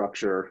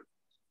infrastructure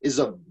is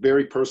a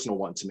very personal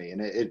one to me.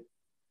 And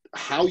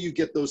how you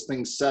get those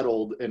things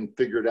settled and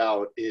figured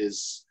out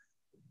it's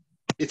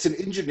an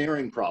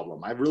engineering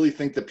problem. I really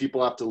think that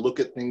people have to look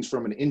at things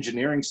from an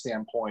engineering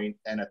standpoint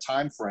and a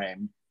time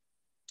frame.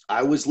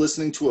 I was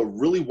listening to a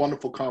really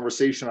wonderful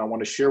conversation I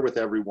want to share with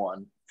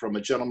everyone from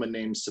a gentleman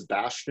named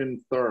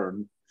Sebastian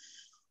Thurn,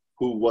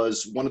 who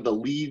was one of the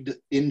lead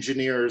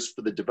engineers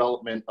for the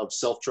development of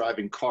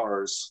self-driving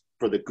cars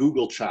for the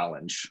Google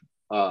Challenge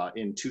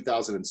in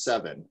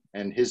 2007.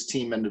 And his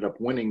team ended up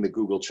winning the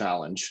Google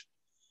Challenge.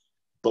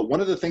 But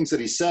one of the things that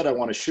he said I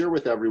want to share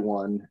with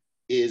everyone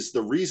is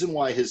the reason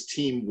why his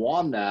team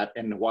won that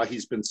and why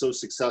he's been so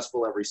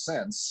successful ever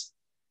since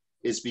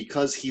is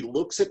because he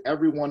looks at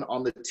everyone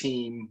on the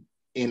team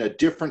in a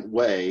different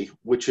way,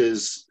 which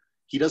is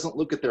he doesn't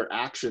look at their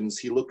actions,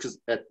 he looks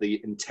at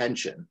the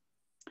intention.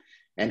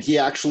 And he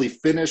actually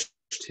finished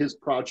his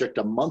project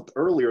a month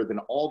earlier than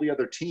all the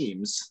other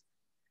teams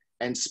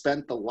and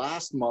spent the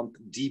last month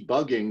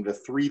debugging the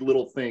 3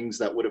 little things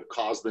that would have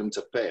caused them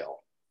to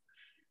fail.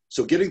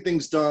 So getting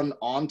things done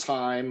on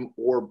time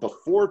or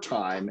before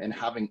time and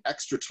having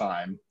extra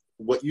time,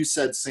 what you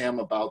said, Sam,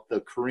 about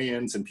the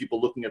Koreans and people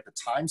looking at the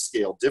time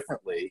scale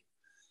differently,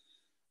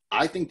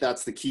 I think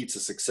that's the key to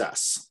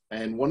success.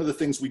 And one of the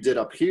things we did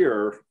up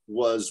here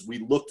was we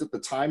looked at the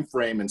time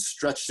frame and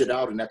stretched it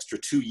out an extra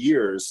 2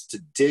 years to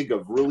dig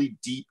a really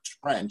deep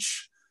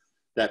trench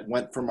that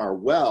went from our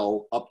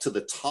well up to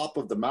the top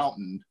of the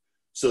mountain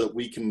so that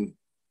we can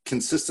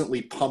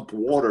consistently pump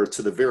water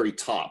to the very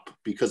top.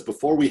 Because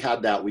before we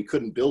had that, we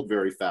couldn't build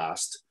very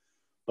fast.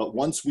 But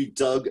once we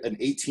dug an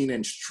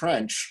 18-inch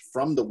trench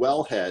from the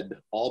wellhead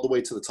all the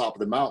way to the top of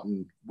the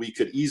mountain, we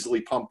could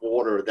easily pump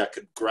water that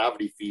could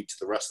gravity feed to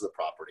the rest of the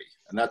property.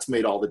 And that's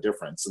made all the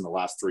difference in the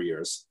last 3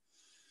 years.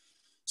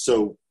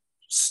 So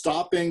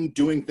stopping,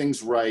 doing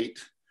things right,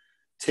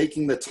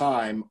 taking the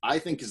time, I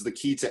think is the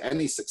key to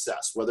any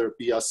success, whether it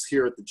be us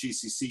here at the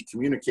GCC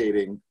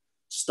communicating,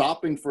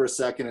 stopping for a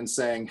second and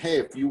saying, hey,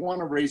 if you want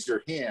to raise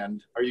your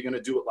hand, are you going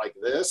to do it like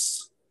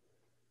this?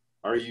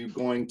 Are you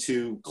going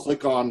to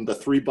click on the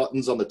 3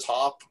 buttons on the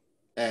top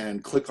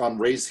and click on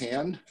raise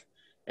hand?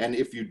 And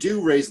if you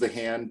do raise the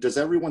hand, does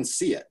everyone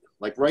see it?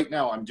 Like right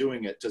now I'm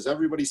doing it. Does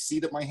everybody see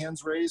that my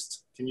hand's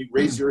raised? Can you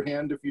raise your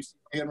hand if you see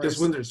my hand raised?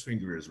 Just when there's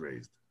finger is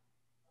raised.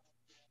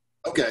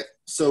 Okay,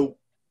 so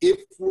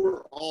if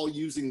we're all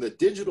using the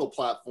digital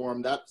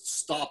platform, that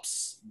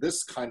stops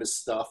this kind of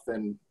stuff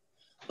and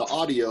the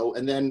audio.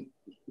 And then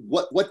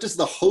what does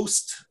the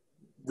host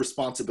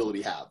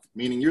responsibility have?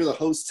 Meaning you're the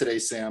host today,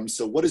 Sam.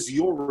 So what is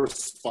your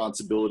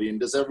responsibility? And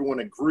does everyone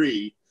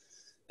agree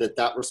that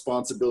that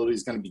responsibility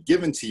is going to be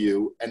given to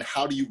you? And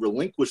how do you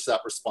relinquish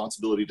that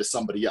responsibility to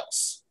somebody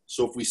else?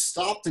 So if we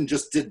stopped and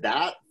just did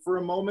that for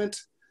a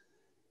moment,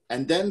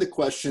 and then the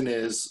question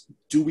is,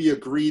 do we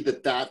agree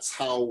that that's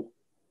how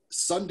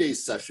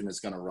Sunday's session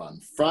is going to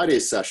run,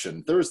 Friday's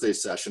session,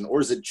 Thursday's session,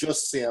 or is it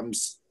just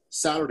Sam's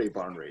Saturday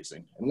barn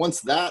raising? And once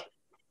that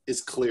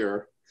is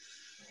clear,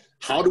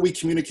 how do we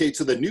communicate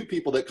to the new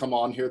people that come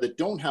on here that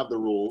don't have the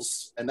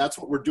rules? And that's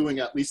what we're doing,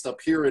 at least up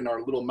here in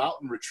our little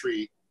mountain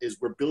retreat, is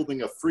we're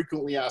building a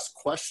frequently asked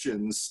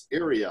questions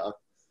area,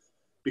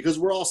 because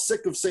we're all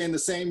sick of saying the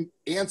same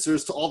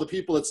answers to all the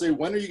people that say,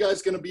 when are you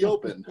guys going to be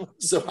open?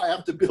 So I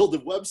have to build a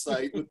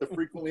website with the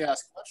frequently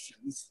asked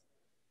questions.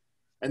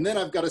 And then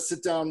I've got to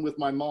sit down with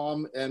my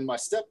mom and my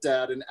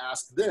stepdad and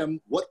ask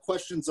them, what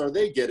questions are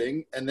they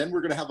getting? And then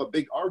we're going to have a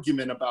big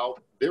argument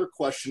about their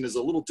question is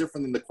a little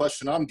different than the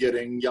question I'm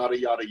getting, yada,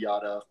 yada,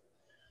 yada.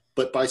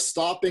 But by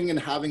stopping and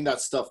having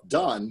that stuff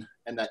done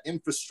and that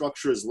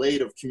infrastructure is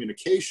laid of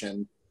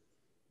communication,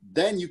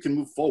 then you can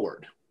move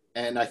forward.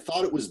 And I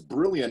thought it was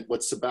brilliant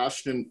what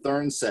Sebastian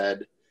Thurn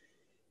said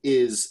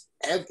is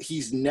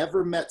he's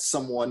never met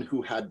someone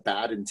who had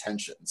bad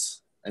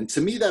intentions. And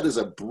to me, that is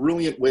a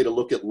brilliant way to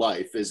look at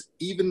life, is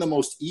even the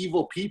most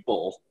evil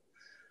people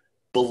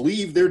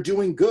believe they're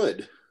doing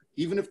good.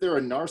 Even if they're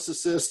a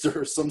narcissist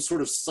or some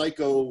sort of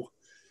psycho,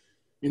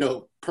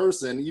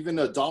 person, even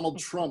a Donald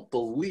Trump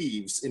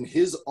believes in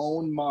his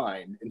own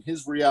mind, in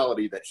his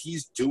reality, that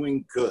he's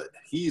doing good.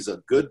 He's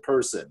a good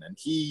person. And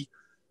he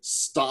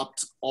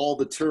stopped all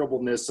the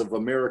terribleness of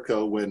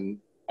America when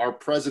our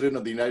president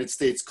of the United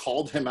States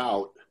called him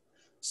out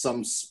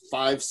some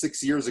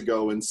 5-6 years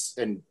ago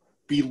and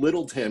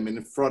belittled him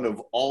in front of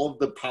all of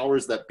the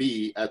powers that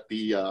be at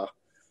the,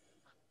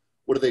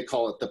 what do they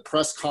call it? The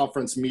press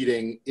conference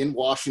meeting in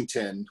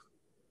Washington.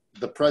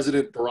 The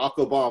president, Barack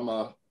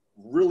Obama,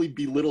 really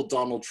belittled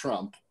Donald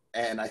Trump.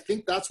 And I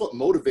think that's what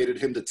motivated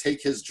him to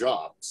take his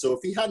job. So if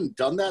he hadn't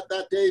done that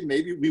day,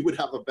 maybe we would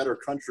have a better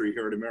country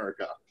here in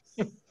America.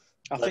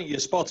 I think you're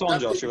spot on,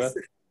 Joshua.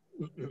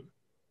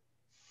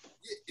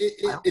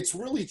 It's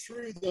really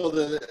true, though,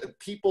 that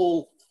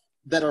people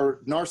that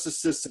are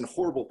narcissists and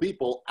horrible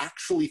people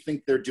actually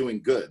think they're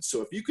doing good.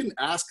 So if you can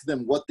ask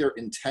them what their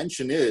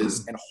intention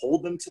is and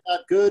hold them to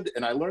that good,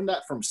 and I learned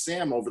that from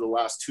Sam over the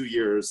last 2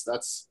 years,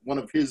 that's one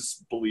of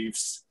his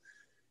beliefs,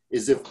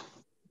 is if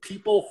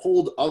people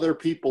hold other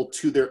people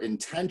to their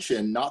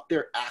intention, not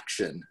their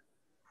action,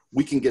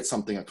 we can get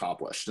something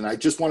accomplished. And I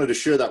just wanted to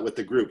share that with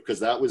the group,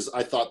 because that was,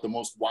 I thought, the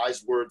most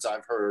wise words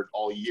I've heard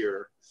all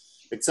year,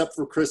 except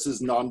for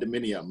Chris's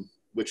non-dominium,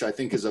 which I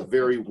think is a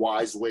very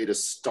wise way to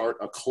start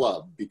a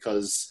club,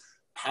 because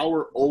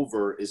power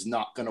over is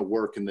not going to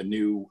work in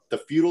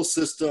the feudal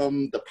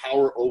system, the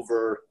power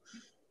over.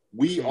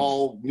 We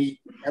all meet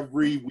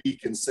every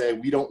week and say,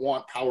 we don't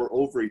want power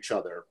over each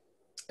other.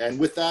 And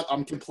with that,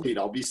 I'm complete.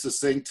 I'll be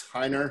succinct,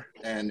 Heiner,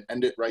 and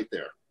end it right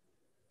there.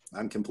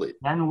 I'm complete.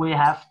 Then we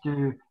have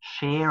to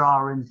share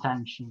our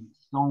intentions,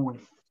 don't we?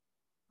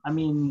 I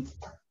mean,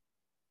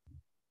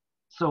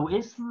 so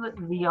is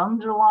the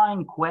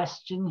underlying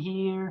question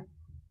here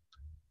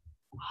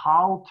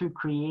how to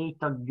create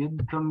a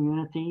good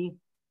community?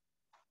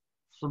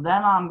 So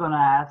then I'm going to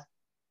ask,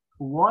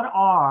 what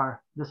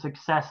are the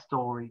success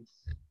stories?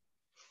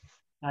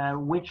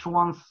 Which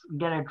ones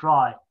get it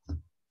right?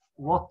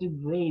 What do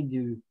they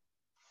do?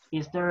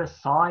 Is there a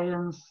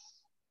science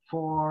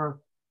for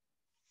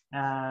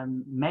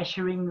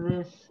measuring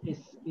this?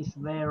 Is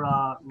there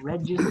a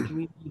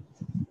registry?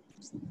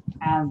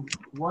 And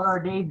what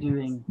are they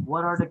doing?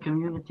 What are the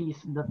communities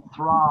that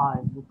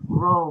thrive, that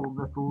grow,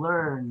 that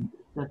learn,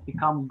 that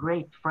become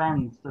great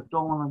friends, that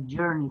go on a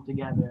journey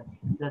together,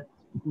 that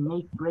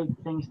make great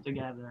things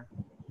together?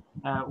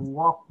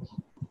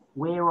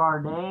 Where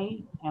are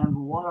they, and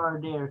what are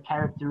their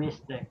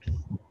characteristics?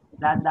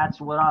 That's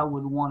what I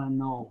would want to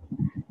know.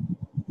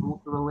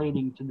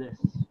 relating to this.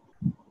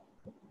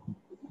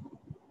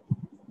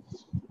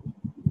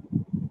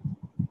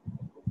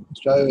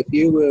 So if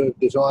you were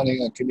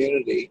designing a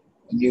community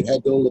and you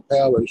had all the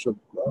powers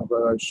of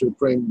a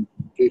supreme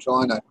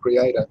designer,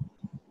 creator,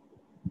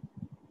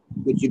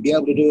 would you be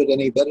able to do it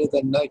any better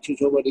than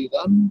nature's already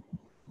done?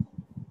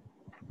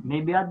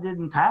 Maybe I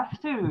didn't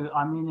have to.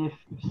 I mean, if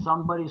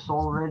somebody's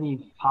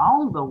already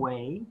found a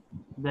way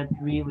that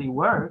really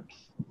works,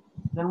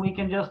 then we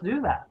can just do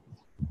that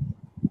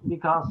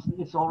because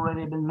it's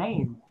already been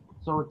made.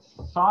 So it's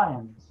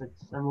science,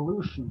 it's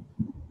evolution.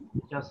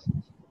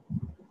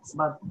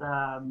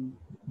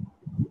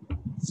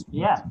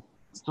 Yeah.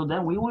 So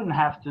then we wouldn't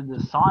have to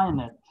design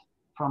it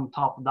from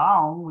top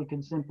down. We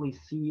can simply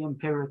see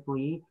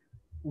empirically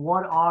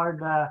what are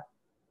the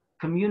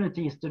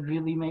communities that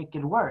really make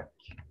it work.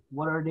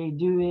 What are they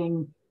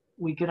doing?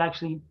 We could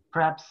actually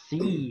perhaps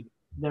see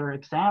their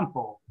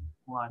example,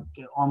 like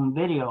on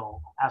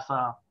video as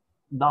a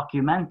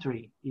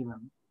documentary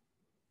even.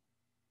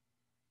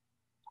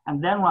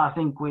 And then I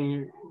think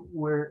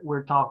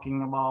we're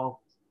talking about,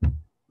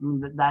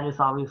 that is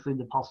obviously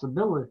the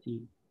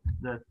possibility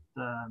that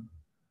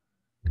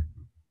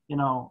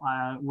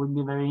would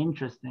be very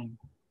interesting,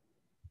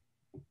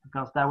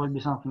 because that would be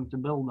something to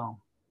build on.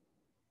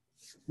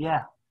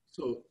 Yeah.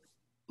 So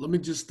let me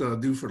just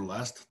do for the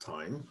last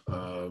time,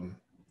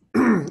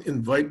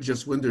 invite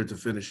Jaswinder to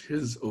finish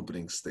his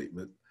opening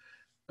statement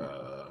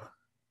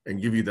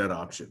and give you that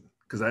option,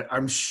 because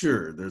I'm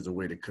sure there's a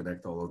way to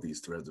connect all of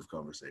these threads of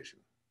conversation.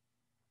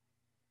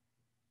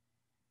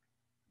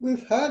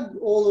 We've had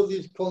all of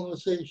these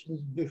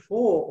conversations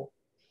before.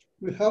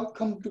 We have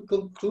come to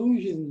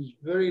conclusions,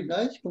 very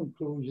nice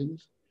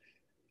conclusions.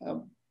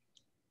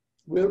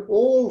 We're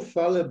all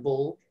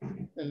fallible,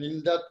 and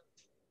in that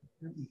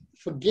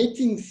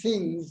forgetting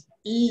things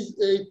is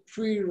a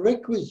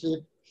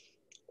prerequisite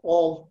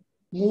of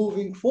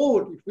moving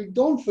forward. If we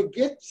don't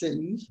forget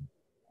things,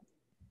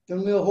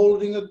 then we're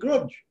holding a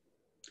grudge.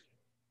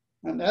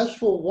 And as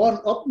for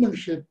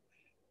one-upmanship,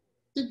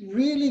 it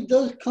really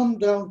does come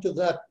down to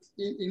that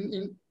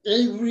in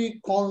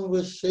every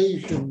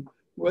conversation,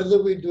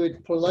 whether we do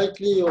it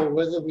politely or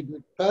whether we do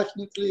it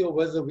passionately or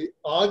whether we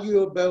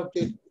argue about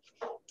it.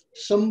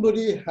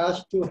 Somebody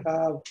has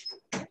to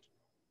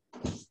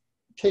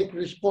take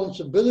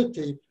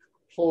responsibility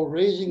for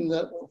raising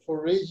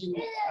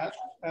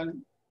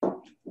and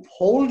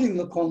holding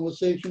the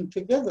conversation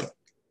together.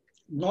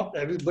 Not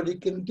everybody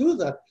can do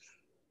that.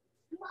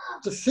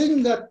 The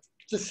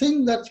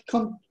thing that's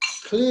come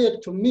clear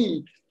to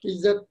me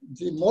is that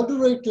the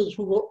moderators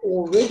who were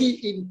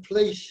already in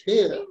place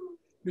here,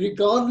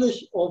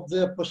 regardless of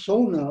their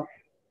persona,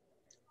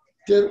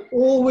 they're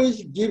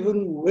always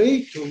given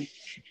way to.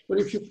 But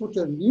if you put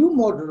a new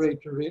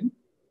moderator in,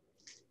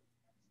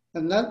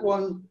 and that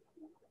one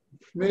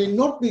may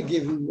not be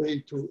given way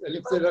to, and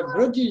if there are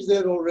grudges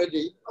there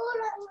already,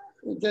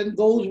 then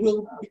those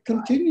will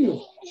continue.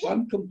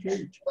 I'm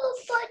complete.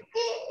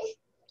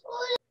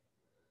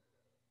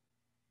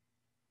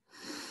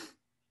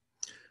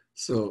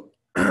 So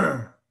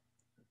I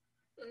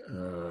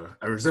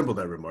resemble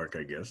that remark,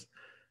 I guess.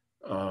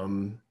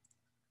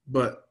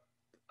 But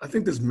I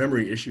think this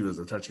memory issue is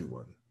a touchy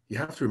one. You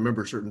have to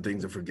remember certain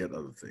things and forget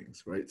other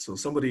things, right? So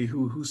somebody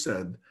who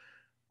said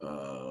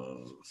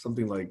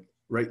something like,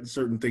 write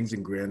certain things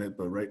in granite,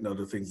 but write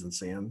other things in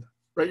sand.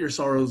 Write your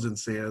sorrows in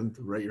sand,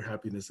 write your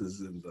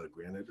happinesses in the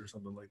granite, or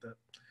something like that.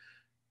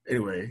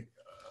 Anyway,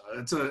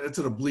 it's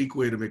an oblique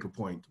way to make a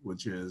point,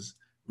 which is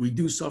we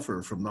do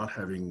suffer from not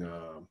having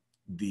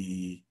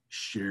the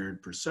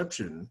shared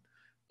perception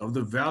of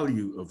the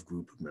value of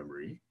group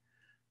memory,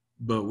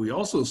 but we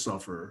also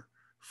suffer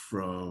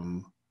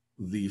from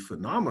the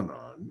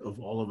phenomenon of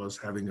all of us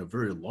having a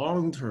very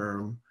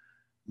long-term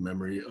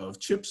memory of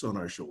chips on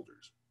our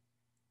shoulders.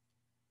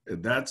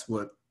 And that's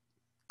what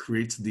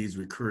creates these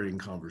recurring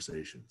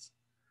conversations.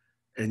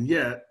 And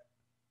yet,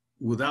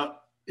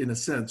 without, in a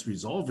sense,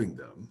 resolving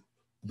them,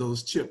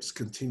 those chips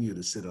continue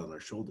to sit on our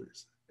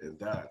shoulders. And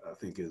that, I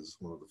think, is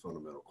one of the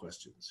fundamental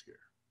questions here.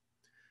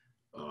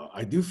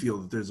 I do feel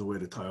that there's a way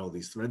to tie all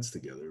these threads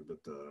together, but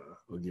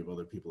I'll give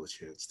other people a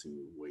chance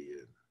to weigh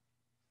in.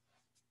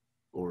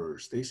 Or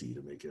Stacy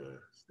to make a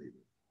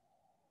statement.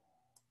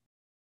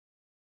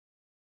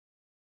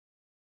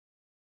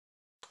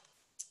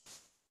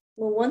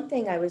 Well, one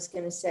thing I was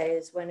going to say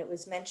is when it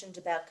was mentioned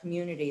about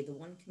community, the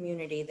one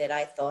community that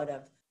I thought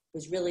of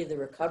was really the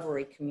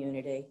recovery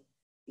community,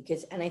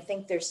 and I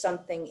think there's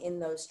something in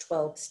those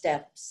 12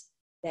 steps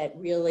that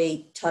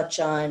really touch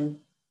on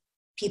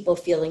people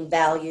feeling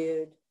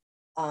valued.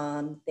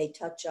 They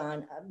touch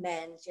on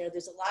amends.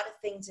 There's a lot of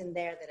things in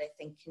there that I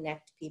think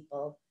connect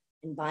people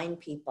and bind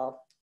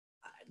people.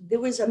 There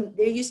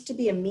used to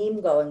be a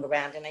meme going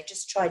around, and I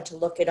just tried to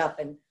look it up,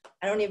 and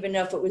I don't even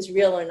know if it was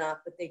real or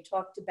not, but they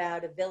talked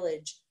about a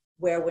village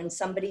where when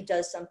somebody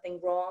does something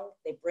wrong,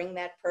 they bring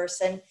that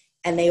person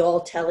and they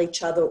all tell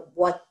each other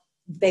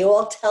they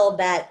all tell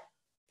that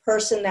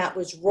person that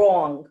was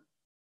wrong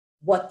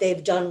what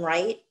they've done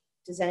right.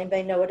 Does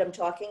anybody know what I'm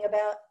talking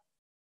about?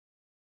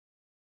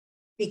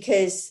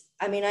 because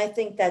I mean, I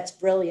think that's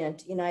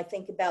brilliant. You know, I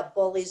think about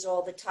bullies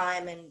all the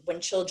time, and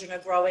when children are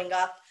growing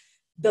up,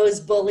 those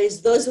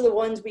bullies, those are the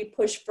ones we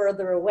push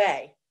further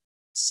away.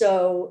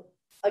 So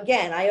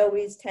again, I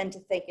always tend to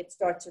think it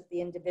starts with the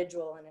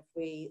individual. And if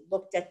we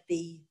looked at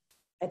the,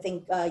 I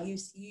think you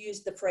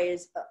used the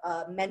phrase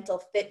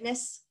mental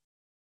fitness.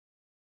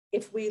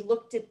 If we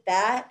looked at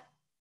that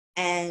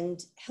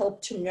and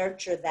helped to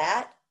nurture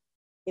that,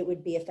 it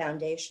would be a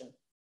foundation.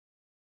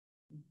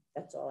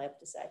 That's all I have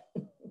to say.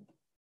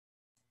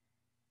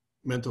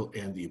 Mental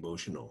and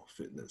emotional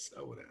fitness,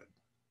 I would add.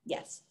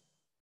 Yes.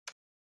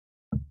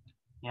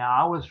 Yeah,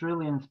 I was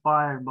really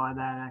inspired by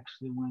that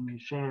actually when you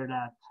shared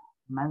that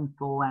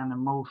mental and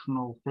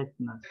emotional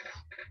fitness.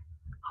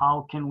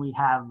 How can we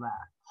have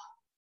that?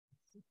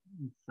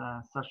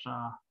 It's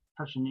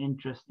such an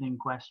interesting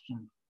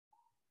question.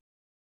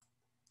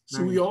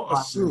 So we all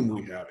assume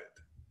we have it.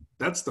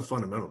 That's the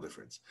fundamental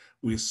difference.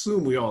 We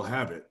assume we all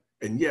have it,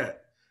 and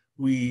yet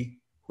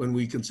when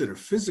we consider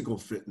physical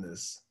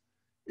fitness,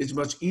 it's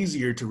much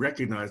easier to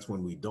recognize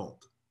when we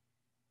don't.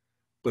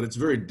 But it's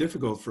very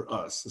difficult for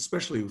us,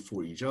 especially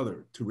for each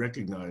other, to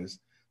recognize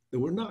that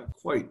we're not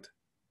quite,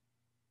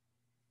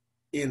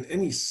 in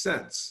any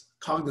sense,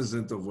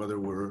 cognizant of whether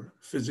we're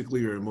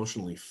physically or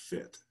emotionally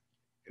fit.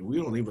 And we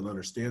don't even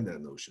understand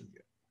that notion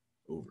yet.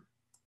 Over.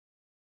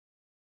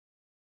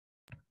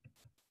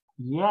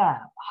 Yeah,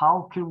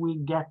 how can we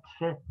get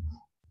fit?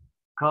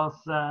 Because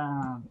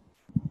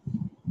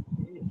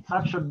it's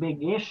such a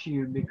big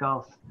issue,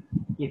 because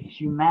if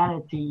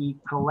humanity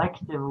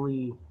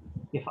collectively,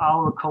 if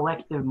our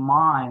collective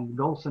mind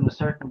goes in a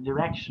certain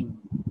direction,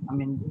 I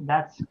mean,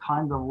 that's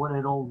kind of what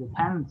it all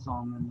depends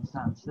on in a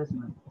sense,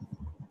 isn't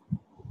it?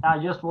 I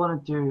just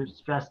wanted to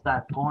stress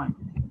that point.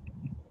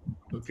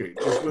 Okay,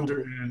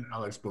 Jaswinder and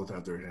Alex both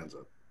have their hands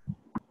up.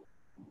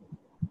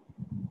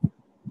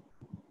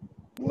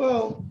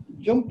 Well,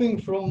 jumping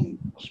from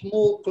a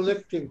small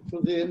collective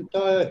to the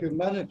entire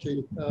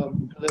humanity,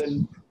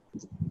 Glenn,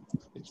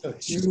 it's a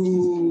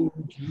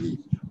huge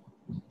leap.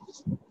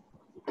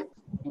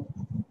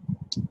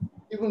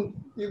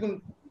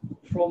 Even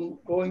from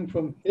going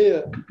from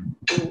here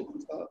to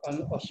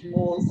a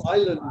small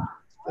island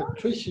that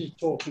Trish is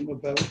talking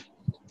about,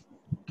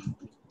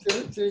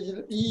 there's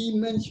an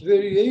immense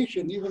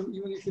variation, even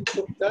if you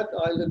took that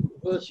island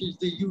versus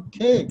the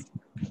UK.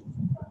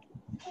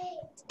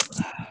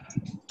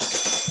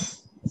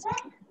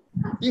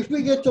 If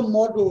we get a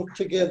model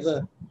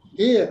together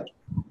here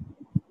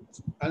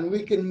and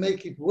we can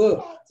make it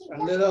work,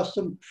 and there are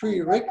some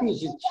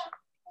prerequisites,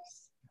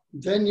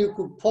 then you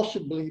could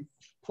possibly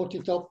put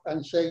it up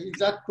and say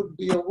that could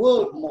be a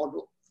world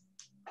model.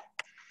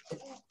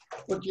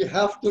 But you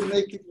have to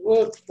make it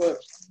work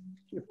first.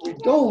 If we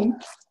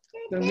don't,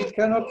 then we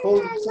cannot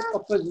hold it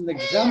up as an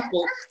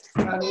example,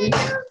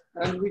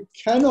 and we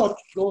cannot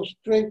go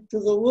straight to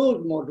the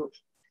world model.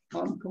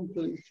 I'm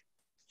complete.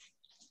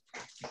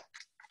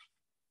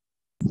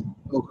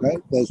 Okay,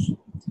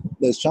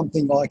 there's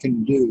something I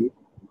can do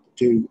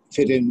to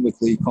fit in with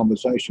the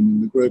conversation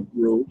in the group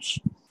rules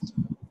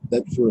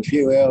that for a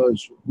few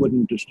hours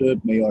wouldn't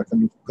disturb me. I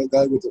can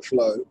go with the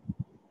flow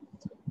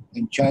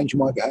and change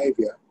my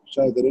behaviour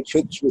so that it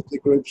fits with the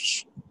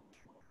group's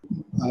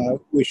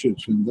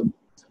wishes and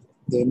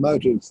their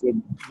motive for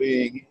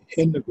being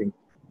in the group.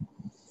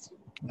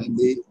 And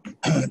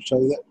so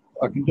that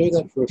I can do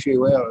that for a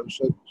few hours.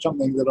 So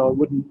something that I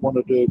wouldn't want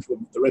to do for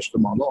the rest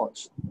of my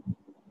life.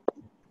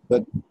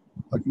 But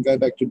I can go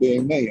back to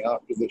being me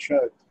after the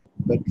show.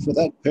 But for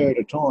that period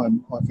of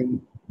time, I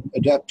can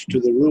adapt to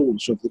the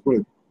rules of the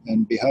group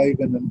and behave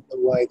in a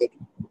way that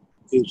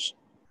is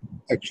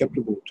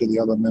acceptable to the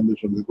other members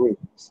of the group.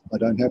 I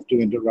don't have to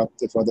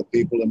interrupt if other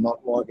people are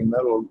not liking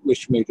that or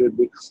wish me to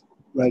be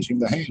raising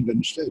the hand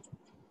instead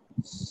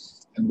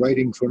and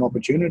waiting for an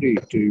opportunity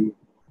to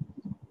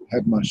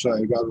have my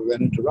say rather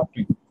than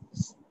interrupting.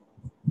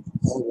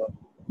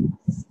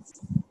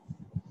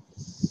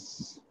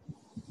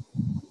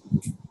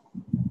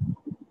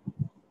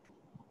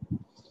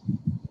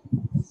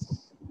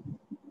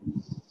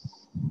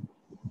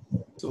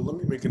 So let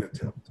me make an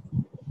attempt.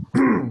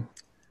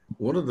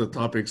 One of the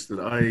topics that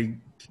I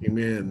came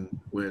in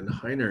when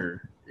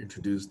Heiner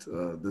introduced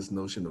this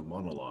notion of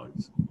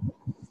monologues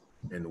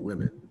and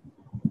women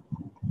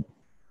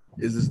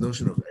is this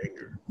notion of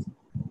anger.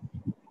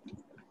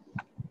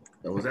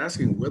 I was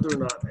asking whether or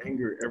not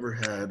anger ever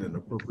had an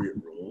appropriate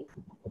role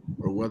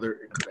or whether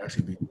it could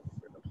actually be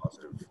in a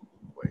positive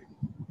way.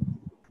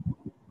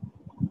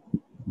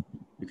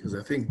 Because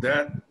I think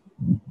that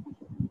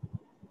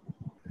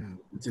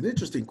it's an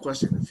interesting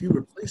question. If you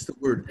replace the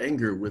word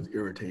anger with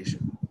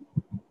irritation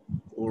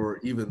or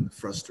even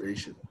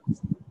frustration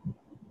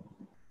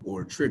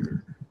or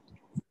trigger,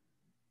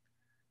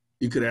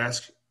 you could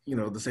ask,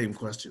 the same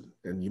question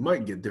and you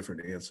might get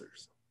different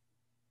answers.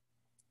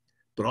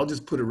 But I'll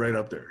just put it right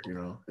up there,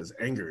 as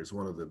anger is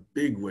one of the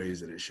big ways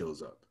that it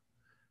shows up.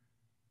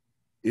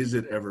 Is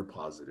it ever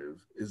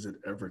positive? Is it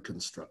ever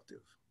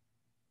constructive?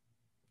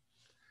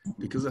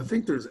 Because I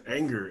think there's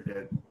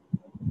anger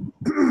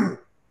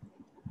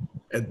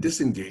And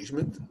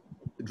disengagement,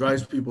 it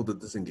drives people to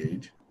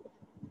disengage.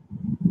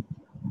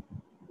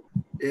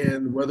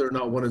 And whether or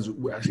not one is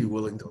actually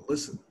willing to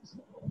listen,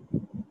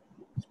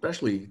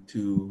 especially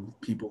to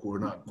people who are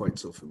not quite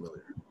so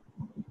familiar.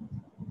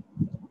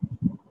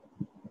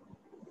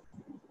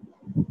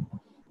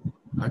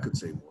 I could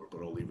say more,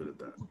 but I'll leave it at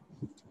that.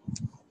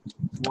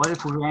 What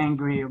if we're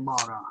angry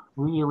about a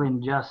real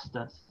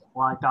injustice?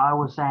 Like I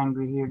was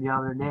angry here the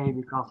other day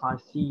because I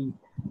see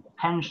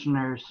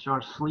pensioners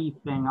are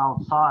sleeping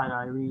outside.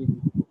 I read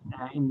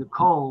in the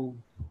cold,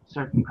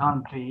 certain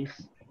countries,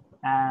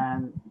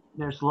 and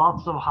there's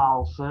lots of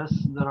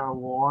houses that are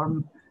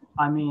warm.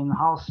 I mean,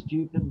 how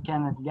stupid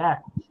can it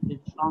get?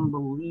 It's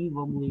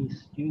unbelievably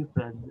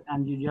stupid,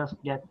 and you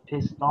just get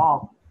pissed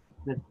off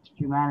that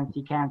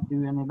humanity can't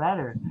do any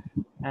better.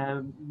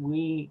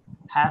 We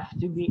have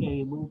to be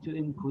able to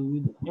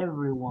include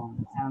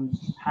everyone and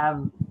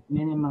have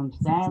minimum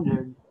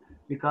standards,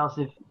 because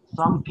if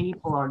some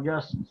people are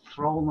just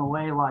thrown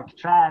away like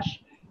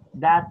trash,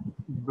 that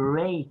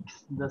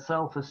breaks the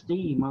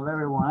self-esteem of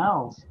everyone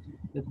else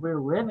that we're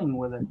living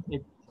with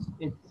it.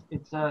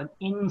 It's an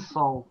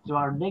insult to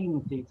our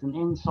dignity. It's an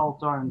insult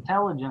to our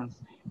intelligence.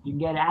 You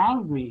get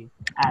angry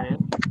at it.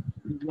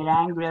 You get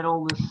angry at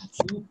all the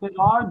stupid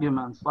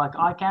arguments. Like,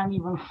 I can't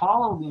even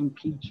follow the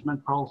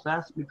impeachment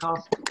process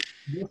because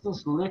this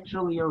is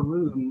literally a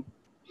room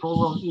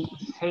full of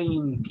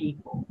insane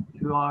people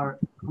who are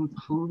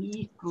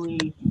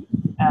completely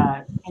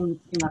in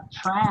a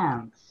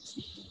trance.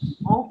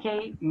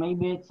 Okay,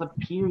 maybe it's a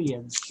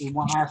period that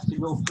one has to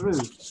go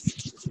through.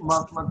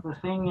 But the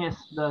thing is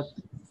that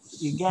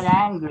you get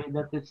angry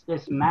that it's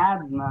this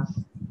madness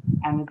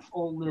and it's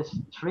all this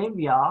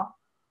trivia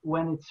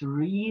when it's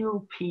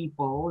real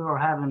people who are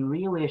having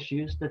real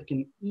issues that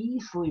can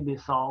easily be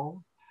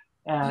solved.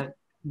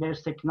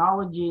 There's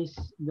technologies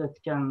that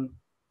can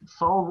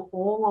solve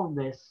all of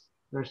this.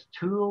 There's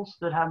tools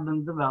that have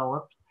been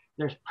developed.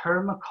 There's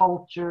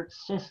permaculture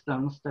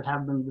systems that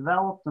have been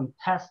developed and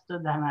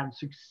tested and have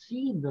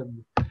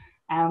succeeded.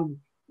 And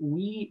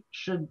we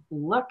should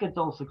look at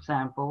those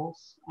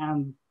examples.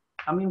 And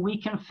I mean, we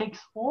can fix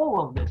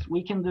all of this.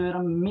 We can do it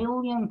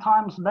 1,000,000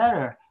 times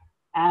better.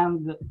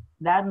 And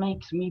that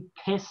makes me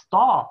pissed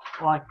off.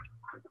 Like,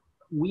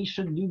 we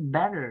should do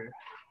better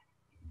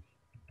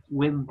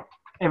with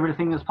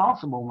everything that's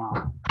possible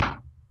now.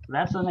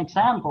 That's an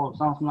example of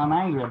something I'm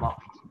angry about.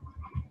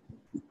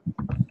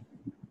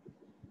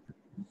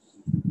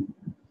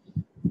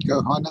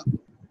 Go, Hannah.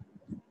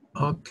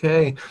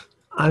 Okay,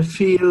 I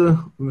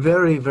feel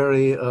very,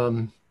 very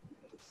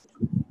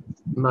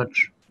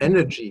much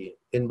energy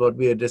in what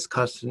we are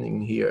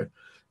discussing here,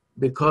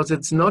 because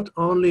it's not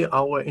only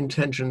our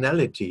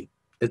intentionality,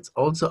 it's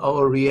also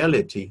our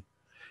reality.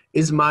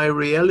 Is my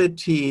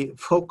reality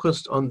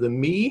focused on the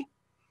me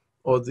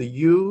or the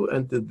you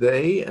and the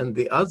they and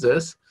the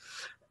others?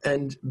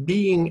 And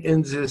being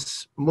in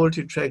this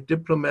multi-track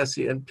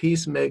diplomacy and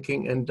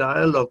peacemaking and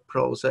dialogue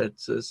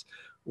processes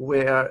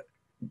where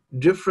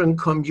different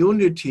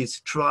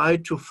communities try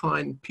to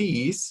find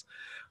peace,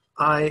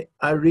 I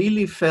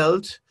really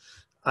felt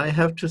I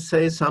have to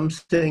say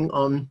something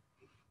on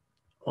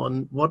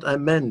what I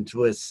meant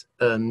with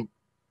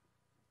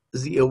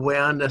the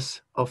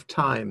awareness of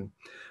time.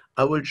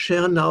 I will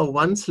share now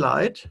one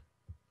slide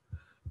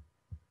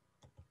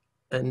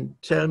and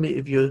tell me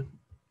if you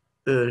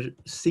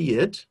see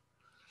it.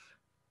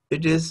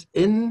 It is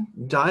in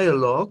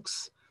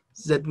dialogues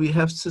that we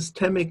have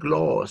systemic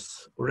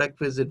laws,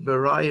 requisite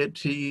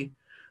variety,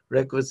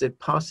 requisite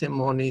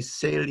parsimony,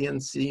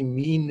 saliency,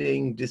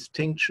 meaning,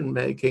 distinction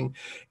making.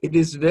 It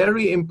is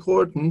very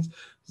important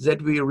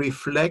that we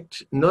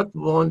reflect not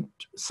what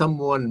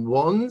someone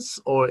wants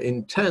or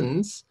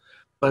intends,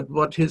 but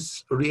what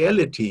his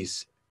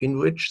realities, in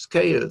which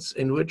scales,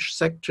 in which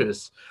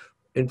sectors,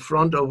 in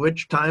front of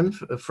which time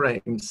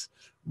frames,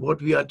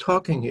 what we are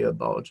talking here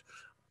about.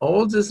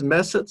 All these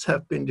methods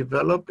have been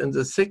developed in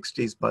the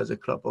 60s by the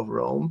Club of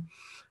Rome,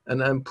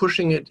 and I'm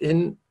pushing it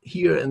in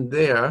here and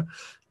there.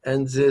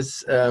 And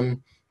this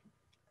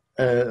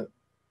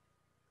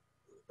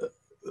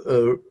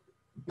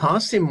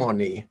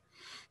parsimony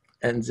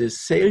and this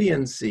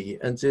saliency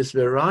and this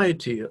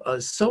variety are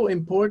so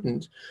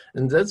important.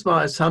 And that's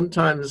why I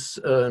sometimes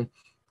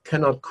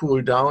cannot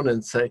cool down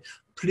and say,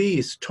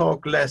 please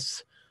talk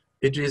less.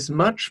 It is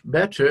much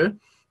better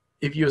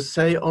if you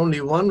say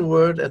only one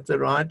word at the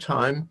right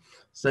time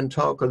than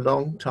talk a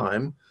long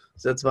time.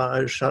 That's why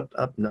I shut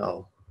up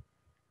now.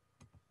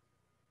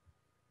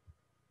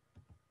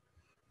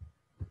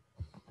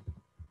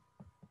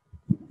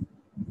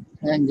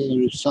 Anger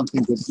is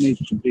something that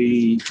needs to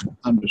be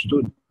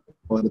understood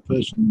by the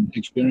person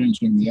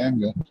experiencing the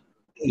anger.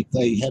 If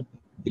they have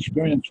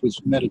experience with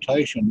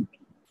meditation,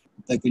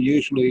 they can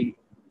usually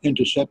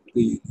intercept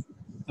the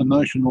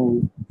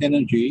emotional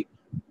energy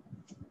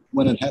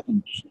when it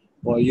happens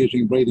by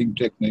using breathing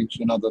techniques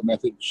and other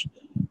methods,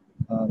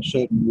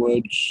 certain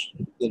words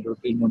that have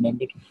been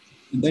remembered.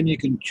 And then you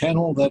can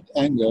channel that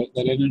anger,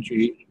 that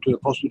energy, to a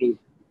positive,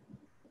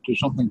 to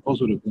something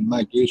positive and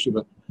make use of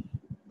it.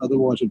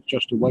 Otherwise, it's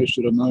just a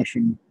wasted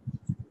emotion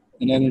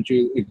and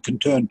energy. It can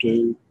turn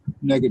to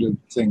negative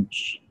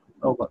things.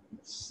 Over.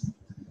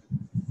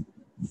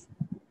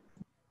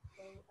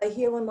 I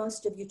hear when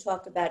most of you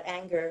talk about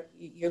anger,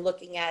 you're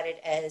looking at it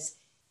as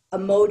a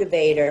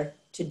motivator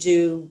to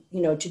do,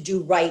 to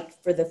do right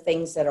for the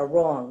things that are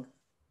wrong.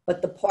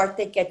 But the part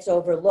that gets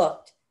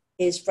overlooked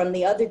is from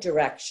the other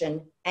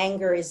direction.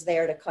 Anger is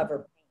there to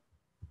cover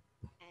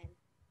pain. And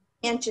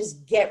you can't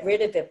just get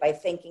rid of it by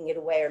thinking it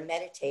away or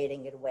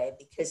meditating it away,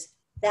 because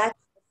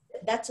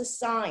that's a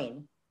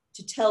sign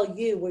to tell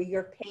you where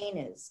your pain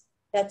is.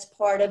 That's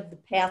part of the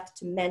path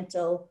to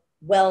mental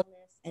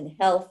wellness and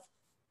health.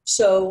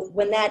 So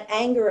when that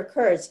anger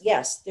occurs,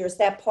 yes, there's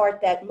that part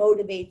that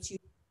motivates you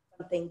to do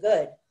something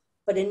good,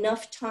 but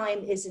enough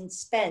time isn't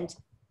spent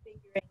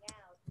figuring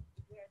out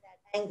where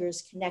that anger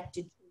is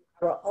connected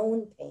to our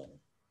own pain.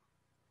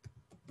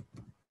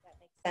 Does that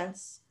make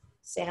sense?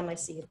 Sam, I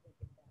see you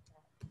thinking about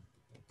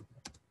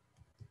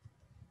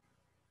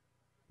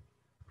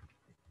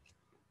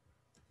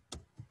that.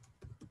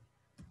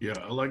 Yeah,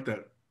 I like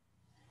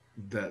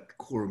that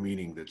core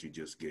meaning that you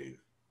just gave.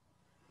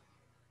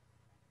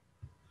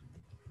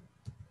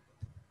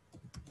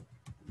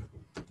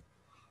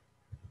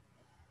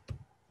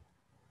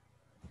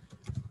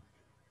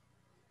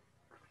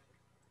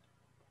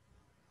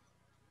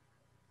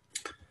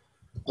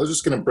 I was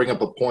just going to bring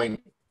up a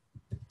point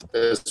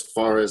as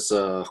far as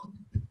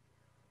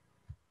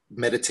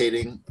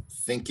meditating,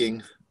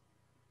 thinking,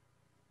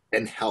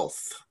 and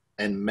health,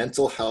 and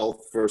mental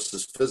health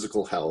versus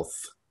physical health.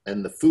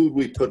 And the food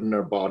we put in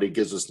our body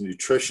gives us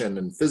nutrition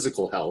and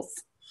physical health.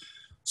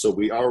 So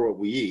we are what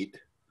we eat,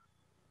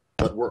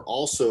 but we're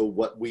also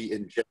what we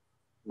ingest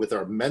with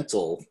our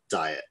mental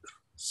diet.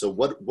 So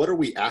what are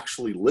we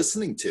actually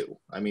listening to?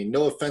 I mean,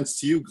 no offense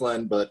to you,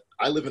 Glenn, but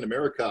I live in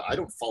America. I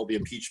don't follow the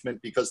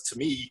impeachment because to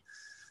me,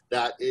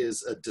 that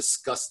is a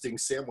disgusting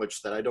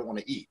sandwich that I don't want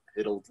to eat.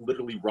 It'll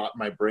literally rot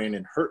my brain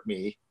and hurt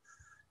me.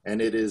 And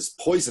it is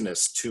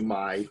poisonous to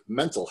my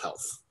mental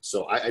health.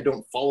 So I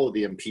don't follow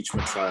the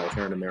impeachment trial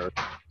here in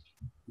America.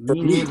 For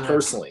me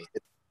personally,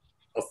 it's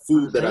a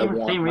food that I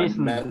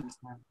want.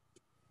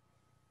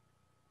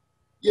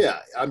 Yeah,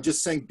 I'm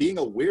just saying being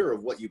aware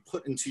of what you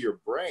put into your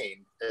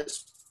brain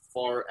as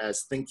far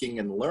as thinking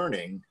and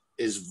learning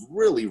is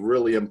really,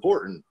 really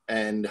important.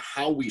 And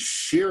how we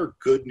share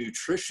good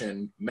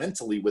nutrition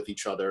mentally with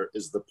each other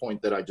is the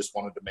point that I just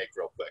wanted to make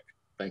real quick.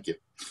 Thank you.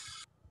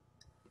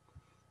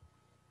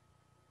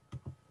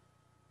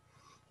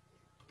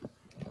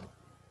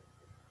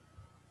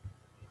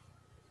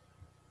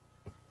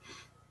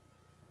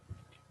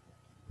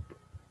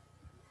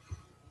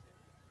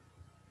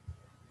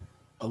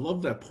 I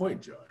love that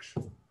point, Josh.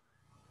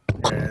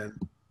 And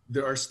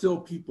there are still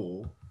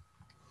people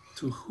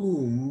to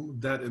whom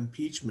that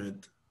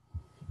impeachment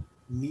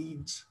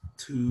needs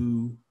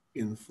to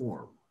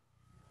inform.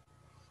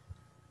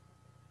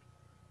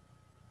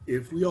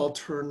 If we all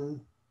turn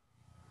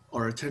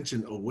our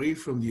attention away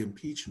from the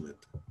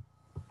impeachment,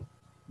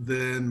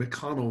 then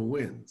McConnell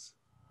wins.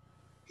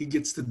 He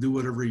gets to do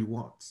whatever he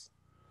wants.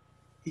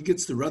 He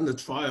gets to run the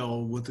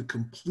trial with a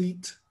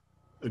complete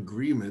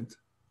agreement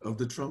of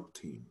the Trump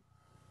team.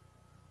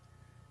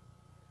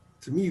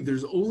 To me,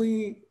 there's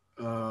only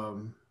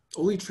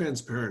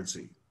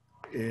transparency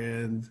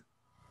and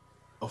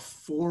a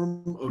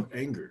form of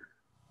anger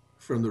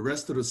from the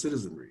rest of the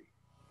citizenry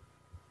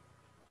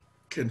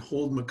can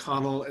hold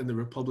McConnell and the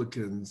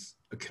Republicans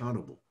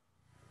accountable.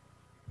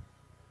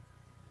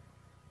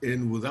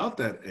 And without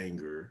that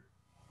anger,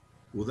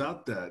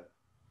 without that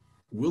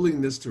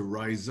willingness to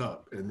rise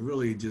up and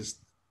really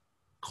just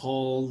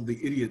call the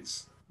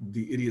idiots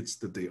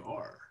that they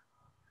are,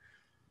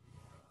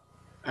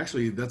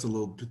 actually, that's a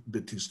little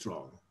bit too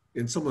strong.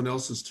 In someone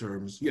else's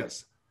terms,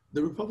 yes,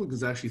 the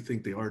Republicans actually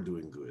think they are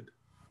doing good.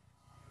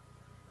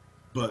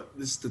 But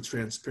this is the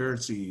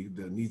transparency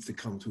that needs to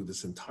come through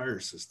this entire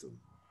system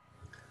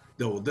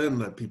that will then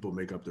let people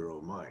make up their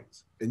own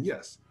minds. And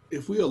yes,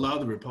 if we allow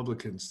the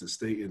Republicans to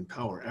stay in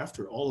power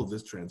after all of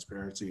this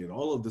transparency and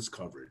all of this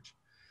coverage,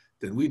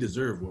 then we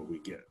deserve what we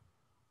get.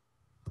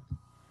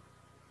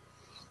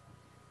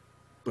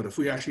 But if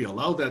we actually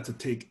allow that to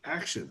take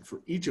action,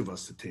 for each of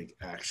us to take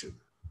action,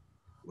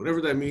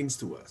 whatever that means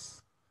to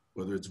us,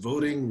 whether it's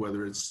voting,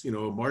 whether it's,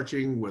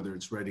 marching, whether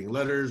it's writing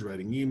letters,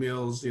 writing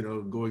emails,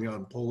 going out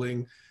and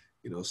polling,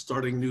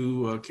 starting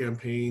new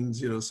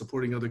campaigns,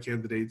 supporting other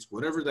candidates,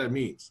 whatever that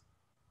means.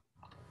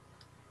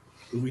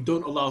 If we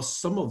don't allow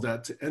some of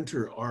that to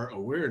enter our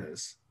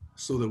awareness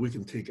so that we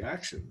can take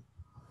action,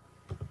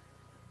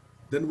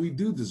 then we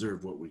do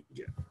deserve what we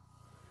get.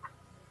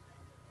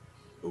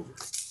 Over.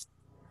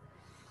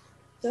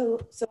 So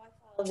I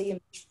follow the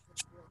impeachment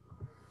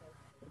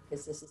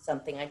because this is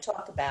something I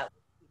talk about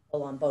with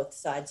people on both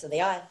sides of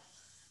the aisle.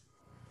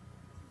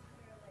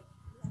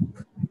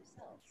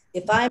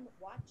 If I'm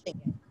watching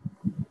it.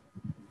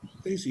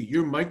 Stacy,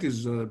 your mic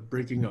is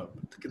breaking up.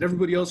 Can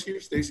everybody else hear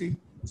Stacy?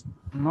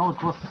 No,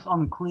 it was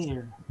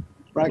unclear.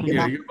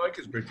 Yeah, your mic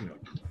is breaking up.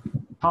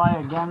 Try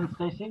again,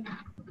 Stacy.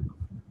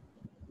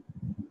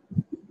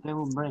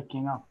 Still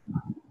breaking up.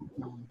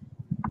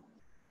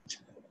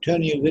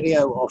 Turn your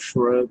video off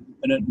for a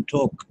minute and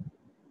talk.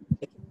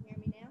 Can you hear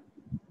me now?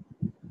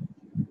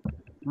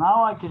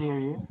 Now I can hear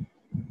you.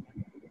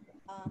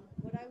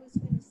 What I was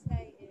going to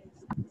say is,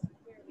 this is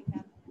where we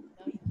have,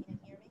 no, you can't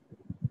hear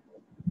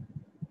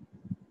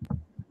me?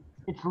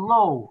 It's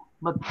low,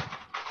 but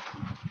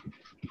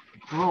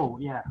low,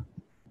 yeah.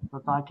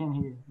 But I can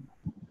hear.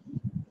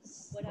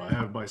 I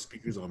have my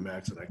speakers on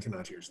max and I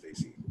cannot hear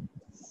Stacy.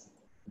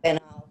 Then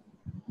I'll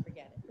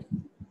forget it.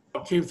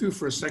 It came through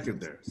for a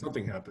second there.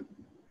 Something happened.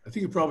 I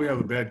think you probably have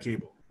a bad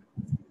cable.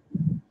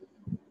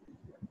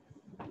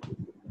 Can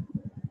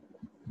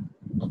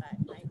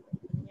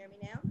you hear me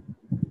now?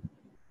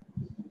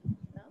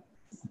 No?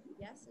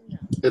 Yes and no.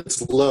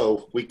 It's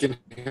low. We can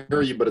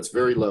hear you, but it's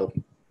very low.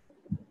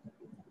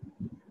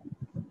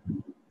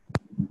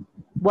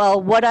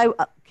 Well,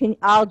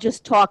 I'll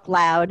just talk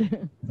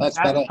loud. That's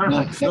That's better.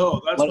 perfect.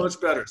 No, that's much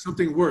better.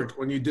 Something worked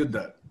when you did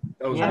that.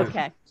 That was Yeah. good.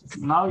 Okay.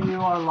 Now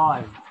you are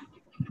live.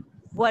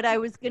 What I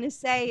was going to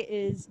say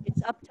is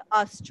it's up to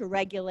us to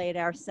regulate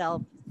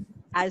ourselves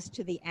as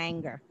to the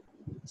anger.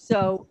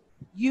 So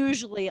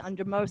usually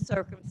under most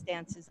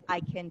circumstances, I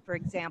can, for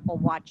example,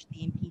 watch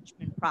the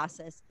impeachment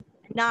process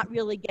and not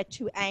really get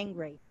too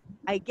angry.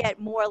 I get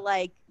more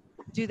like,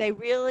 do they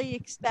really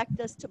expect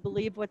us to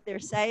believe what they're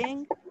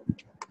saying?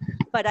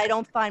 But I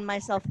don't find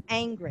myself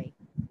angry.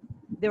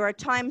 There are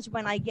times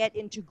when I get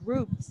into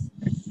groups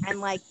and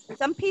like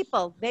some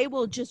people, they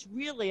will just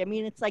really, I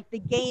mean, it's like the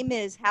game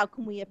is, how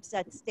can we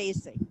upset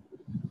Stacy?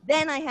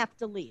 Then I have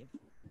to leave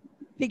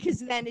because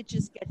then it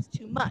just gets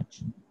too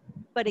much.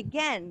 But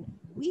again,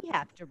 we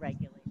have to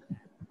regulate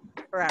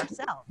that for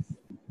ourselves.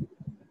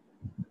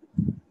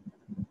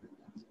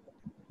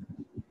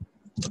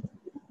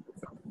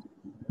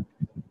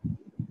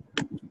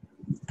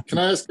 Can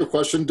I ask a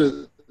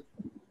question?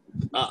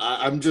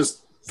 I'm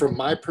just, from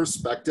my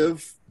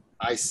perspective,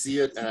 I see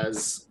it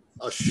as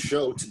a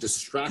show to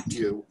distract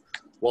you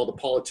while the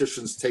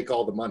politicians take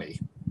all the money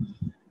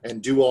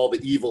and do all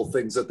the evil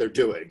things that they're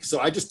doing. So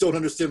I just don't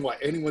understand why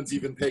anyone's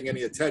even paying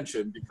any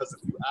attention, because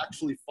if you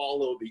actually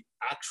follow the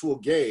actual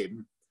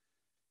game,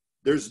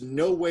 there's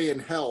no way in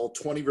hell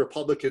 20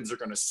 Republicans are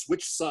going to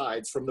switch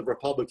sides from the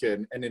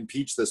Republican and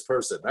impeach this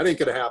person. That ain't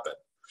going to happen.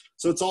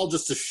 So it's all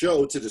just a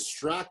show to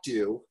distract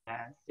you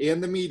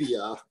and the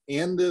media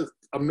and the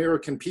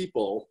American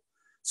people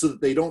so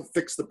that they don't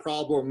fix the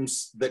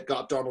problems that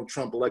got Donald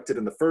Trump elected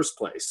in the first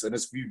place. And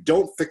if you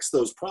don't fix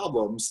those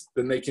problems,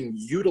 then they can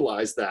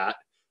utilize that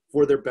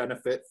for their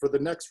benefit for the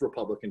next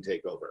Republican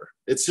takeover.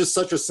 It's just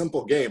such a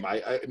simple game.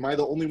 Am I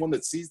the only one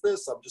that sees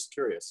this? I'm just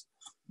curious.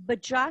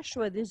 But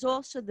Joshua, there's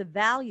also the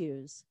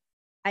values.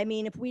 I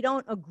mean, if we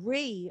don't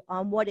agree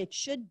on what it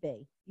should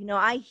be, you know,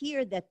 I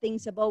hear that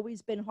things have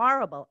always been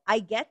horrible. I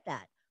get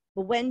that.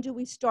 But when do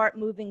we start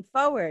moving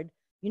forward?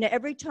 You know,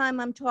 every time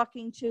I'm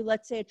talking to,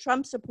 let's say, a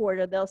Trump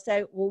supporter, they'll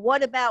say, well,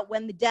 what about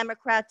when the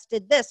Democrats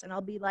did this? And I'll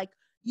be like,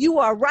 you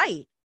are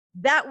right.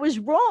 That was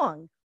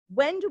wrong.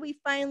 When do we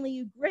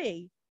finally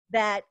agree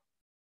that,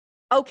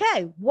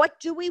 okay, what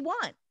do we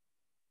want?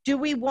 Do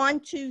we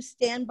want to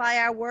stand by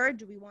our word?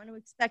 Do we want to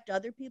expect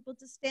other people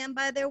to stand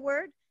by their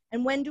word?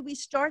 And when do we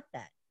start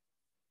that?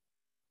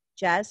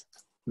 Jazz?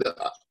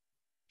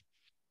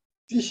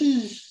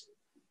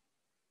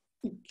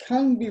 It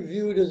can be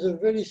viewed as a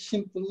very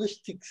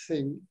simplistic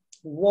thing.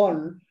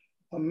 One,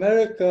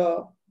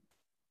 America,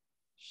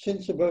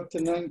 since about the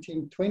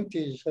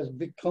 1920s, has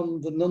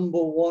become the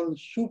 #1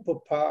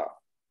 superpower.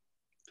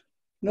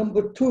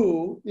 Number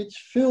two, its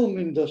film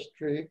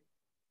industry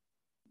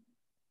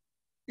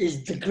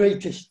is the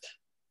greatest,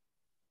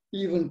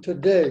 even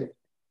today,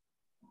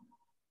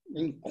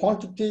 in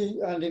quantity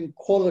and in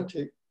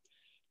quality.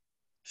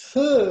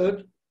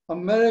 Third,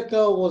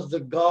 America was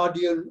the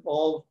guardian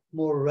of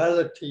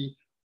morality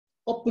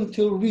up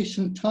until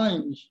recent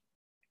times.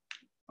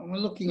 And we're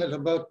looking at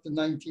about the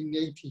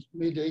 1980s,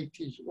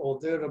 mid-80s or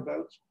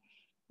thereabouts,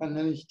 and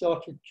then it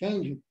started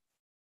changing.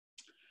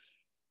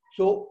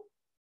 So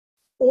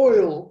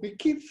oil, we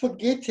keep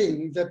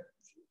forgetting that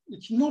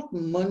it's not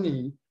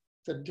money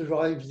that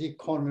drives the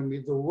economy.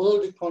 The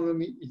world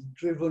economy is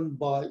driven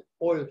by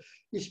oil,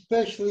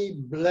 especially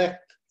black,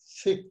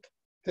 thick,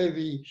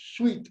 heavy,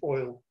 sweet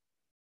oil,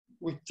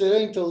 which there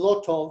ain't a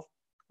lot of,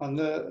 and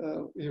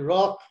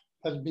Iraq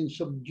has been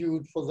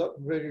subdued for that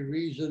very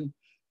reason.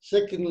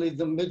 Secondly,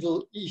 the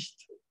Middle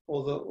East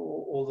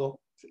or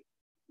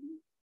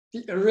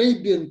the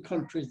Arabian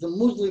countries, the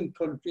Muslim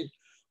countries,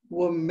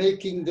 were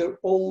making their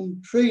own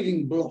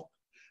trading bloc,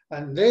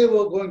 and they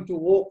were going to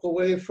walk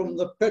away from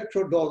the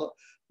petrodollar.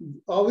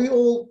 Are we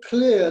all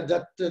clear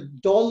that the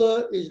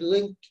dollar is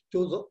linked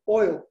to the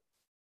oil?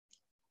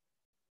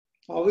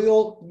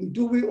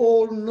 Do we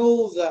all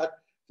know that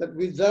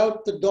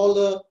without the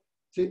dollar,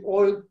 the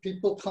oil,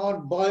 people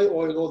can't buy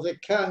oil, or they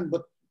can,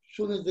 but as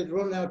soon as they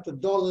run out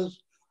of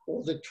dollars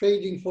or they're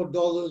trading for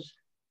dollars,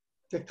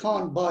 they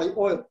can't buy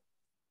oil.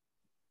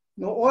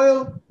 No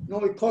oil,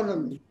 no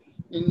economy.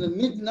 In the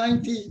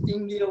mid-90s,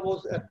 India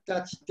was at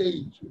that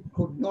stage. It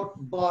could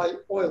not buy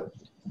oil.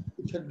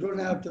 it had run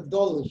out of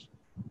dollars.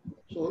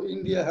 So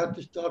India had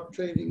to start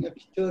trading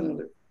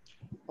externally.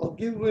 I'll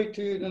give way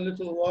to you in a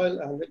little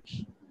while,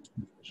 Alex.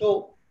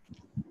 So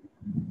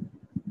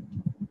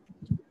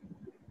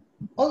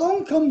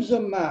along comes a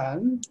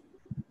man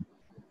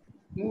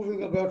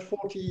moving about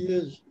 40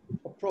 years,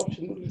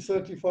 approximately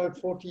 35,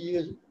 40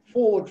 years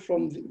forward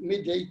from the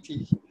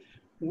mid-80s,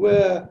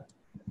 where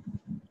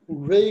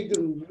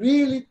Reagan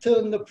really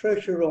turned the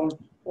pressure on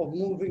of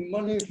moving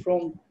money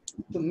from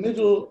the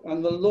middle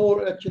and the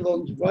lower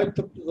echelons right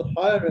up to the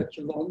higher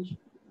echelons.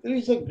 There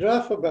is a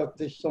graph about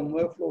this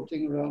somewhere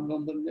floating around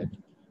on the net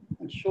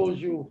and shows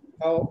you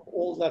how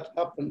all that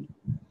happened,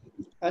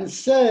 and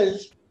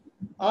says,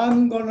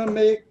 I'm gonna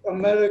make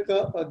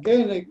America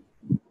again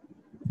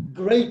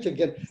great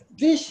again.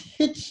 This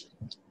hits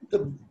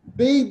the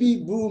baby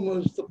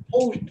boomers, the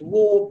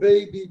post-war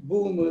baby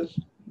boomers,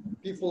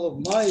 people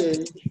of my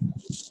age,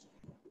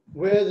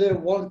 where they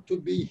want to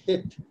be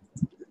hit.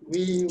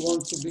 We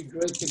want to be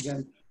great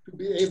again, to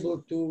be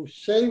able to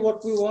say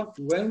what we want,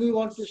 when we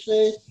want to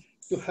say it,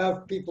 to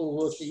have people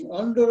working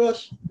under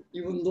us,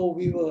 even though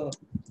we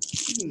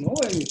didn't know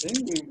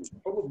anything, we were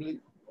probably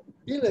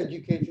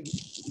ill-educated,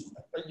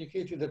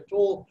 educated at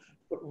all,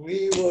 but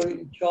we were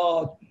in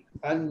charge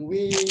and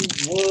we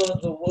were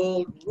the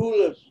world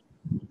rulers.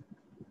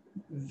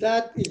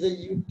 That is a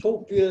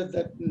utopia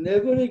that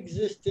never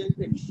existed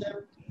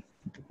except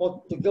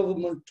what the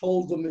government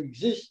told them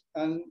exists,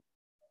 and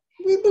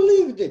we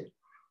believed it.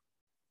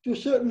 To a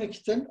certain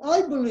extent,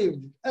 I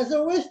believed it as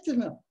a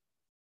Westerner.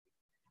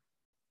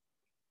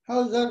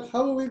 How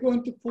are we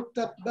going to put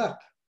that back?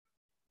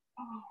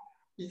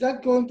 Is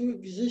that going to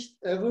exist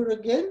ever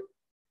again?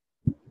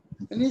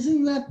 And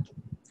isn't that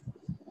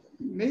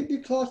maybe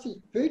classed as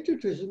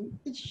patriotism?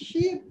 It's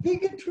sheer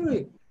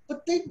bigotry,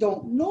 but they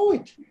don't know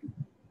it.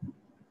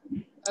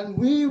 And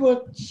we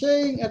were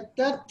saying at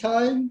that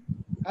time,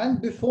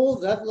 and before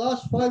that,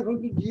 last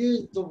 500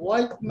 years, the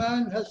white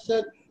man has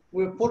said,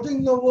 we're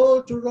putting the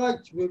world to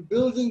rights, we're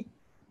building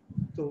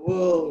the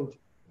world,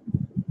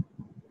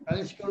 and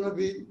it's going to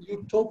be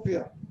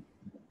utopia.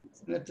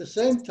 And at the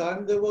same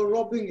time, they were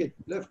robbing it,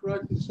 left,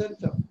 right, and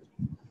center.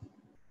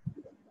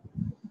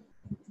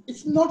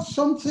 It's not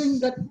something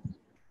that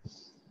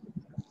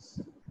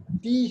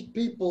these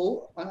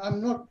people, and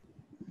I'm not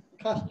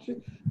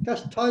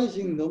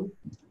chastising them,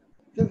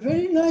 they're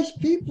very nice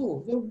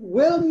people, they're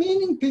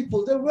well-meaning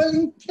people, they're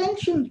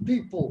well-intentioned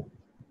people,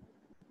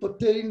 but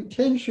their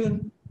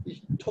intention is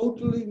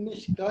totally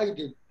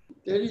misguided.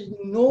 There is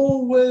no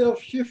way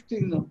of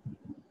shifting them.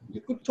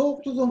 You could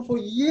talk to them for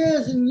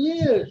years and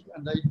years,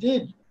 and I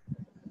did.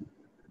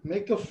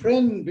 Make a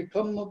friend,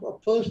 become a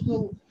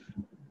personal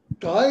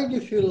guide,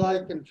 if you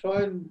like, and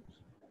try and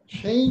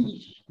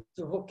change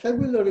the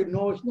vocabulary.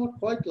 No, it's not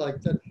quite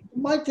like that. It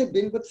might have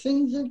been, but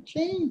things have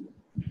changed.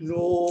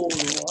 No,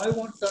 I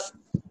want that.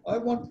 I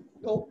want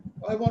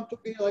to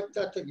be like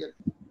that again.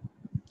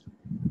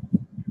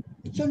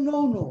 It's a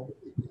no-no.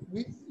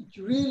 It's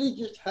really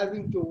just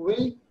having to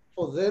wait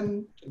for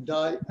them to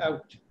die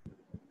out.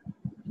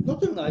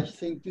 Not a nice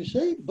thing to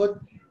say, but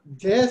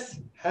death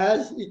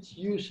has its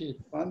uses.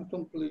 I'm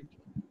complete.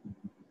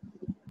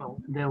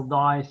 Well, they'll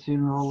die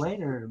sooner or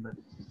later, but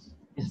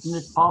isn't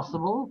it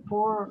possible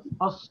for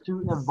us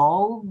to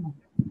evolve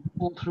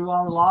all through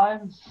our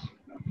lives?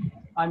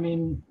 I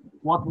mean,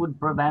 what would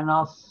prevent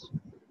us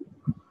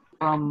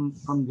from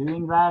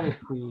doing that if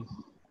we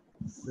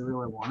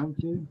really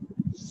wanted to?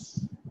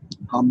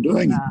 I'm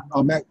doing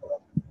it.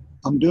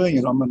 I'm doing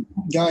it. I'm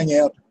going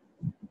out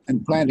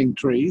and planting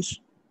trees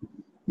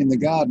in the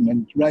garden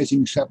and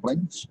raising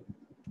saplings.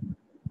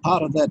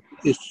 Part of that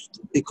is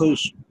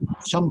because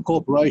some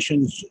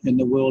corporations in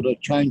the world are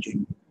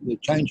changing. They're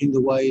changing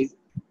the way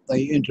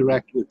they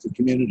interact with the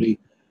community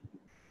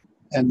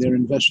and their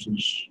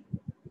investors.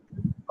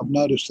 I've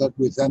noticed that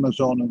with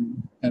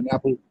Amazon and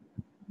Apple.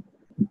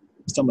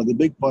 Some of the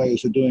big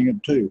players are doing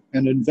it too,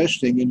 and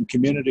investing in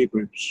community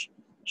groups,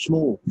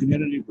 small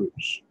community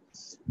groups,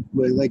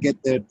 where they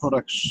get their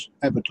products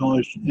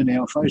advertised in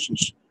our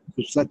faces,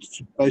 because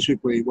that's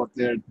basically what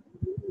they're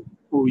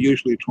all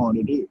usually trying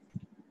to do.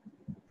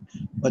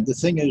 But the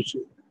thing is,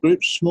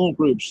 small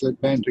groups that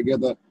band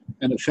together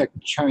and affect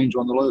change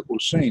on the local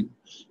scene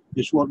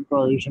is what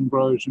grows and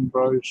grows and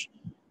grows,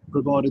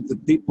 provided the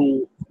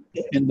people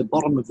in the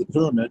bottom of the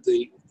pyramid,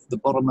 the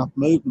bottom-up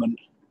movement,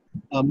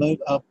 are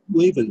movement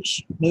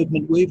weavers.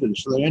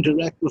 They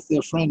interact with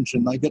their friends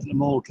and they get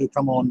them all to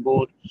come on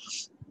board.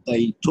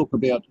 They talk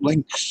about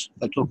links,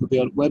 they talk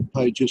about web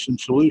pages and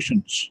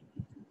solutions.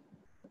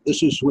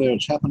 This is where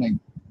it's happening.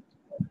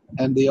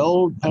 And the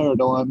old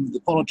paradigm,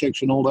 the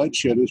politics and all that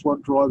shit, is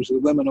what drives the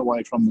women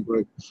away from the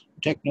group.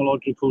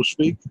 Technological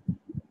speak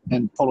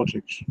and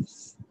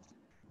politics.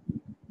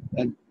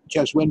 And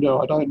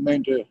Jaswinder, I don't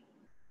mean to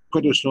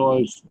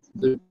criticise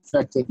the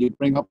fact that you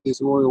bring up these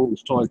oil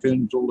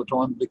tycoons all the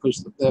time,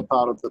 because they're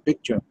part of the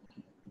picture.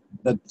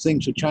 That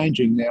things are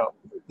changing now.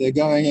 They're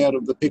going out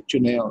of the picture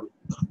now.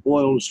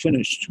 Oil is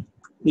finished.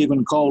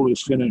 Even coal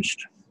is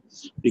finished,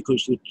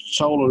 because the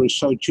solar is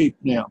so cheap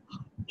now.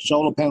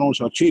 Solar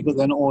panels are cheaper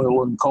than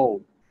oil and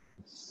coal.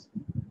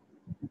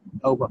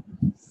 Over.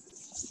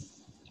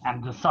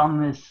 And the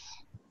sun is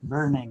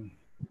burning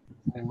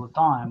all the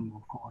time,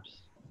 of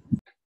course.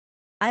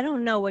 I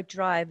don't know what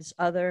drives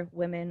other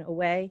women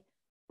away,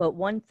 but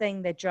one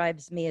thing that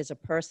drives me as a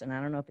person,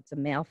 I don't know if it's a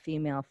male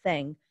female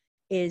thing,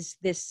 is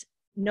this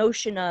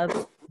notion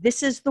of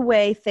this is the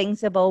way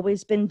things have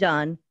always been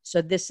done,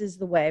 so this is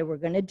the way we're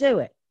going to do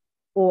it,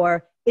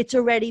 or it's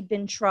already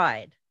been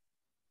tried.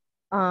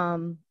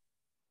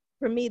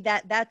 For me,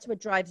 that's what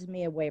drives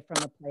me away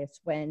from a place,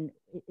 when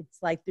it's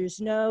like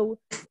the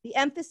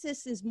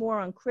emphasis is more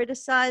on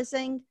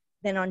criticizing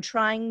than on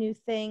trying new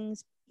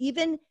things,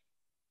 even,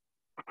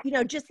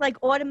 just like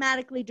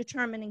automatically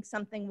determining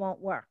something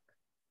won't work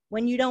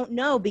when you don't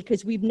know,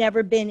 because we've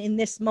never been in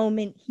this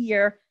moment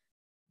here.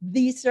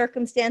 These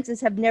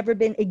circumstances have never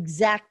been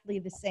exactly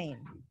the same.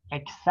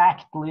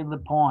 Exactly the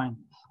point.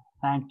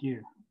 Thank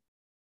you.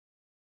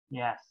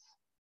 Yes,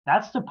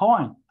 that's the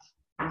point,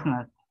 isn't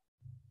it?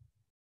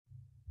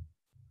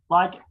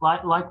 Like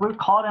we're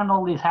caught in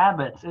all these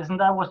habits. Isn't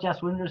that what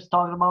Jess Winter's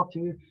talking about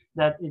too?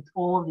 That it's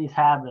all of these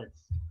habits.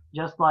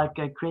 Just like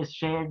Chris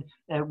shared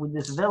with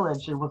this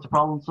village, it was the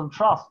problems of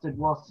trust. It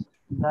was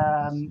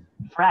the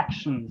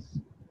fractions,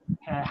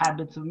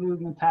 habits of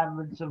movement,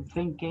 habits of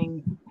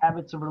thinking,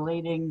 habits of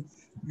relating.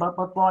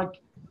 But like,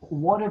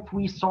 what if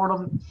we sort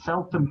of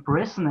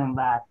self-imprison in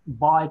that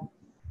by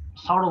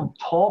sort of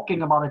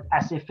talking about it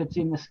as if it's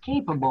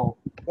inescapable?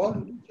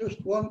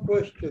 Just one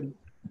question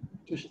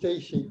to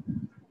Stacy.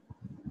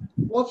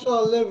 What's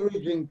our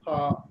leveraging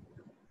power?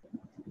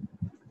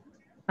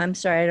 I'm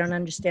sorry, I don't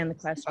understand the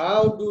question.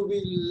 How do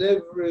we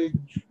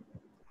leverage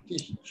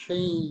this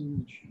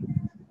change?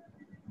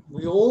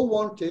 We all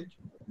want it.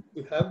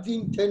 We have the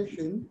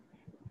intention,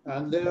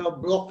 and there are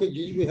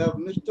blockages. We have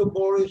Mr.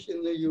 Boris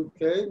in the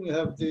UK. We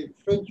have the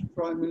French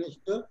Prime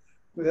Minister.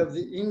 We have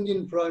the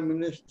Indian Prime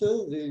Minister,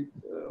 the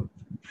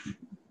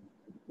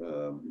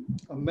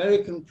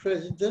American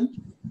President.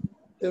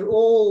 They're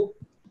all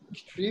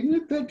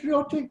extremely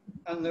patriotic,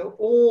 and they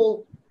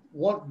all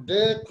want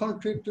their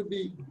country to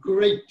be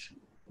great.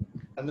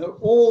 And they're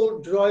all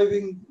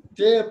driving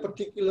their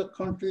particular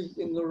countries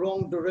in the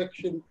wrong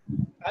direction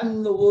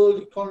and the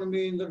world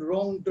economy in the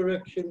wrong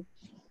direction.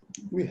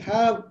 We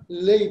have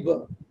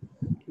labor.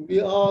 We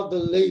are the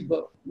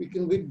labor. We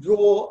can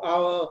withdraw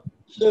our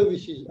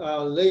services,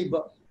 our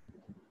labor,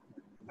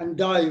 and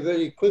die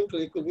very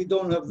quickly because we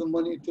don't have the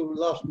money to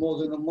last more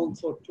than a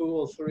month or 2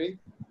 or 3.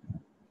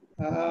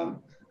 So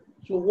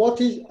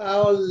what is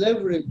our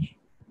leverage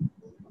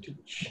to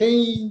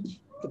change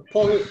the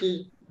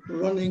policies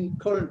running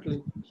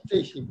currently?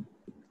 Stacey.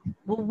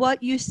 Well,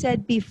 what you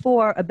said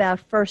before about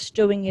first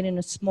doing it in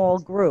a small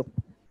group.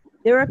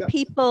 There are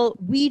people,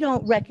 we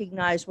don't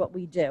recognize what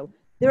we do.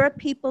 There are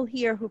people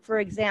here who, for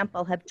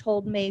example, have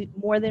told me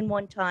more than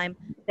one time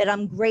that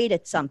I'm great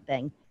at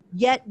something.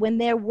 Yet when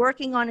they're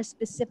working on a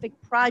specific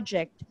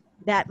project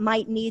that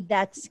might need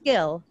that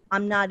skill,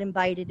 I'm not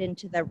invited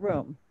into that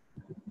room.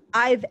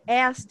 I've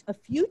asked a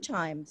few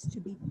times to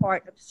be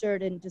part of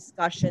certain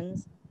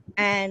discussions,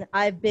 and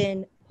I've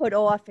been put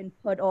off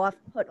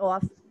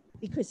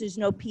because there's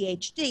no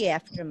PhD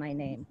after my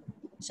name.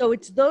 So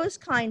it's those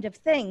kind of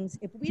things.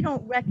 If we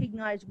don't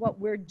recognize what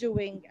we're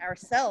doing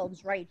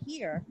ourselves right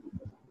here,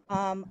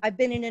 I've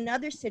been in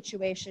another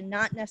situation,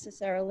 not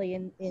necessarily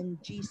in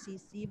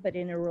GCC, but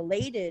in a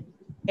related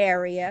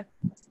area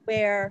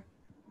where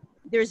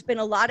there's been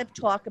a lot of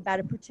talk about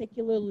a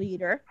particular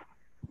leader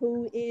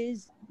who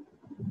is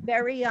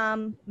very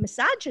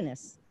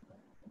misogynist.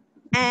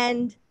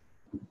 And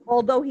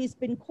although he's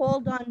been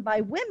called on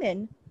by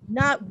women,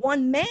 not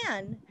one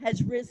man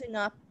has risen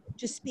up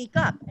to speak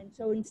up. And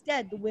so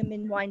instead, the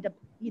women wind up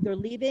either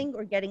leaving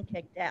or getting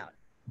kicked out.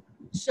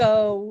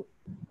 So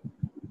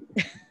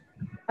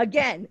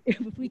again, if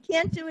we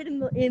can't do it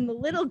in the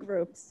little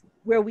groups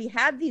where we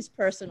have these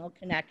personal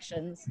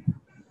connections,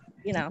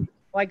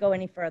 why go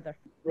any further?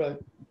 Right.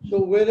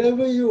 So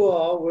wherever you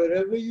are,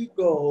 wherever you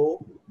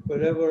go,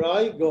 wherever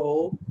I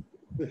go,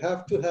 we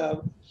have to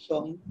have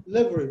some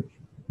leverage.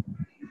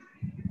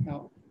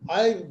 Now,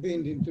 I've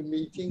been into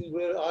meetings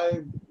where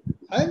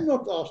I'm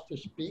not asked to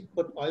speak,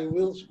 but I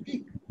will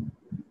speak.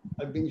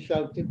 I've been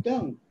shouted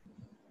down.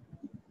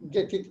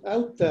 Get it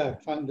out there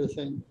kind of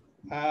thing.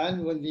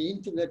 And when the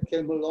internet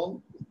came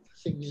along,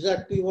 that's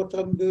exactly what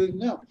I'm doing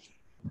now.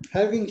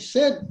 Having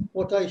said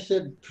what I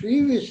said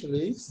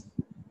previously,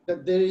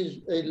 that there is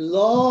a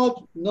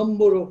large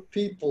number of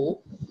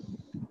people,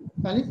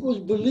 and it was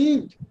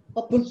believed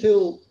up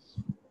until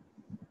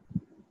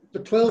the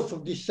 12th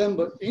of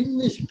December in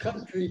this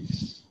country,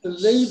 the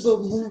labor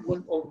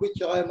movement of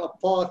which I am a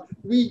part,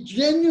 we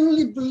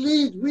genuinely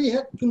believed, we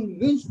had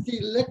convinced the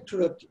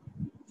electorate,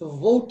 the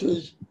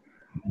voters,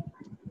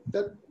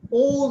 that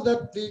all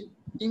that the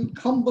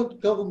incumbent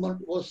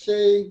government was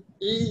saying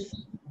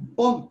is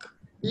bunk.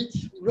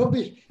 It's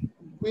rubbish.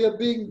 We are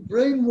being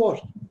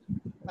brainwashed.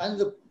 And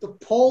the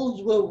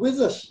polls were with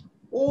us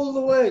all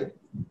the way.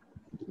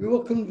 We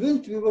were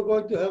convinced we were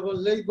going to have a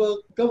labor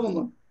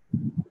government.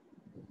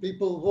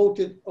 people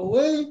voted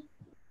away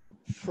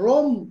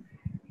from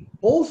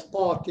both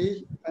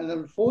parties, and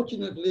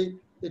unfortunately,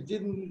 they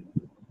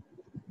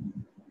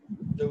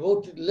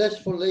voted less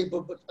for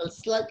Labour, but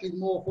slightly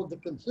more for the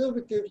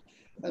Conservatives,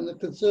 and the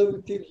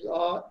Conservatives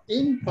are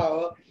in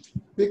power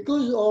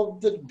because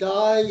of the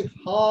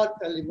die-hard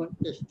element.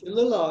 They're still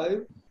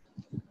alive,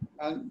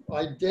 and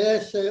I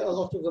dare say a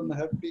lot of them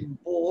have been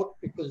bought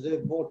because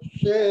they've bought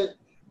shares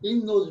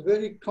in those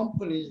very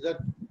companies that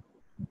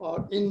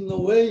are in the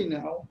way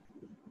now.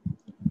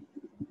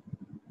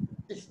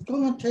 It's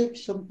going to take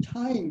some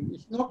time.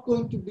 It's not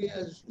going to be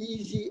as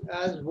easy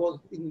as was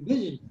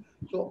envisaged.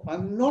 So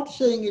I'm not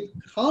saying it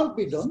can't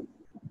be done,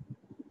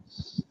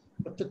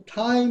 but the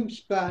time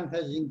span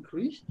has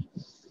increased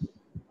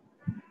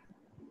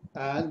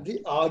and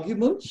the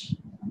arguments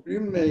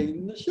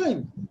remain the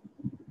same.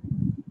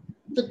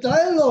 The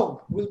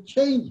dialogue will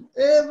change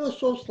ever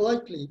so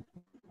slightly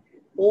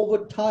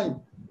over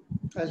time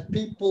as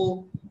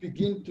people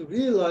begin to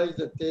realize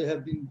that they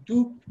have been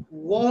duped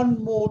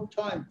one more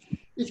time.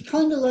 It's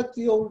kind of like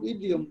the old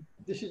idiom.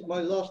 This is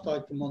my last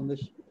item on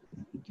this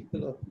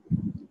particular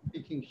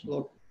speaking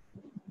slot,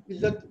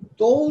 is that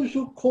those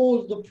who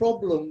cause the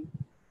problem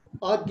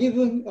are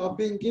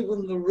being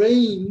given the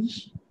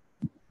reins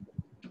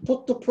to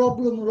put the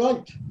problem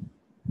right.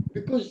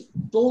 Because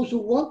those who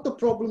want the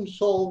problem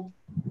solved,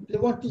 they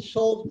want it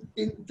solved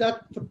in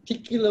that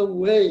particular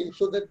way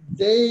so that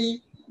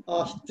they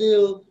are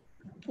still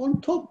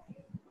on top.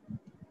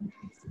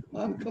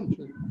 I'm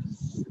complete.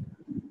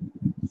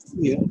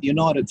 The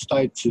United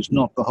States is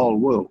not the whole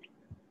world.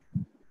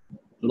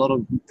 A lot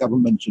of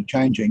governments are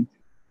changing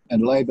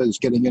and Labor is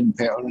getting in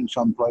power in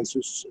some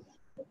places.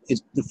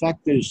 The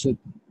fact is that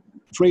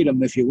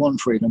freedom, if you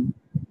want freedom,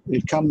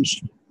 it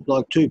comes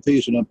like two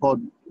peas in a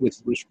pod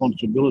with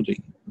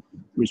responsibility.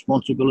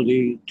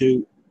 Responsibility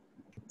to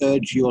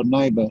urge your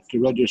neighbour to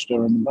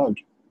register and vote.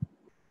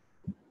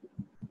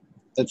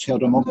 That's how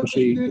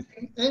democracy... I'm not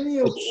disputing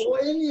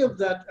any of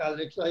that,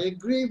 Alex. I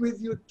agree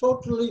with you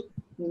totally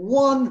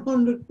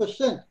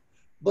 100%.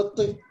 But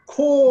the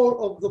core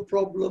of the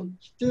problem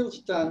still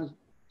stands.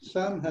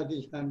 Sam had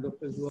his hand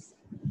up as well.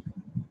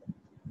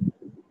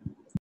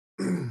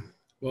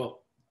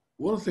 Well,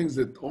 one of the things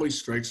that always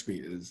strikes me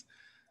is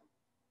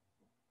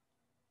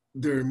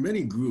there are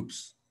many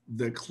groups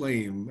that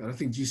claim, and I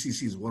think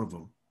GCC is one of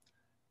them,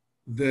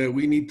 that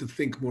we need to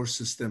think more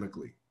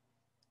systemically.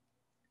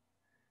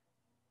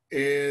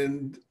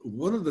 And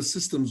one of the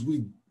systems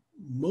we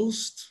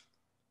least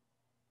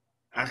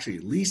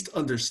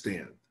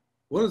understand,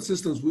 one of the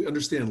systems we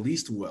understand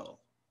least well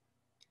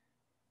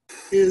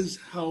is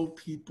how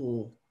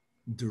people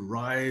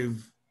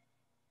derive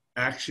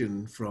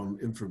action from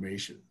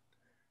information.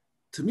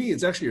 To me,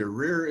 it's actually a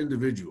rare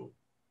individual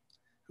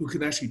who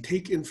can actually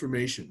take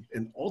information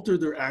and alter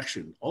their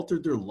action, alter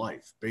their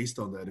life based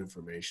on that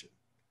information.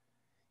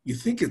 You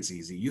think it's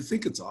easy, you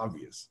think it's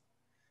obvious.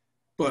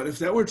 But if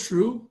that were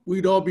true,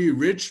 we'd all be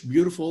rich,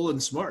 beautiful,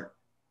 and smart,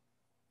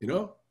 you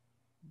know?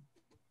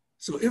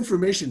 So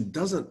information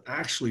doesn't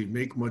actually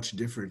make much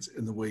difference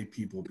in the way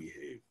people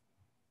behave.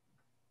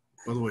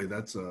 By the way,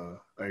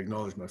 I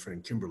acknowledge my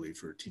friend Kimberly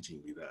for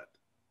teaching me that.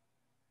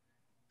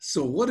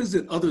 So what is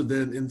it other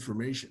than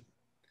information?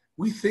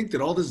 We think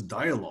that all this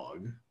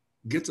dialogue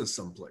gets us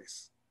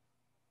someplace.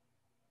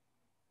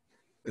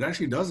 It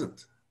actually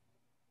doesn't,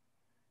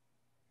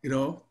 you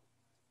know?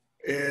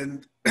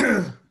 And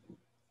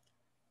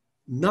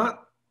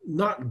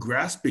not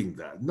grasping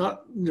that,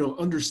 not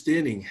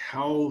understanding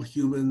how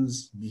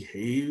humans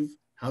behave,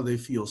 how they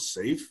feel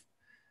safe,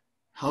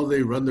 how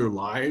they run their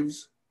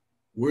lives,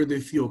 where they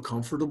feel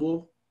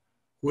comfortable,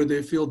 where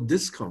they feel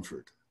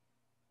discomfort.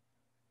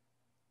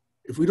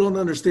 If we don't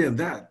understand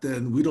that,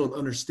 then we don't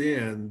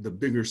understand the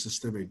bigger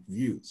systemic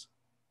views.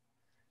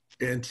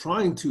 And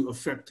trying to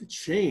affect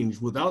change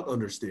without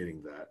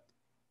understanding that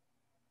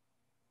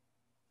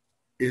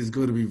is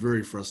going to be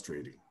very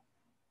frustrating.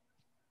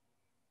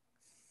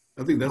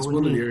 I think that's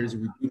one of the areas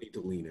we do need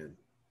to lean in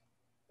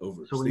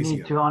over. So we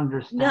need to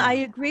understand. No, I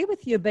agree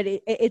with you, but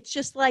it's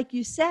just like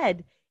you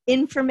said,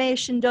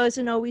 information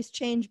doesn't always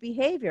change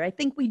behavior. I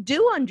think we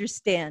do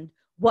understand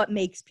what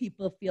makes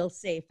people feel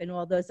safe and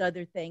all those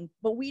other things,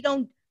 but we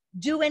don't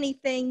do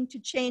anything to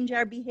change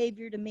our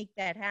behavior to make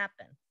that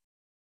happen.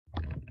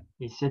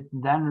 Is it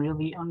then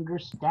really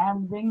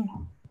understanding?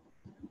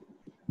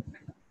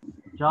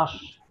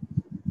 Josh?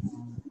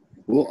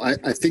 Well,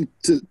 I think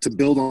to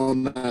build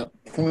on that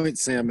point,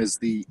 Sam, is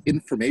the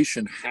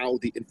information, how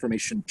the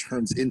information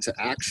turns into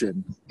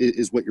action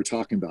is what you're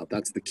talking about.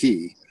 That's the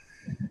key.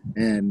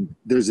 And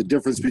there's a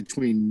difference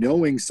between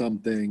knowing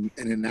something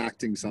and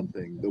enacting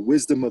something. The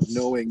wisdom of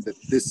knowing that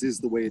this is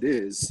the way it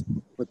is,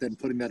 but then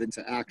putting that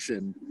into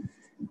action.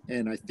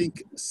 And I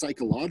think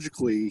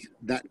psychologically,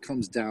 that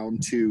comes down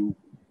to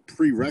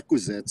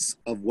prerequisites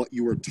of what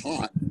you were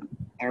taught.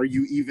 Are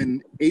you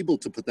even able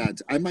to put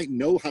that? I might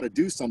know how to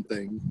do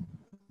something,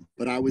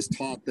 but I was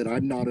taught that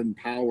I'm not in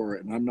power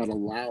and I'm not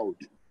allowed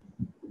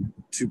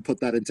to put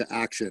that into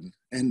action.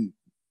 And,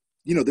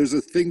 you know, there's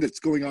a thing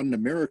that's going on in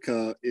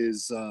America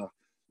is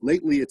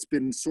lately it's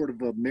been sort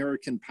of an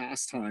American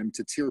pastime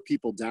to tear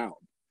people down.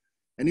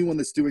 Anyone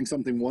that's doing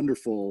something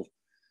wonderful,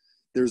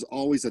 there's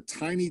always a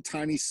tiny,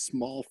 tiny,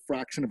 small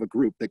fraction of a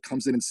group that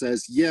comes in and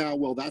says, yeah,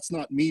 well, that's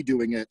not me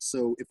doing it.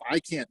 So if I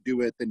can't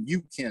do it, then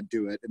you can't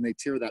do it. And they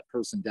tear that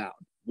person down.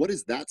 What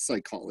is that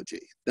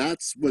psychology?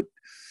 That's what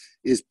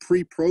is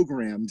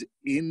pre-programmed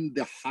in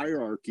the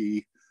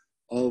hierarchy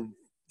of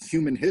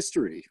human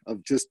history,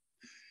 of just,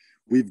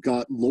 we've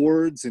got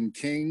lords and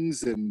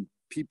kings and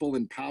people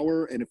in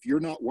power. And if you're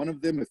not one of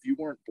them, if you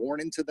weren't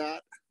born into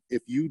that,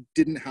 if you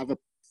didn't have a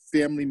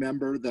family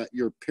member that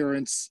your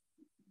parents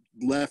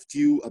left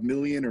you $1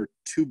 million or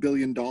 $2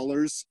 billion,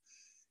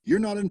 you're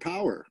not in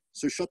power.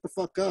 So shut the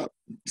fuck up.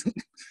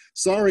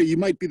 Sorry, you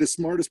might be the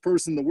smartest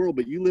person in the world,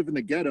 but you live in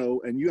the ghetto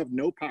and you have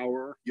no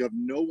power. You have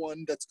no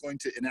one that's going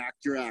to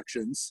enact your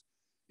actions.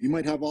 You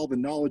might have all the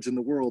knowledge in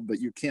the world, but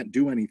you can't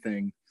do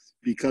anything,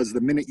 because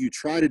the minute you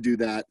try to do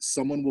that,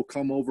 someone will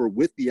come over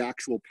with the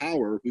actual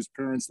power whose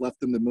parents left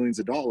them the millions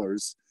of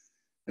dollars,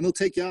 and they'll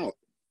take you out.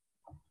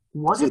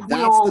 What So if we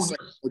that's all the just,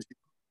 psychology.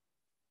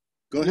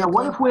 Go ahead. yeah,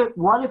 what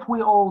Glenn. if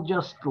we all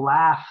just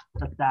laughed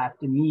at that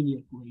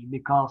immediately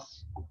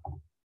because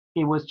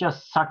it was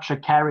just such a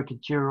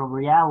caricature of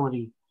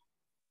reality?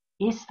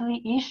 Is the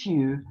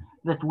issue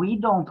that we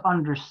don't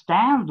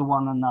understand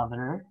one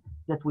another,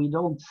 that we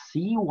don't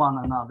see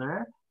one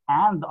another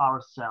and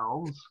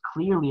ourselves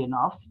clearly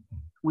enough,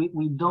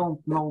 we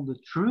don't know the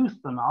truth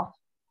enough,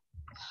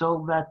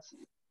 so that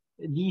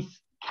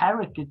these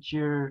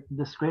caricature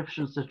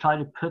descriptions that try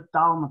to put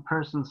down a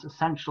person's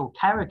essential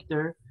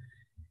character,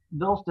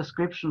 those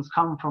descriptions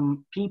come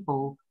from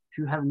people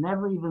who have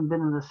never even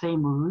been in the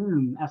same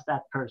room as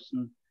that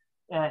person.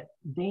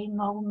 They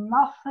know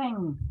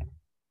nothing.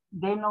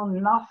 They know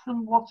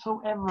nothing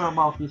whatsoever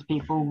about these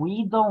people.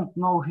 We don't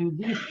know who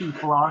these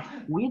people are.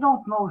 We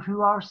don't know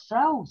who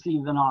ourselves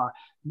even are.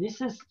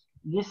 This is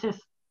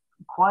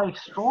quite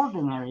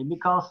extraordinary,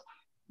 because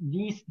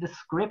these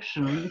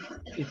descriptions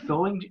is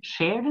going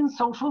shared in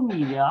social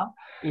media.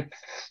 It's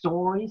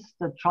stories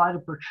that try to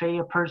portray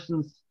a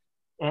person's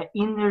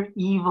inner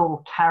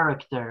evil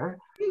character,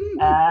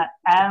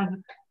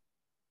 and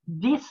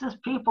this is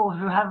people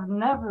who have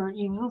never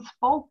even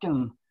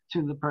spoken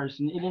to the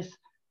person.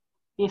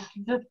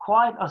 It's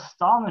quite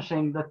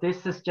astonishing that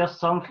this is just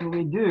something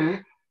we do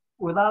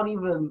without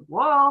even,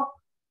 well,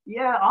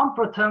 yeah, I'm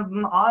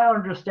pretending I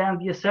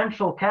understand the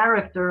essential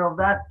character of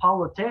that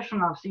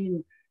politician I've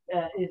seen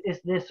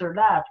is this or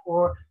that,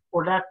 or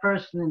that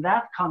person in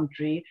that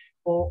country,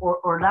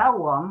 or that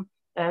one.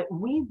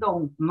 We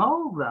don't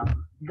know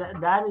them.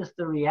 That is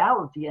the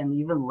reality, and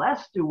even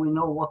less do we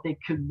know what they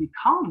could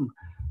become.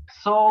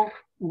 So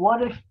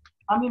what if,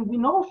 I mean, we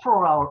know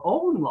for our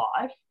own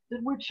life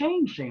that we're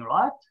changing,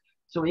 right?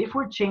 So if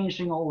we're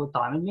changing all the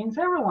time, it means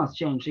everyone's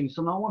changing.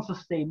 So no one's a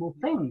stable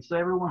thing. So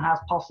everyone has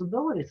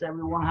possibilities.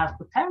 Everyone has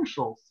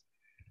potentials.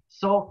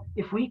 So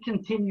if we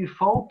continue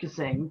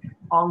focusing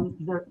on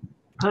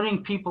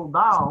putting people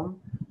down,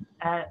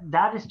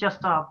 that is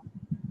just a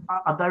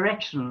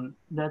direction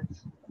that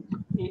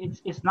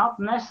it's not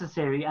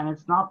necessary, and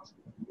it's not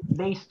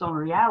based on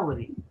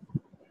reality.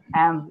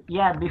 And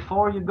yeah,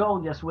 before you go,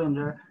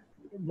 Jaswinder,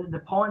 the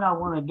point I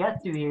want to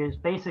get to here is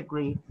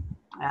basically,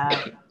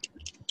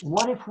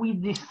 what if we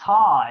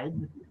decide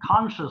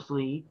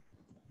consciously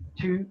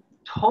to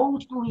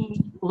totally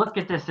look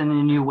at this in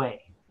a new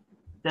way,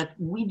 that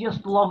we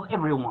just love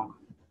everyone?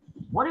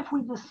 What if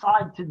we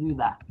decide to do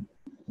that?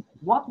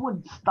 What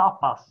would stop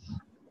us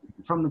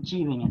from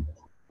achieving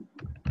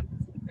it?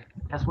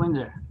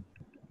 Jaswinder.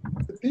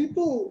 The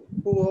people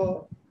who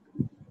are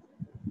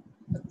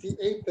at the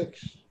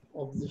apex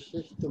of the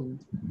system,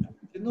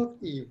 they're not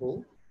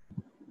evil.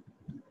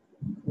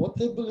 What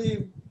they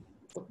believe,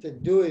 what they're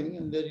doing,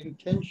 and their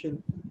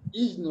intention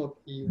is not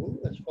evil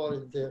as far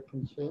as they're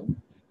concerned.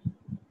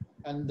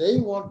 And they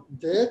want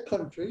their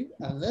country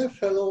and their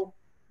fellow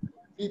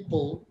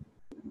people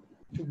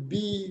to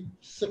be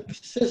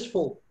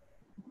successful.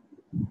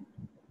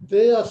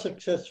 They are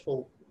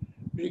successful,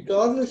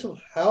 regardless of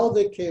how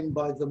they came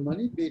by the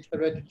money, be it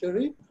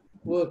hereditary,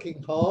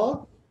 working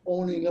hard,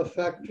 owning a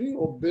factory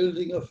or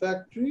building a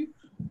factory,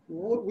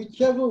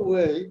 whichever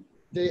way,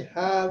 they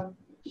have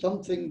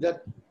something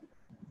that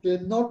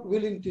they're not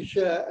willing to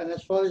share. And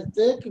as far as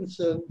they're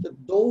concerned, that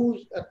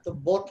those at the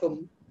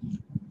bottom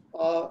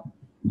are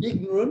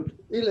ignorant,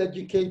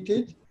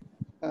 ill-educated,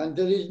 and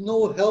there is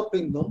no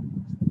helping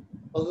them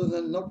other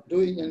than not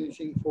doing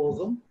anything for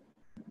them.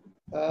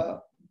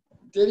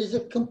 There is a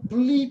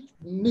complete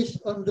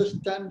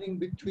misunderstanding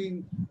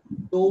between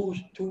those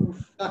two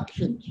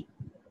factions.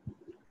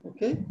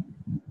 Okay?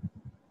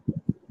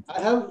 I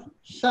have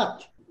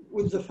sat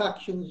with the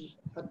factions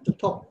at the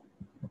top.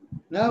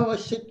 Now I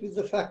sit with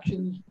the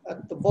factions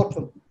at the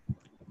bottom.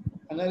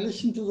 And I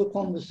listen to the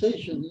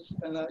conversations,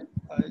 and I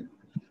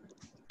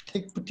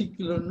take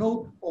particular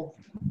note of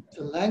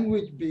the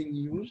language being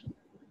used,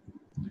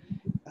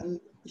 and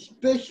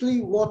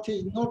especially what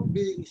is not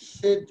being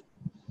said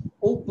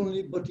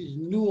openly but is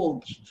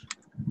nuanced.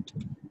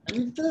 And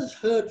it does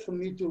hurt for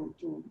me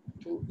to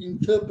to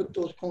interpret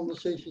those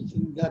conversations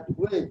in that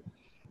way.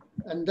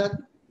 And that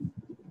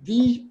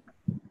these,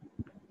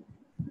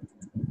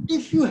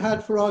 if you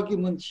had, for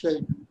argument's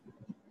sake,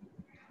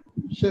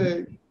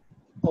 say,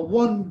 a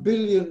 1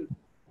 billion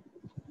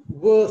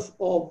worth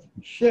of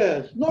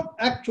shares, not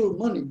actual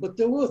money, but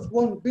they're worth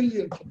 1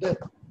 billion today.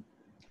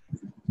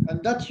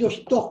 And that's your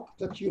stock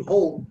that you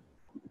hold.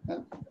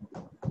 And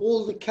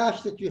all the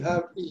cash that you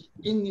have is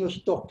in your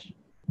stocks.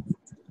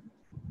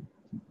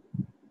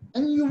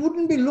 And you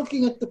wouldn't be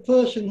looking at the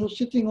person who's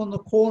sitting on the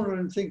corner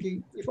and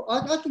thinking, if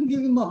I can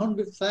give him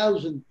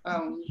 £100,000,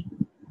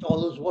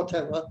 dollars,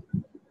 whatever,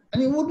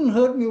 and it wouldn't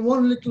hurt me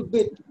one little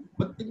bit,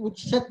 but it would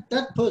set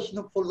that person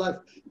up for life.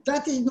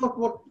 That is not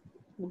what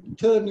would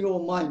turn your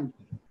mind.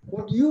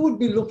 What you would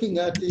be looking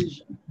at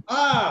is,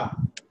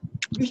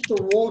 Mr.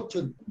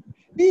 Walton,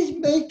 he's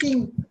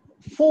making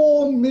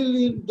 $4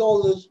 million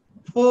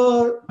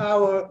per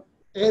hour,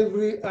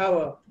 every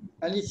hour,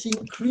 and it's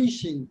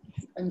increasing,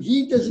 and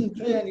he doesn't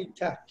pay any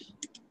tax.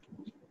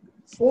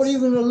 Or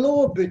even a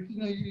lower bit,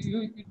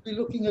 you'd be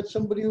looking at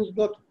somebody who's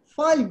got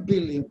 5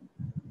 billion.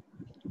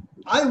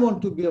 I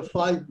want to be a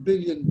 5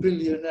 billion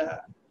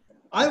billionaire.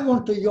 I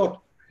want a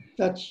yacht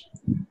that's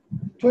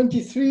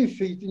 23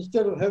 feet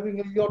instead of having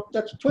a yacht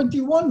that's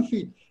 21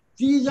 feet.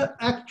 These are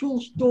actual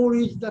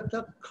stories that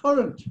are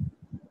current.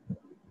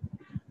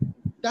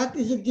 That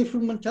is a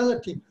different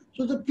mentality.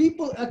 So the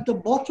people at the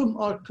bottom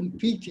are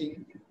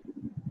competing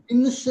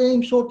in the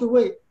same sort of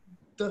way.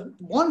 The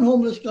one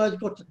homeless guy's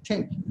got a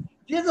tent.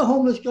 The other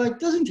homeless guy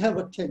doesn't have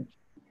a tent.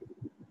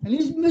 And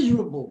he's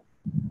miserable.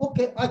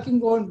 Okay, I can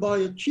go and buy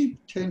a cheap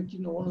tent,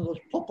 one of those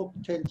pop-up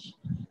tents.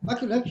 I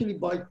can actually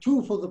buy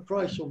 2 for the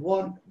price of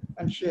 1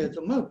 and share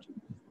them out.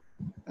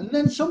 And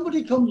then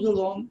somebody comes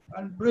along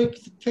and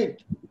breaks the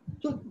tent.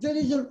 So there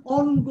is an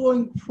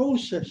ongoing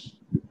process.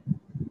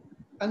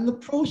 And the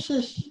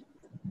process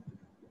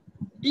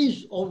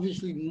is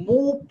obviously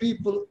more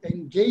people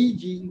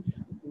engaging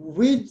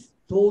with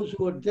those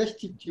who are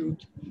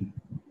destitute.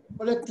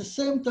 But at the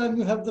same time,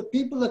 you have the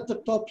people at the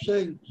top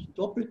saying,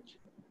 stop it.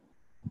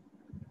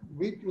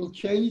 We will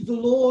change the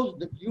laws,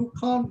 that you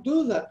can't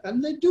do that.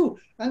 And they do.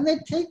 And they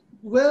take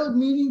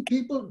well-meaning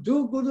people,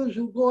 do-gooders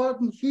who go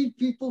out and feed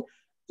people.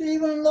 They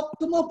even lock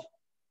them up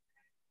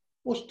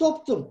or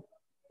stop them.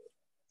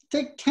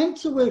 Take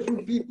tents away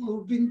from people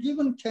who've been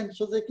given tents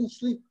so they can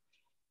sleep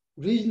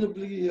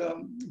reasonably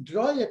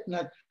dry at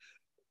night.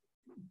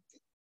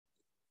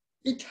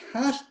 It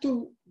has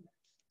to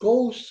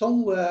go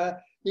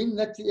somewhere in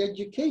that the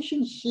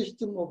education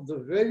system of the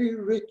very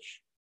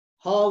rich,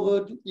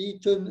 Harvard,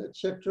 Eton,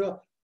 etc.,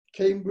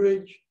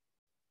 Cambridge,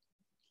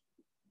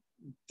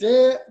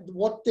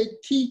 what they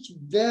teach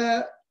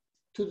there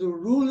to the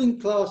ruling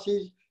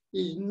classes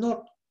is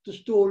not the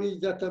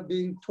stories that are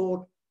being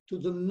taught to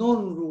the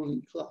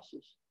non-ruling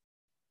classes.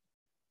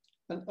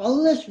 And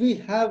unless we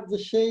have the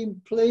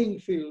same playing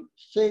field,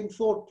 same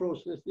thought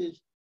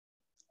processes,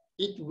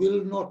 it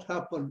will not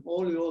happen.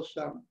 All yours,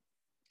 Sam.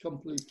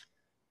 Complete.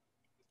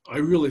 I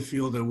really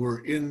feel that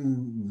we're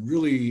in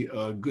really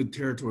good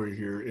territory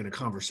here in a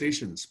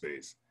conversation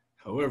space.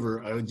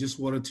 However, I just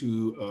wanted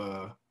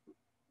to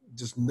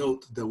just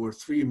note that we're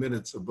 3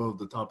 minutes above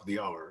the top of the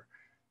hour.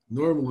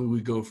 Normally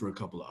we go for a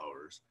couple of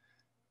hours.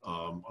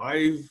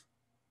 I've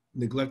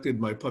neglected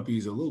my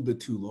puppies a little bit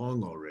too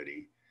long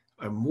already.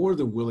 I'm more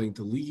than willing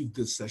to leave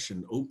this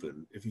session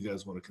open if you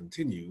guys want to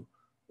continue,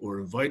 or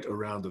invite a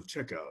round of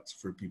checkouts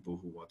for people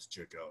who want to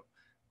check out.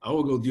 I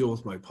will go deal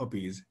with my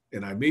puppies,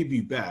 and I may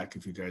be back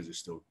if you guys are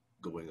still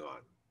going on,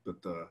 but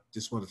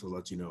just wanted to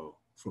let you know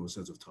from a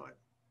sense of time.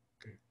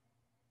 Okay.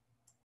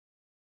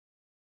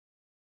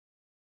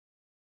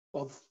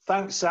 Well,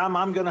 thanks, Sam.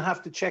 I'm going to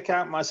have to check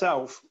out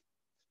myself.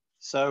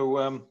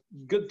 So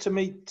good to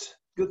meet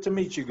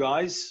you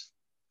guys.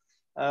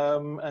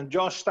 And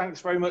Josh,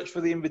 thanks very much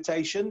for the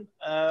invitation.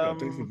 Yeah,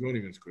 thanks for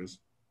joining us, Chris.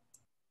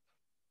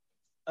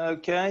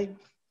 Okay.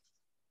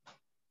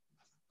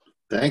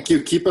 Thank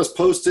you. Keep us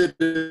posted.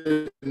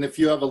 And if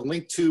you have a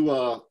link to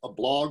a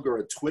blog or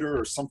a Twitter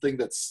or something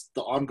that's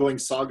the ongoing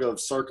saga of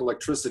Sark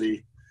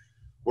Electricity,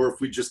 or if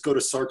we just go to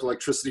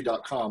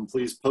sarkelectricity.com,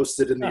 please post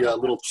it in the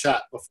little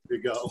chat before we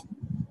go.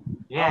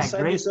 Yeah,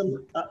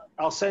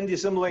 I'll send you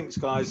some links,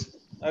 guys.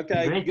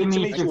 Okay. Great Good to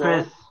meet you,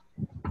 Chris. all.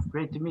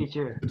 Great to meet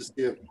you. Good to see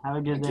you. Have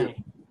a good day.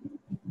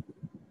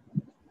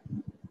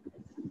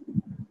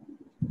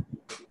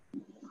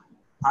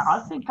 I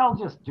think I'll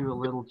just do a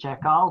little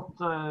checkout,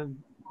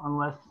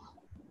 unless,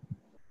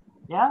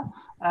 yeah,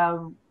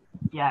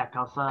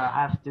 because I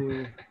have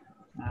to.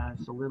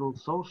 It's a little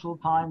social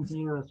time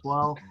here as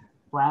well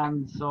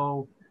planned.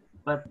 So,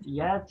 but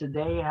yeah,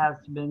 today has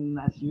been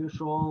as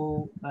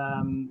usual,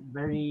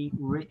 very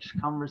rich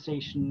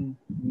conversation,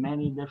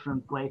 many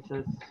different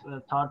places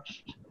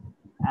touched.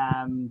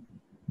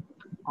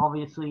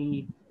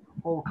 Obviously,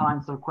 all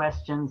kinds of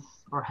questions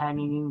are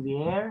hanging in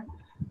the air.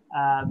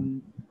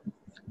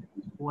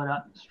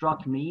 What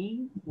struck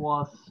me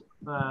was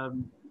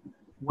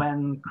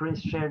when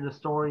Chris shared the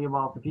story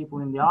about the people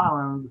in the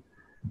island,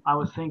 I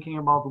was thinking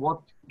about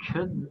what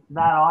could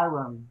that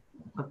island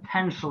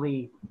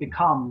potentially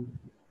become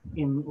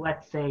in,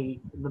 let's say,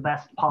 the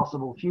best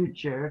possible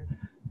future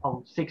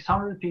of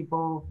 600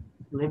 people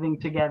living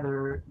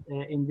together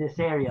in this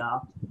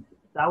area.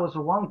 That was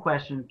one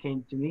question that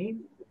came to me.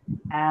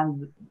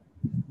 And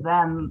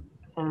then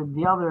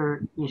the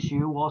other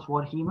issue was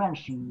what he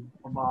mentioned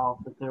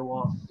about that there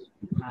was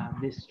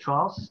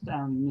distrust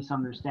and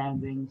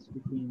misunderstandings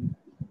between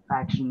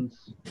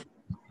factions.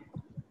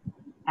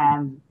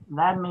 And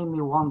that made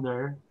me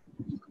wonder,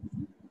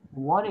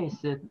 what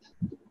is it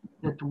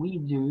that we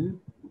do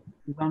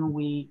when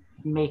we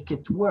make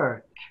it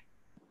work?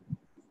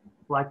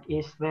 Like,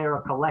 is there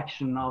a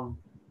collection of,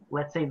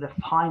 let's say, the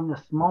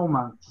finest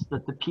moments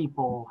that the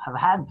people have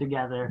had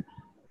together?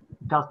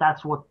 Because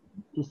that's what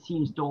it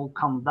seems to all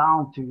come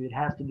down to. It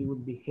has to do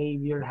with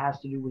behavior, it has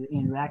to do with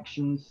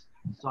interactions,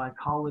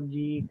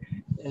 psychology,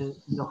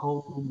 the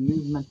whole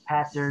movement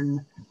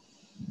pattern.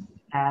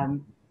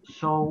 And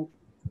so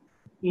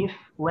if,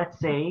 let's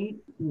say,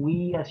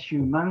 we as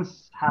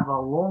humans have a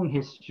long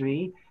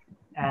history,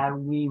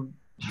 we've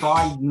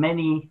tried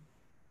many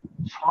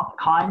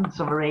kinds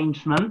of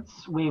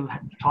arrangements, we've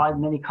tried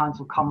many kinds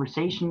of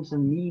conversations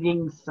and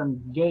meetings and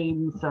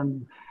games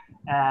and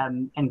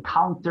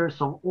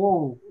encounters of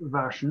all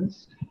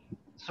versions.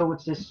 So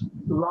it's this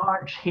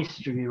large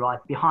history right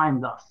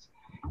behind us.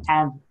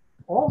 And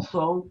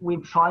also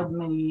we've tried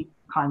many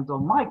kinds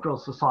of micro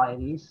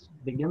societies,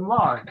 big and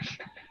large.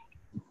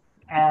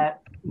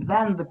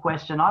 Then the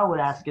question I would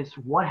ask is,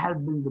 what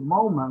have been the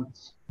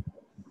moments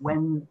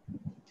when,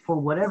 for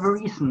whatever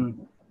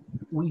reason,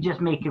 we just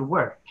make it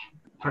work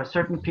for a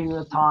certain period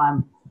of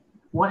time?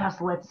 What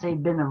has, let's say,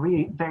 been a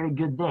really very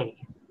good day?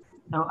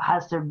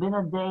 Has there been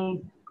a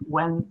day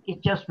when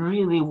it just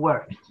really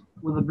worked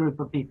with a group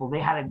of people?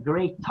 They had a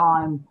great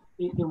time.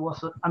 It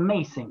was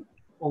amazing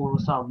all of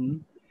a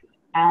sudden.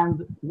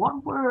 And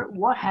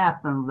what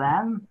happened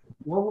then?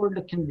 What were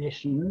the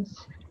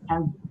conditions?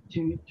 And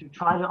to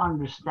try to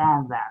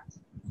understand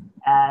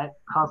that,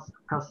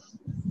 because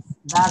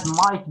that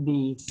might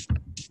be,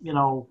 you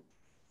know,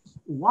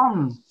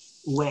 one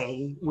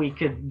way we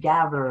could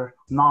gather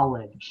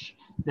knowledge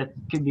that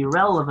could be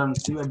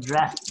relevant to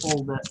address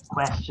all the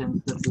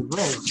questions that we've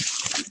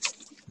raised.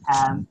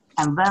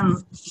 And then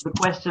the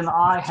question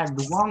I had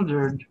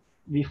wondered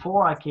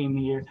before I came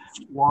here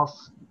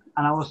was,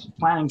 and I was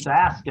planning to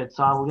ask it,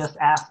 so I will just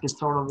ask it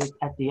sort of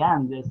at the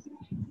end, is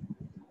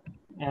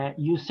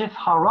Yusuf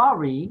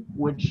Harari,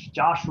 which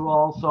Joshua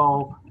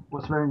also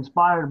was very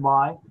inspired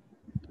by,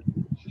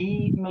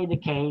 he made a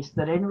case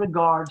that in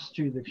regards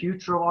to the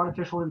future of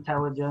artificial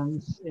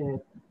intelligence,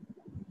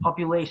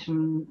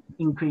 population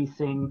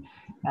increasing,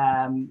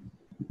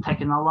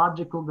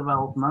 technological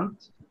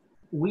development,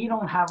 we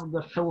don't have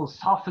the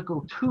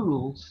philosophical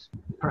tools,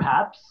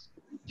 perhaps,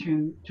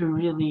 to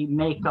really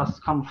make us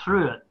come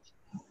through it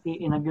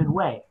in a good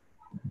way.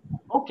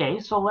 Okay,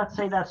 so let's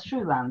say that's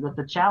true then, that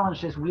the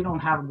challenge is we don't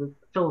have the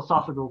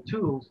philosophical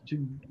tools to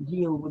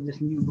deal with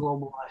this new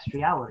globalized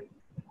reality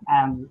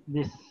and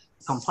this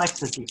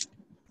complexity.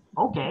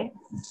 Okay,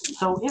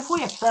 so if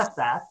we accept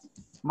that,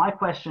 my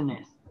question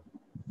is,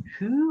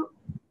 who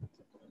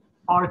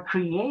are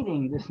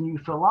creating this new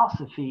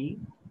philosophy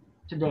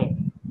today?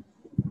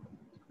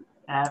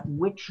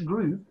 Which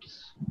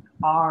groups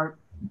are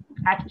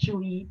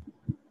actually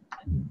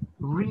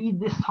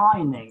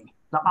redesigning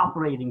the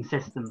operating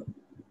system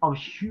of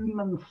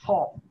human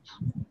thought,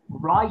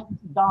 right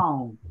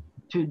down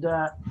to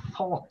the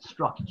thought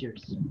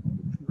structures,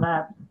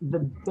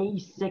 the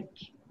basic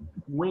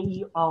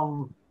way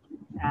of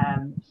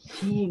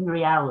seeing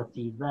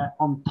reality, the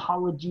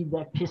ontology, the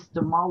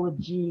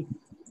epistemology?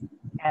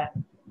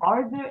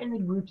 Are there any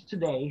groups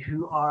today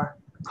who are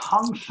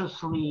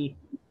consciously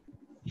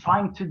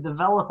trying to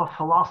develop a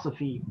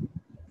philosophy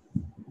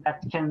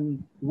that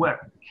can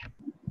work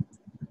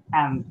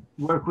and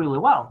work really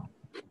well,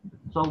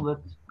 so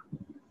that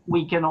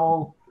we can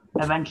all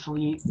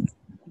eventually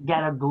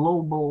get a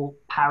global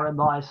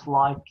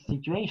paradise-like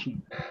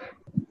situation,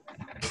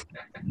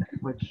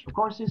 which of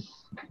course is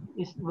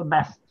the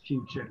best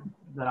future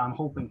that I'm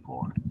hoping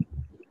for.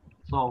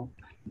 So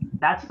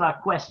that's a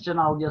question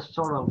I'll just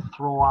sort of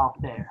throw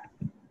out there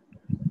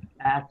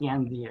at the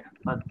end here.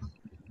 But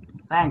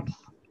thanks,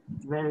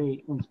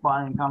 very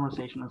inspiring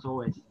conversation as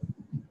always.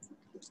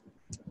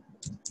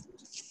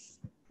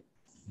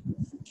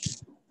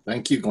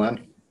 Thank you,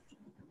 Glenn.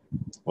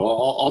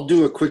 Well, I'll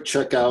do a quick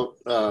checkout.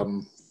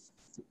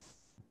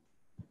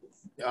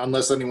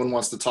 Unless anyone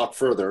wants to talk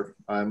further,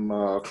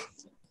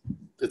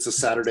 it's a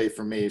Saturday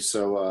for me.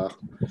 So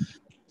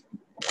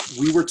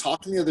we were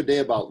talking the other day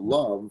about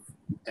love,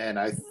 and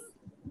I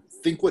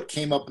think what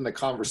came up in the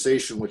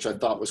conversation, which I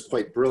thought was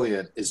quite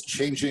brilliant, is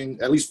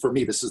changing, at least for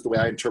me, this is the way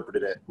I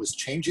interpreted it, was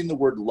changing the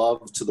word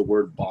love to the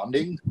word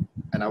bonding.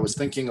 And I was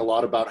thinking a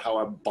lot about how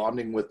I'm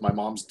bonding with my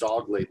mom's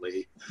dog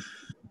lately.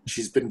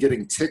 She's been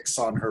getting ticks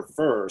on her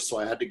fur, so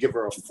I had to give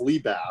her a flea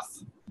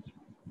bath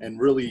and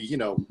really, you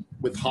know,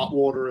 with hot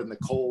water in the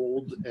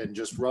cold and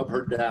just rub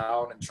her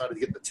down and try to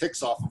get the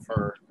ticks off of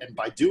her. And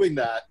by doing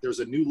that, there's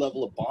a new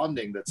level of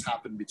bonding that's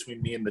happened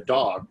between me and the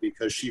dog,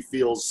 because she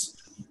feels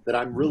that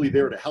I'm really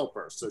there to help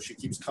her. So she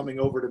keeps coming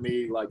over to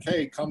me like,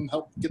 hey, come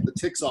help get the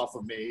ticks off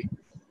of me.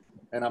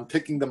 And I'm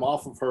picking them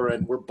off of her,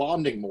 and we're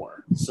bonding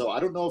more. So I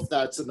don't know if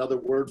that's another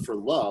word for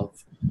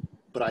love,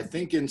 but I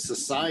think in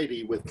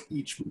society with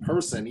each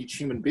person, each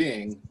human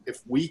being,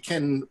 if we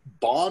can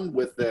bond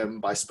with them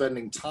by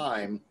spending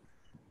time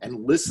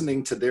and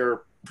listening to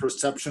their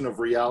perception of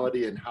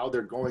reality and how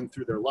they're going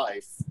through their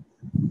life,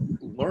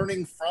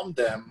 learning from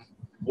them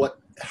what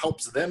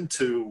helps them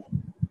to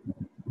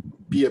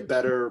be a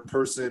better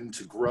person,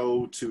 to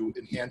grow, to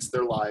enhance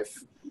their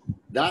life,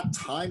 that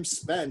time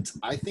spent,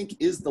 I think,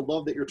 is the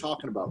love that you're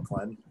talking about,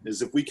 Glenn,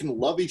 is if we can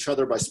love each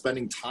other by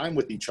spending time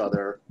with each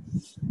other.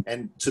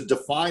 And to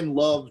define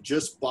love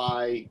just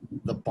by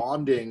the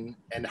bonding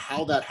and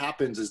how that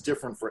happens is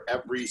different for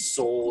every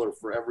soul or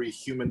for every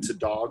human to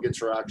dog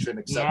interaction,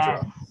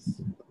 etc.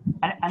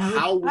 Yes. And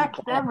respect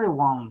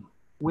everyone,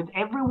 with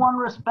everyone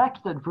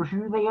respected for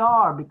who they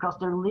are, because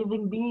they're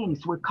living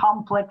beings. We're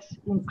complex,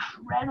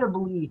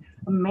 incredibly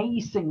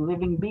amazing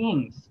living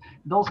beings.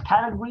 Those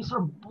categories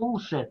are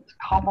bullshit.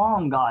 Come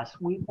on, guys.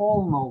 We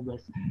all know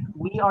this.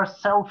 We are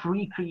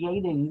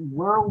self-recreating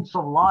worlds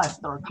of life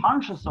that are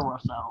conscious of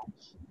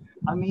ourselves.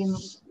 I mean,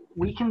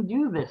 we can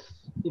do this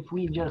if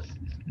we just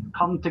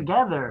come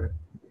together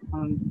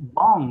and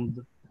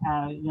bond,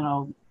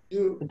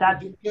 with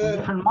that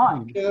different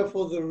mind. Care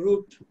for the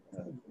root,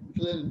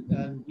 Glenn,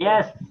 and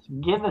yes,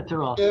 give it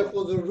to us. Care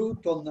for the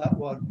root on that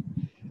one.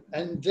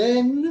 And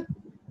then,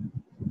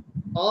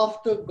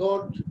 after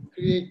God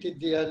created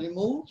the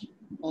animals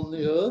on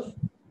the earth,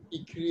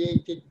 he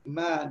created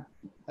man.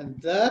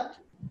 And that,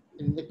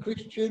 in the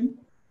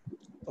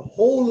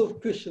whole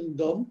of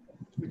Christendom,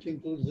 which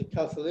includes the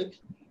Catholics,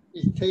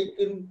 is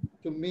taken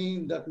to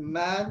mean that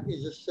man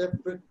is a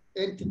separate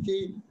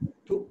entity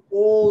to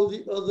all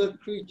the other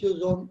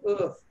creatures on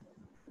earth.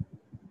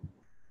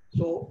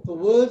 So the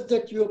words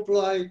that you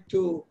apply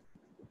to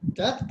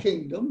that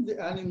kingdom,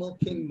 the animal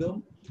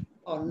kingdom,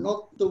 are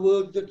not the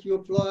words that you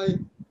apply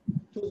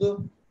to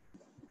the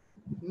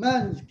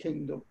man's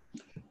kingdom.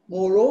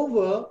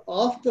 Moreover,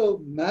 after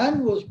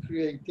man was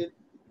created,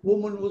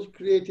 woman was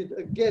created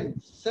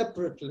again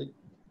separately.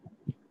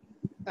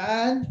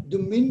 And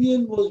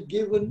dominion was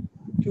given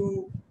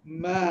to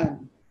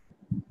man,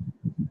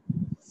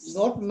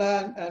 not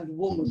man and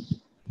woman.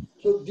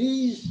 So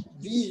these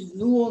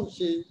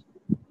nuances,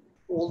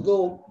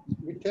 although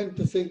we tend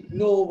to think,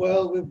 no,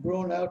 well, we've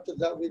grown out of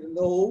that, we don't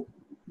know,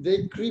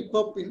 they creep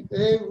up in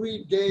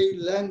everyday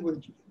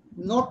language,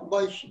 not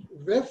by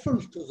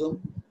reference to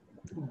them,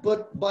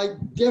 but by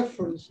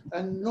deference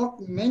and not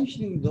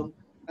mentioning them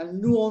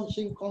and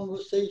nuancing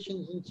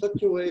conversations in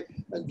such a way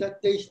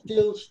that they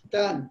still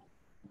stand.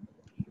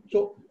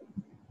 So,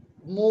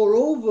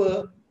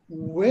 moreover,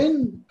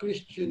 when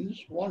Christians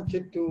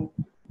wanted to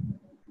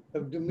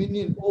have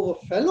dominion over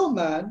fellow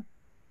man,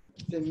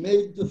 they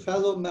made the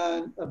fellow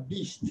man a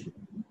beast.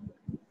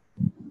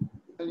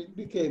 And it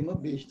became a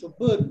beast of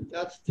burden.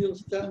 That still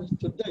stands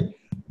today.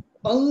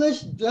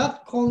 Unless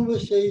that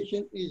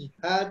conversation is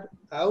had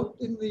out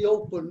in the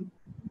open,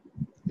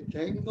 it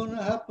ain't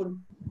gonna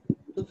happen.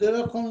 So there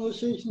are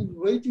conversations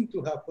waiting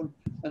to happen.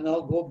 And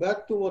I'll go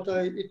back to what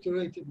I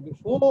iterated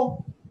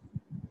before.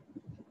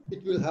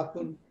 It will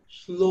happen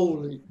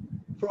slowly,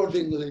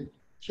 proddingly,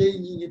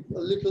 changing it a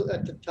little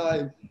at a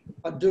time.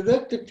 A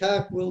direct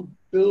attack will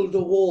build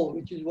a wall,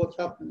 which is what's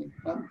happening.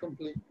 I'm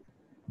complete.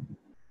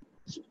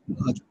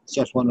 I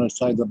just want to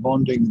say the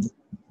bonding,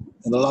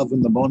 the love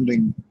and the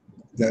bonding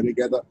go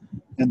together.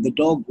 And the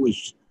dog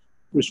was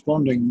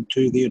responding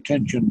to the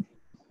attention.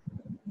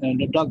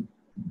 And Doug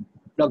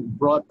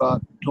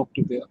Breitbart talked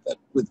about that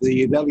with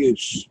the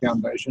Values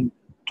Foundation.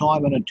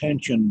 Time and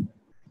attention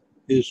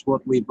is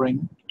what we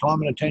bring.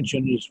 Time and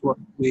attention is what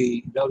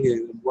we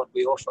value and what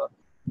we offer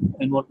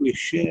and what we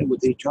share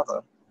with each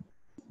other.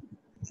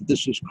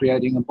 This is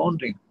creating a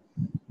bonding.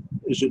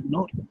 Is it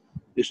not?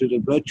 Is it a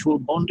virtual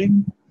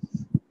bonding?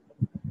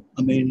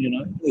 I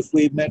mean, if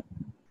we met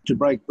to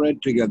break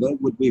bread together,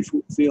 would we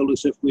feel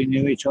as if we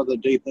knew each other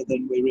deeper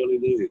than we really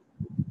do?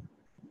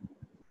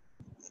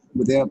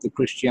 Without the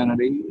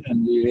Christianity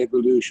and the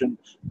evolution,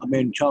 I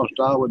mean, Charles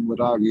Darwin would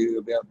argue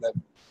about that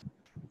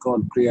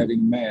God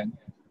creating man.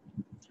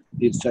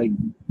 He'd say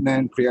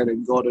man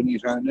created God in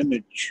his own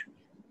image.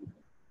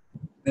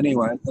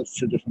 Anyway,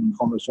 that's a different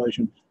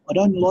conversation. I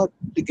don't like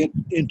to get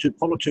into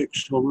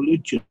politics or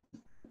religion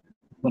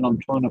when I'm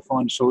trying to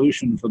find a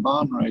solution for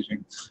barn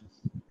raising.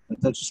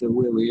 But that's where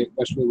we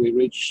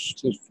reach,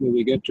 that's where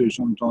we get to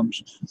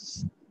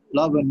sometimes.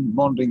 Love and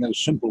bonding are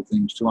simple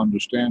things to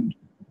understand,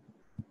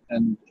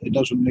 and it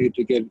doesn't need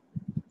to get too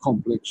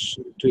complex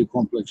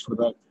for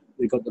that.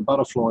 We've got the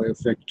butterfly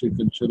effect to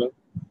consider.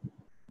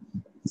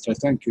 So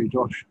thank you,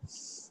 Josh.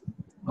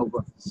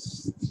 Over.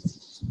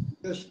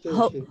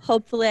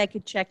 Hopefully I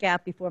could check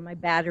out before my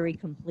battery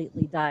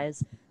completely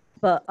dies.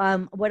 But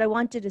what I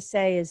wanted to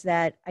say is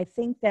that I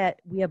think that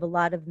we have a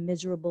lot of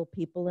miserable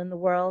people in the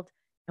world,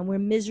 and we're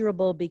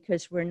miserable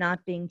because we're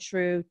not being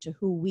true to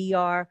who we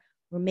are.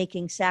 We're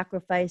making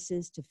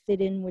sacrifices to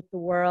fit in with the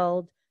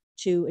world,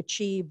 to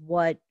achieve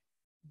what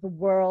the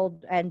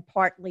world and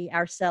partly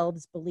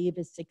ourselves believe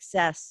is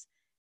success.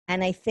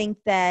 And I think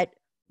that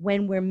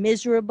when we're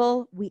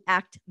miserable, we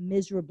act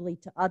miserably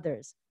to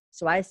others.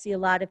 So I see a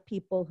lot of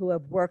people who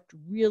have worked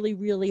really,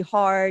 really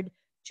hard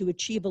to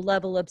achieve a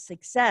level of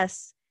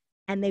success,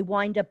 and they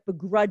wind up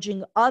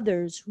begrudging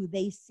others who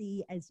they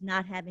see as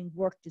not having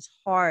worked as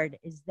hard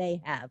as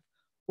they have,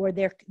 or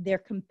they're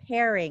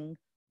comparing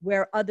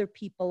where other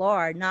people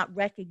are, not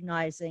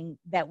recognizing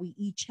that we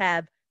each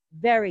have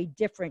very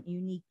different,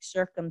 unique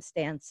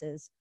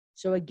circumstances.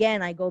 So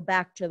again, I go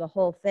back to the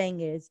whole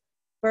thing is,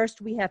 first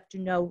we have to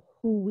know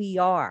who we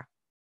are,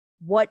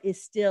 what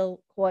is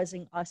still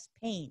causing us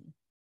pain,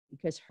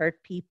 because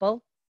hurt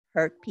people.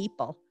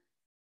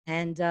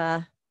 And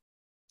I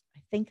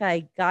think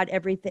I got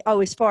everything.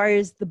 Oh, as far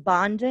as the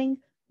bonding,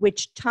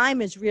 which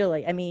time is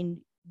really, I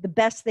mean, the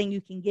best thing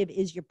you can give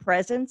is your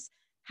presence.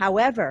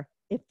 However,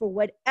 if for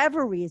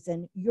whatever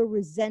reason you're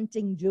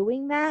resenting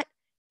doing that,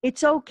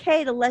 it's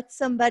okay to let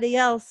somebody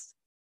else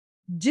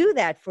do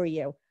that for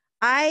you.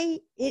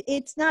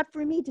 It's not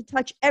for me to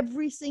touch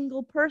every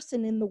single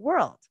person in the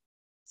world.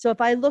 So if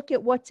I look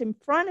at what's in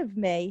front of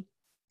me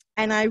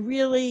and I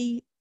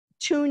really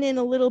tune in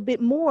a little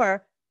bit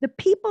more, the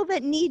people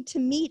that need to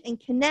meet and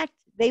connect,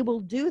 they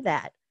will do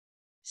that.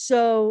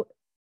 So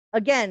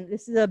again,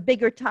 this is a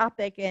bigger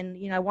topic, and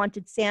I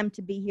wanted Sam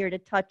to be here to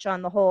touch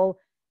on the whole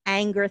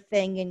anger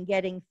thing and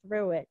getting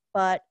through it.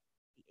 But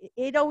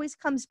it always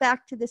comes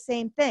back to the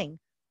same thing.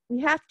 We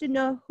have to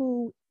know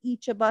who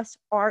each of us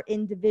are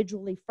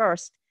individually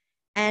first.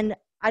 And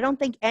I don't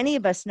think any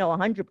of us know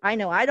 100. I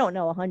know I don't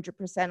know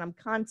 100%. I'm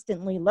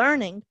constantly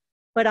learning,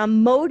 but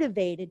I'm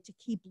motivated to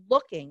keep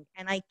looking.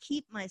 And I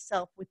keep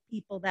myself with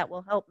people that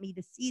will help me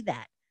to see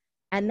that.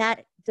 And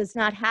that does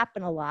not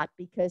happen a lot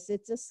because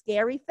it's a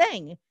scary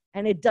thing.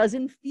 And it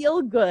doesn't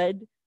feel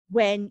good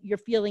when you're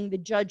feeling the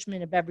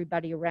judgment of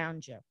everybody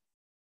around you.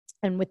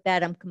 And with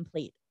that, I'm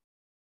complete.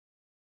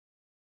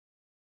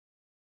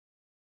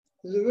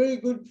 There's a very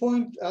good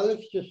point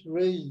Alex just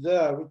raised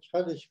there, which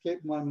had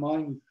escaped my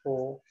mind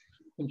for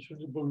a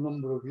considerable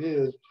number of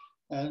years.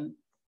 And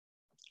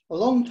a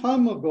long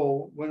time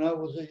ago, when I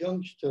was a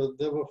youngster,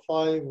 there were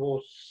 5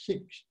 or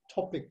 6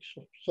 topics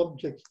or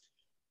subjects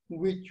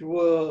which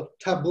were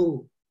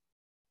taboo.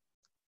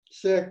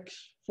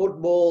 Sex,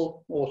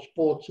 football or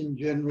sports in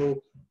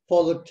general,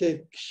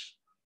 politics,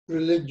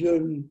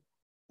 religion,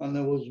 and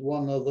there was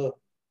one other,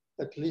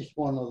 at least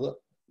one other,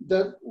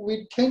 that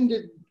we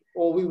tended,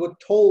 or we were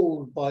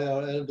told by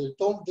our elders,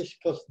 don't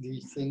discuss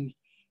these things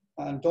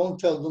and don't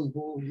tell them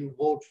who you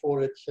vote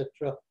for,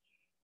 etc.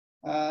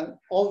 And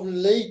of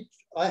late,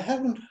 I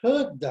haven't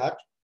heard that,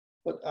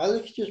 but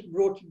Alex just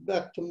brought it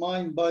back to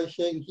mind by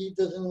saying he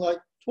doesn't like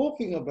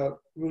talking about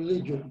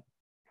religion.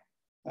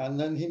 And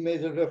then he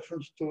made a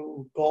reference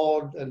to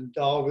God and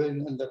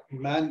Darwin and that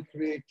man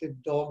created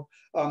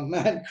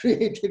man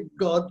created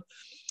God.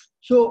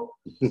 So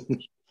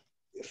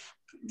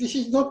this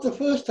is not the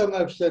first time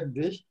I've said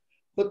this,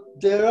 but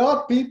there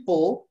are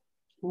people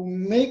who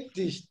make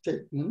these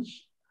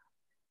statements,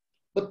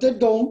 but they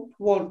don't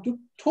want to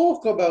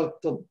talk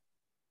about them.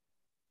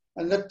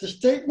 And that the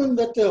statement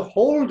that they're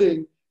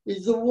holding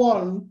is the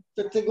one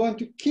that they're going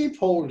to keep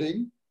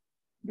holding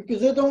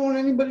because they don't want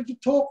anybody to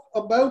talk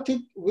about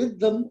it with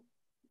them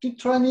to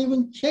try and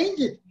even change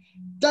it.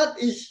 That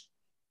is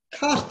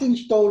cast in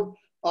stone.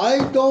 I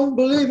don't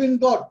believe in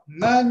God,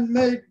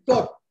 man-made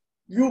God.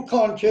 You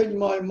can't change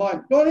my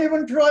mind. Don't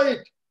even try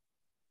it.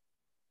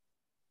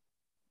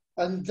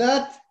 And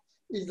that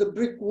is the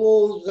brick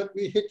walls that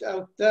we hit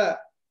out there.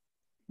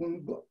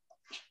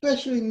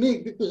 Especially me,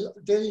 because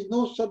there is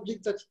no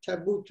subject that's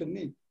taboo to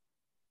me.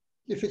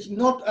 If it's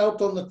not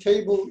out on the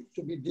table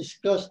to be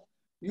discussed,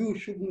 you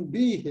shouldn't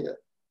be here.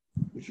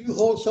 If you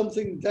hold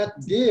something that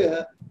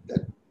dear,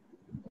 that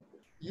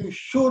you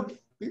should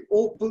be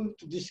open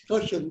to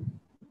discussion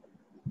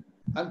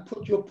and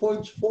put your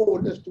points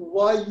forward as to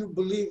why you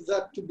believe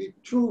that to be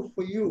true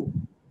for you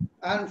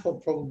and for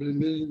probably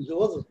millions of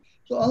others.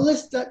 So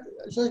unless that,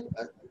 it's like,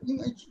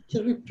 it's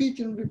a repeat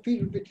and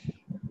repeat.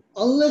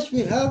 Unless we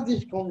have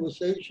these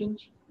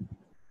conversations,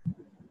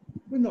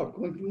 we're not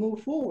going to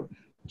move forward.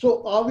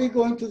 So are we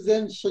going to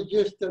then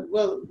suggest that,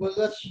 well,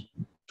 let's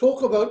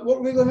talk about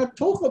what we're going to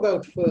talk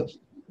about first,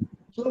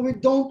 so we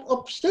don't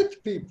upset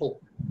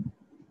people?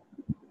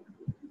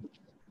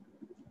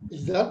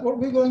 Is that what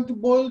we're going to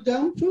boil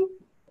down to?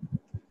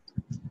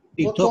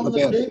 What's on the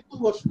table,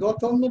 what's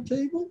not on the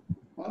table?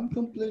 I'm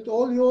complete.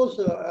 All yours,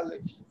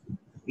 Alex.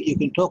 You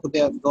can talk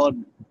about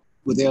God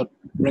without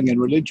bringing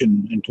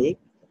religion into it,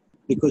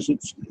 because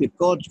if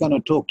God's going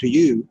to talk to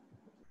you,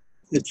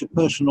 it's a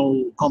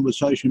personal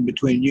conversation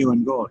between you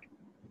and God.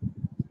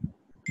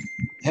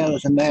 How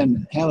is a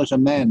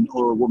man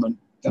or a woman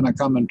going to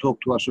come and talk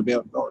to us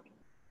about God?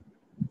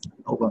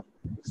 Over.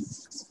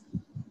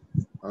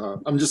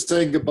 I'm just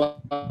saying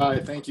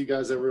goodbye. Thank you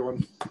guys,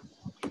 everyone.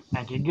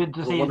 Thank you. Good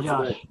to Have a see you,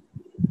 wonderful Josh. day.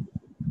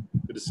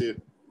 Good to see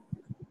you.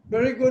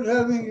 Very good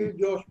having you,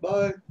 Josh.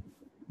 Bye.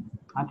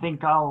 I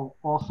think I'll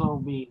also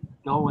be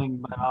going,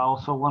 but I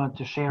also wanted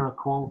to share a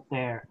quote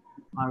there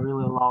I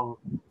really love.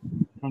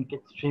 I think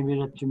it's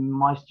attributed to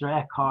Meister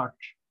Eckhart,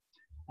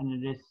 and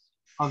it is,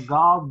 "A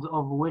God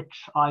of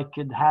which I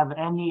could have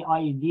any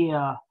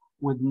idea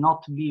would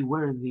not be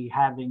worthy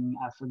having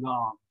as a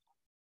God."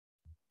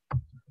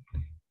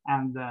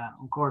 And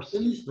of course,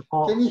 Can you, the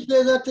quote, can you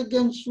say that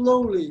again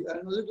slowly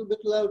and a little bit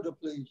louder,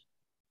 please?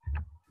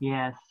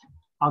 yes,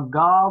 "A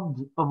God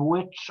of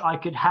which I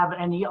could have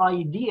any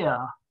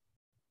idea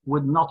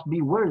would not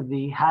be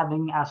worthy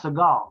having as a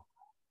God."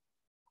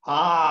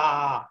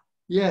 Ah,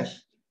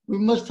 yes. We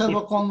must have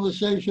a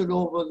conversation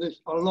over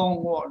this, a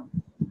long one.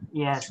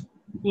 Yes.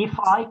 If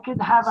I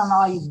could have an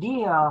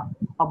idea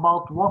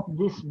about what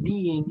this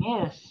being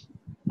is,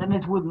 then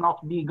it would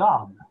not be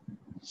God.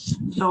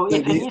 So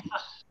if it is,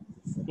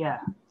 yeah.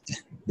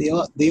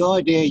 The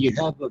idea you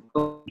have of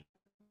God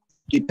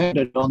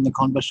depended on the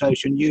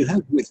conversation you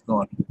have with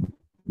God.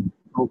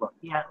 Over.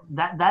 Yeah,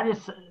 that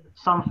is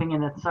something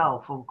in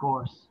itself, of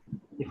course,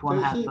 if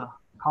one has a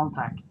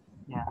contact.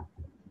 Yeah.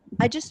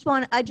 I just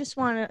want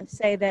to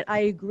say that I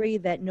agree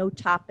that no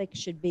topic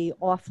should be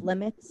off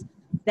limits.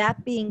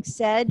 That being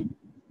said,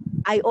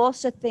 I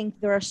also think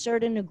there are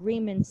certain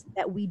agreements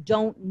that we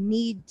don't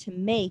need to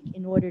make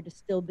in order to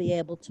still be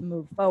able to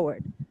move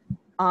forward.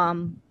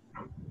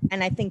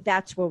 And I think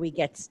that's where we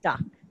get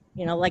stuck.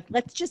 You know, like,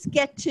 let's just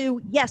get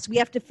to, yes, we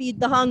have to feed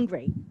the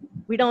hungry.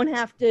 We don't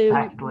have to,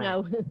 Exactly. you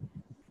know,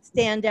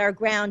 stand our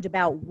ground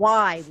about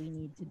why we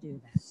need to do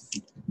that.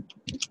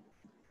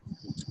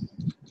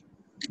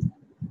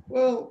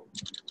 Well,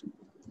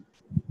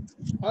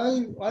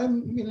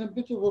 I'm in a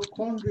bit of a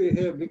quandary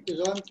here because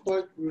I'm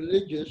quite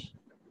religious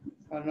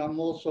and I'm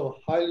also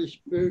highly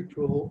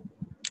spiritual.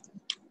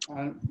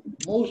 And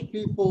most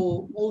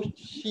people, most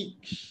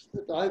Sikhs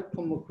that I've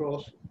come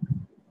across,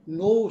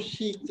 no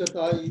Sikh that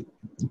I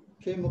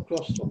came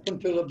across up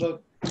until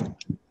about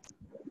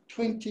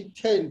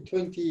 2010,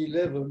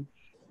 2011,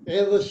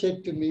 ever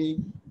said to me,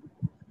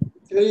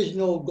 there is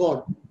no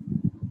God.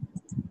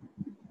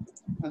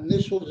 And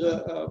this was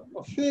a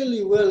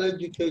fairly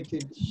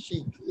well-educated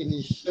Sikh in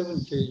his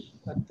 70s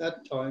at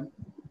that time,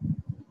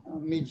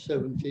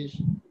 mid-70s.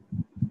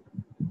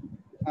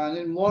 And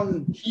in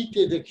one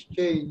heated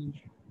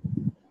exchange,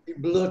 he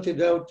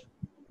blurted out,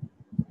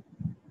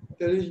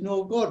 there is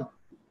no God.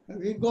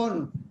 Have you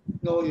gone?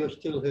 No, you're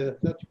still here.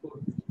 That's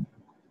good.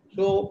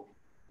 So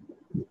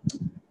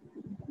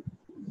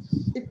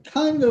it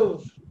kind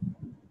of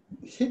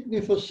hit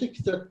me for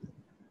six that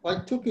I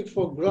took it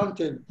for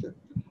granted that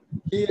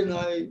he and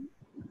I,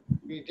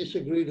 we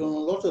disagreed on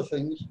a lot of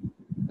things,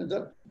 and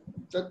that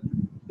there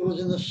was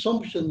an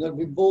assumption that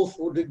we both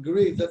would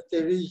agree that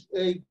there is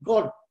a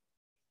God,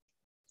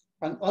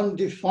 an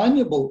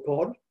undefinable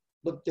God,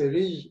 but there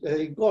is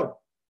a God.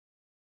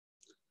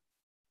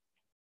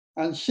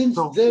 And since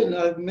then,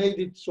 I've made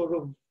it sort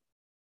of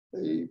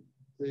a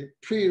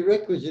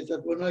prerequisite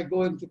that when I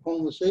go into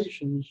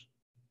conversations,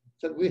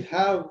 that we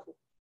have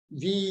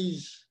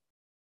these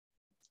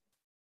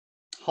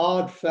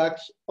hard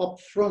facts up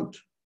front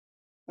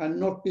and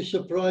not be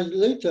surprised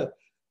later.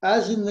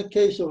 As in the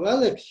case of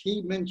Alex,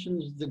 he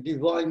mentions the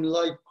divine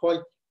light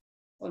quite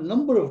a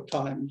number of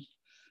times,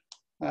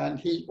 and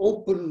he's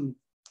open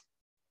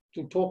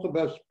to talk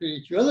about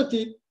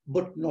spirituality,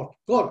 but not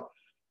God.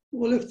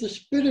 Well, if the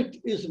spirit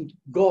isn't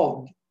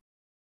God,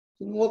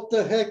 then what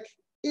the heck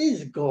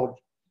is God?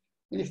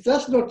 And if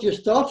that's not your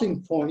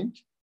starting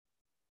point,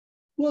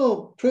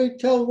 well, pray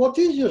tell, what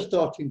is your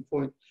starting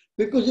point?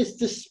 Because it's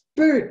the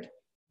spirit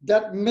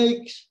that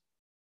makes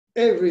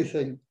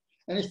everything.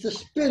 And it's the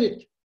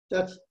spirit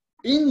that's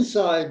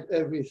inside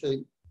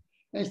everything.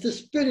 And it's the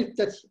spirit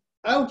that's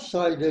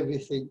outside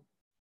everything.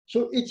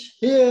 So it's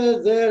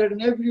here, there,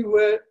 and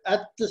everywhere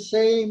at the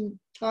same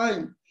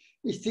time.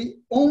 It's the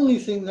only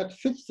thing that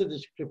fits the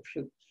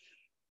description.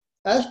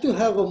 As to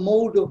have a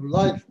mode of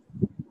life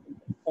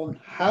on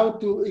how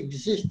to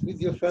exist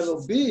with your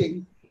fellow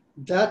being,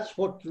 that's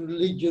what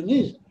religion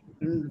is.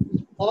 And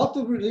it's part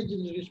of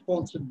religion's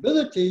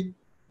responsibility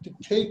to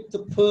take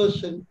the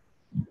person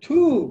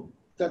to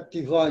that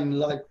divine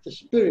light, the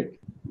spirit.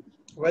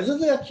 Whether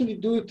they actually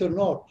do it or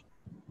not,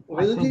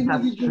 whether the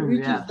individual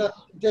reaches that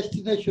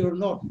destination or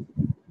not,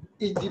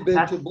 is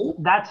debatable.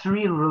 That's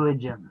real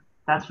religion.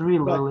 That's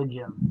real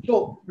religion.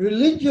 So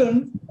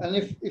religion, and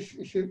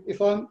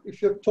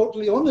if you're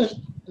totally honest,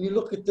 and you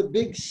look at the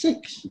big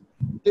six,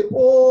 they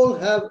all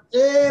have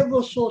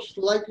ever so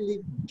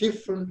slightly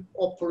different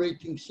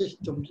operating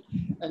systems,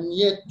 and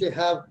yet they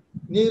have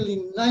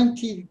nearly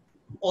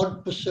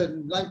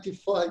 90-odd%,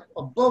 95,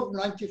 above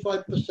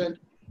 95%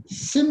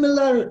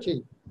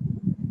 similarity.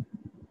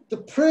 The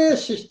prayer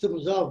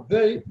systems are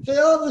they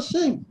are the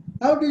same.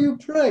 How do you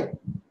pray?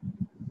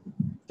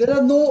 There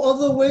are no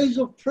other ways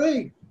of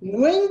praying.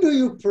 When do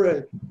you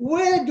pray?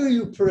 Where do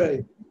you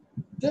pray?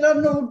 There are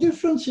no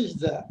differences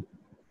there,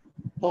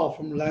 apart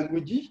from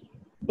languages.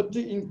 but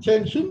the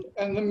intention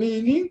and the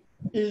meaning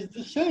is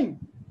the same,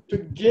 to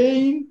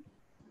gain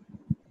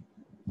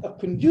a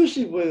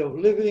conducive way of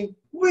living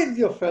with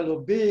your fellow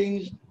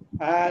beings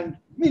and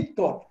meet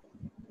God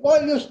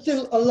while you're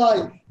still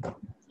alive.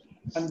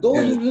 And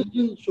those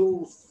religions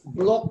who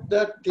block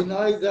that,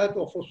 deny that,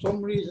 or for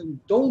some reason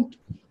don't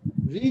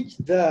reach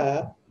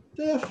there,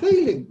 they're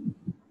failing.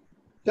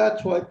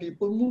 That's why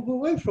people move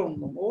away from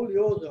them. All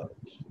yours are.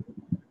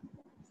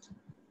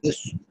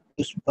 This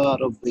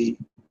part of the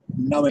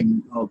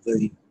knowing of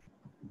the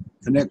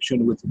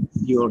connection with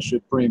your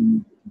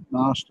Supreme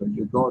Master,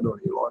 your God or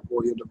your life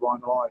or your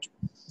divine light,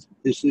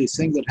 is the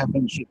thing that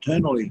happens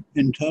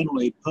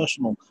internally,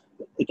 personal.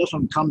 It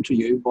doesn't come to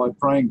you by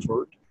praying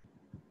for it.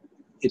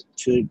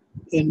 It's an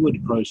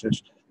inward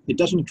process. It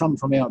doesn't come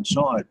from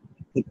outside.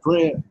 The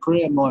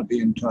prayer might be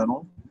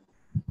internal,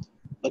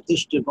 but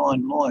this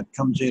divine light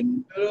comes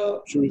in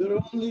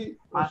through only,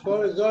 as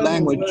far as I'm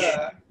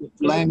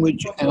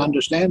language and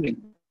understanding,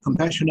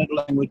 compassionate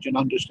language and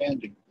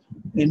understanding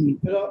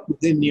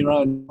within your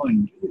own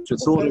mind. It's a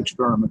thought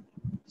experiment.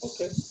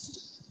 Okay.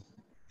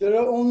 There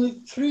are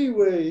only 3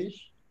 ways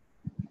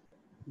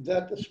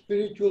that a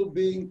spiritual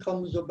being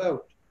comes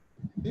about.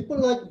 People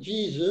like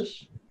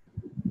Jesus,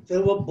 they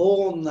were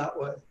born that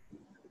way.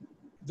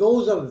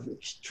 Those are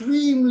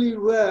extremely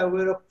rare,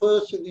 where a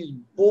person is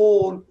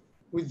born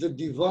with the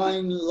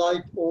divine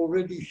light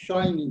already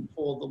shining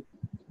for them.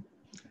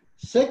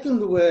 Second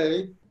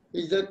way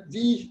is that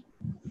these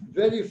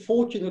very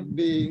fortunate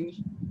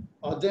beings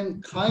are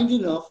then kind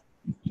enough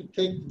to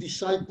take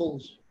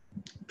disciples,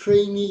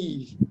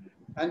 trainees,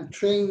 and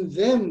train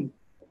them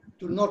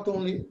to not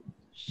only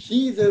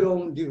see their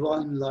own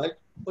divine light,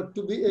 but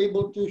to be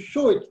able to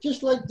show it,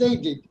 just like they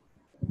did.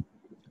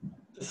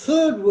 The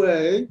third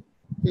way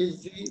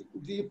is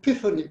the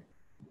epiphany.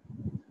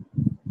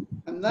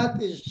 And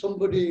that is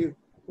somebody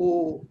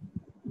who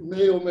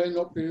may or may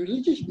not be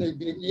religious, may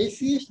be an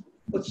atheist,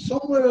 but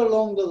somewhere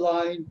along the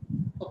line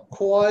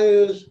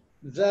acquires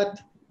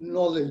that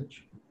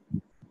knowledge.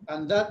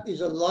 And that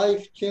is a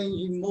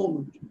life-changing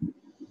moment.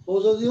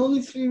 Those are the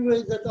only 3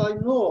 ways that I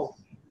know of.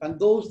 And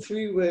those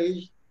 3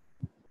 ways,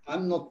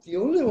 I'm not the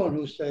only one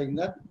who's saying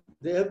that.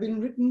 They have been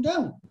written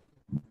down.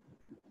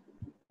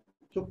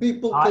 So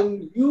people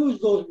can use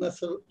those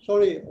methods.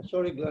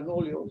 Sorry, Glenn,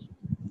 all yours.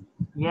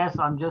 Yes,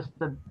 I'm just,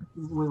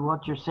 with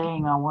what you're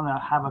saying, I want to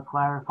have a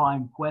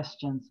clarifying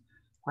question.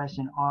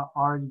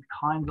 Are you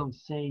kind of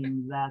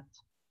saying that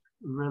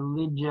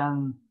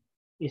religion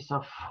is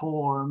a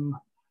form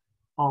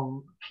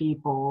of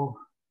people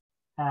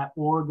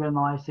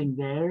organizing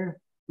their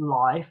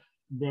life,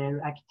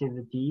 their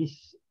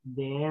activities,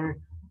 their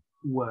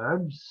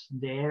words,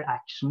 their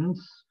actions,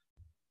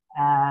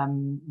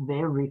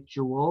 their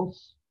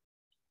rituals,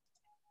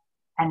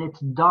 and it's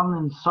done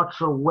in such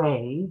a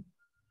way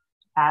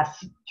as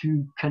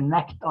to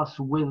connect us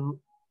with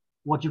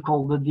what you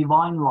call the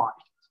divine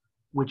light,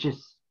 which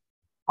is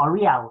a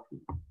reality.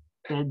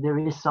 There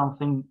is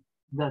something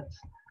that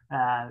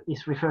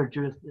is referred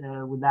to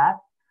with that,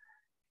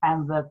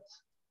 and that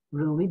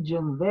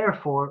religion,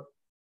 therefore,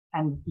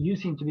 and you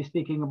seem to be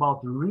speaking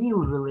about real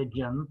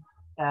religion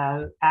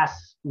as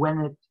when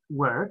it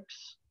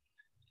works,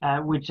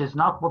 which is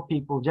not what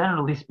people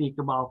generally speak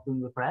about in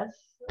the press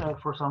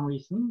for some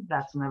reason.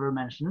 That's never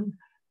mentioned.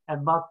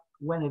 But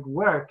when it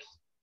works,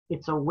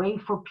 it's a way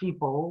for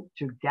people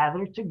to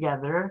gather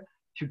together,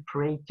 to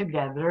pray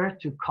together,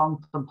 to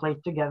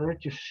contemplate together,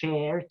 to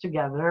share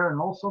together,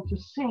 and also to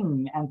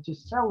sing and to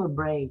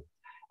celebrate,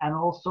 and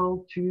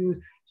also to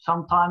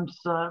sometimes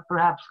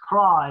perhaps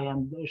cry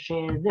and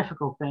share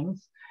difficult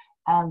things.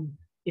 And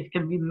it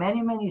can be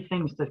many, many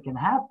things that can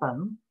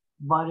happen,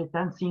 but it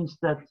then seems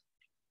that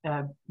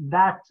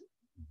that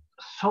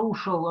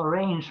social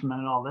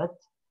arrangement of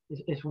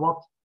it is what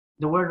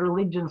the word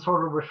religion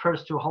sort of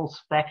refers to, a whole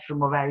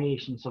spectrum of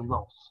variations of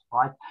those,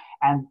 right?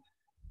 And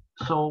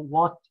so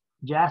what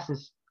Jazz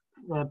is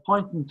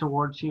pointing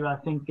towards here, I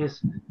think,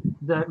 is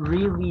the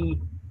really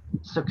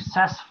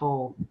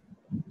successful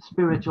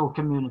spiritual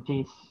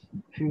communities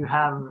who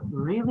have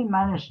really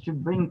managed to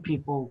bring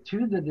people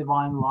to the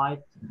divine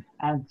light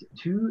and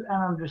to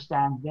an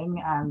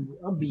understanding and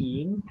a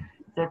being,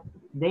 that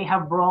they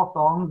have brought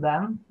on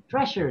then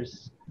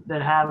treasures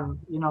that have,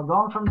 you know,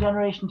 gone from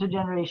generation to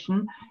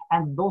generation,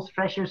 and those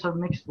treasures are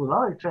mixed with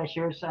other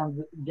treasures,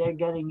 and they're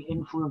getting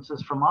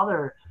influences from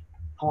other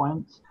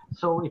points.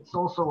 So it's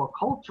also a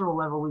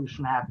cultural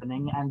evolution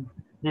happening, and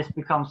this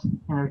becomes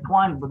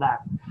intertwined with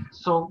that.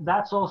 So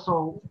that's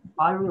also,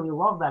 I really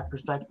love that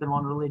perspective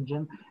on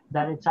religion,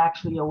 that it's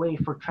actually a way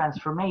for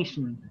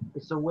transformation.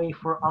 It's a way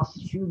for us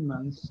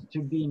humans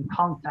to be in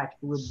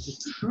contact with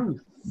the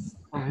truth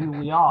of who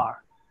we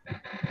are.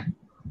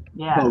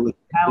 Yeah, well,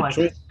 Alex.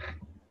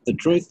 The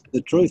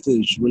truth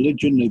is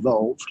religion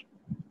evolved,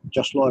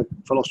 just like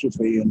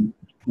philosophy and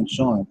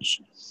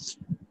science.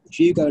 If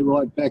you go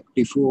right back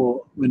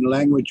before, when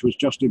language was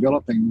just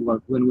developing,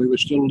 like when we were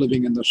still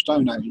living in the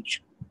Stone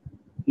Age,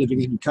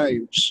 living in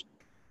caves,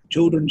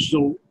 children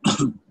still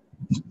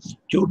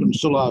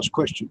ask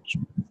questions.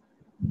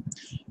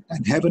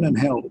 And heaven and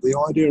hell, the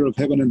idea of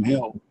heaven and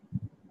hell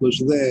was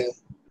there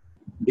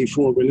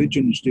before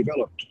religions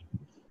developed,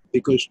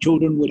 because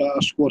children would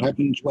ask what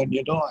happens when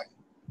you die.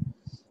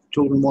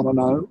 Children want to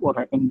know what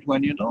happens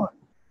when you die.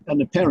 And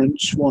the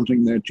parents,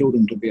 wanting their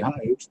children to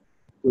behave,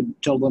 would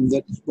tell them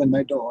that when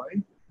they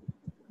die,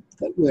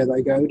 that where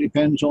they go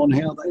depends on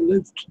how they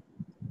lived.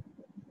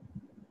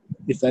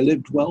 If they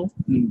lived well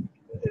and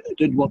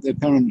did what their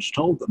parents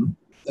told them,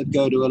 they'd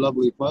go to a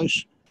lovely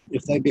place.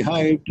 If they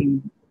behaved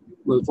and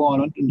were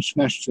violent and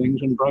smashed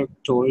things and broke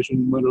toys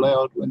and were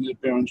loud when their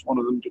parents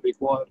wanted them to be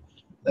quiet,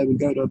 they would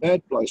go to a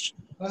bad place.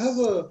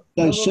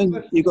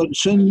 You got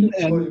sin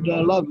and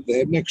love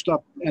there mixed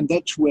up, and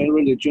that's where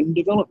religion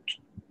developed.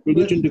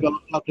 Religion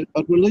developed,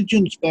 but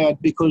religion's bad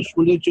because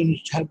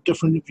religions have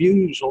different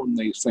views on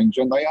these things,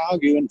 and they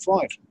argue and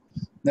fight.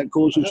 That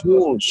causes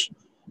wars,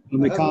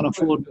 and we can't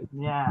afford.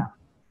 Yeah.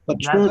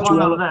 But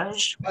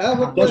spirituality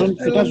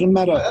it doesn't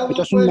matter. It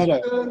doesn't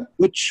matter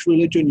which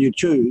religion you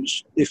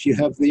choose if you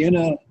have the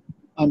inner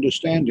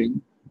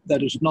understanding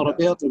that it's not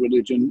about the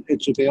religion,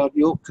 it's about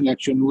your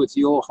connection with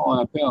your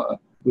higher power,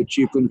 which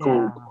you can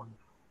call God,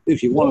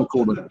 if you want to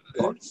call it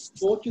God.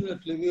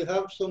 Fortunately, we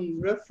have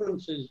some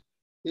references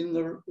in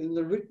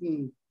the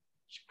written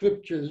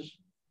scriptures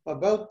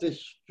about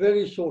this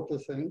very sort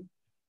of thing.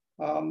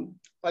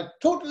 I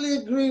totally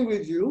agree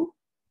with you.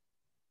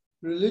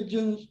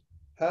 Religions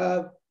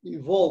have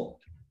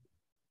evolved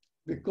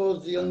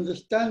because the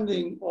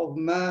understanding of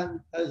man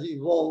has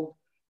evolved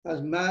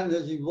as man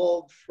has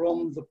evolved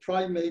from the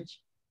primates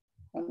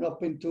and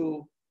up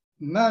into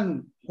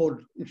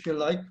manhood, if you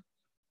like,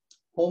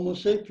 Homo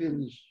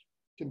sapiens,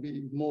 to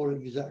be more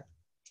exact.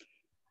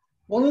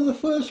 One of the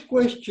first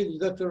questions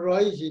that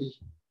arises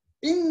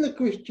in the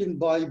Christian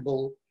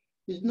Bible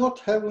is not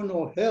heaven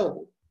or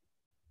hell,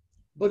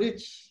 but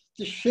it's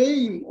the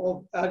shame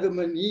of Adam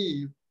and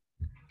Eve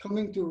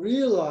coming to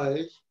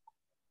realize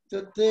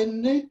that they're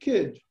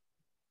naked.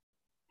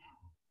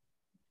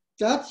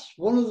 That's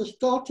one of the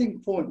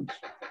starting points.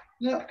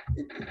 Now,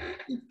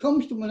 it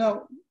comes to me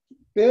now,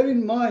 bear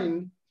in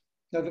mind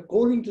that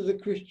according to the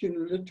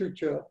Christian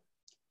literature,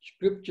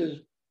 scriptures,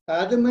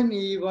 Adam and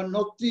Eve are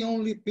not the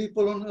only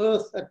people on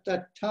earth at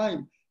that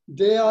time.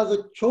 They are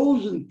the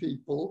chosen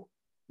people.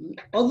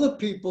 Other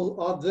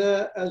people are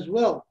there as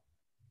well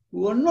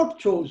who are not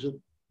chosen.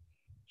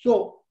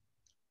 So,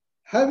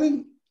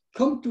 having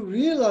come to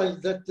realize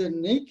that they're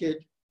naked,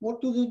 what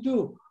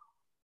do?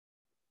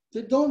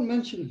 They don't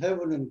mention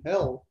heaven and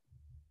hell.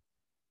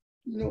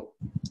 You know,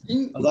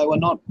 they were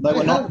not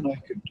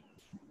naked.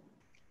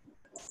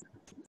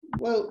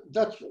 Well,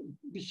 that's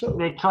so.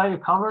 They try to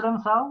cover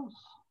themselves.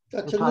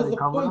 That's another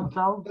point.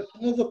 That's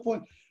another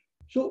point.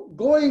 So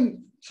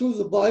going through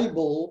the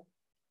Bible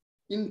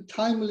in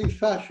timely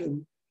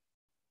fashion,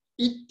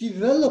 it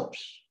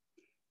develops.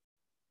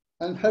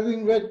 And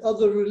having read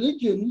other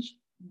religions,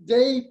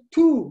 they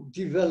too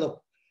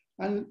develop.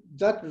 And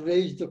that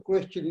raised the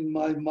question in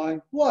my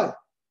mind, why?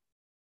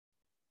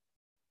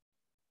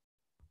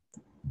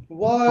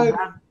 Why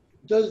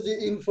does the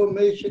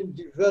information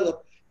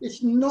develop?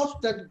 It's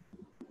not that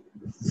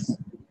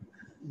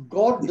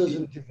God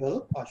doesn't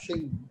develop. I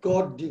think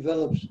God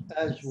develops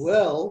as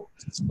well,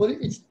 but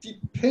it's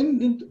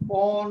dependent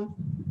on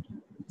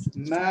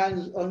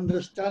man's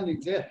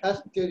understanding. There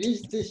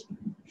is this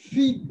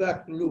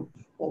feedback loop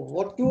of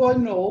what do I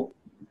know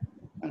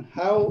and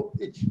how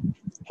it's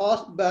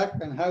passed back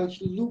and how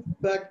it's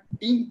looped back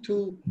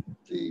into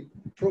the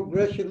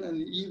progression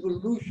and the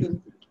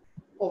evolution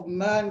of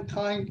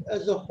mankind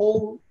as a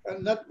whole,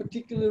 and that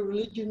particular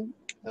religion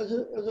as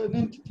an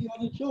entity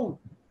on its own.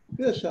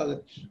 Yes,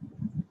 Alex.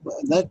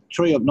 That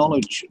tree of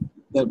knowledge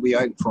that we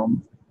ate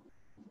from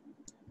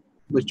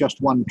was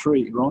just one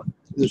tree, right?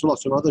 There's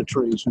lots of other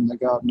trees in the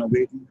Garden of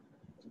Eden.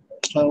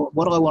 So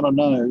what I want to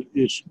know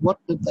is, what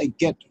did they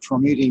get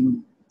from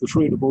eating the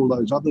fruit of all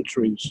those other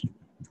trees?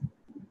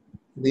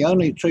 The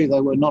only tree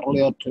they were not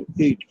allowed to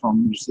eat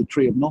from was the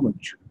tree of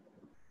knowledge.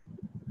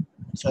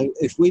 So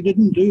if we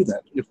didn't do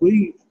that, if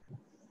we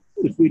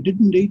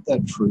didn't eat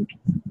that fruit,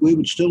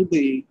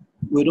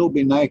 we'd all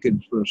be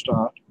naked for a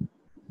start,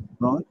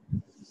 right?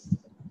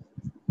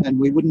 And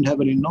we wouldn't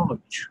have any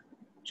knowledge.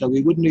 So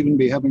we wouldn't even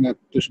be having a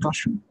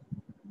discussion.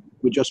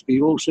 We'd just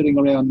be all sitting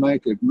around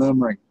naked,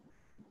 murmuring,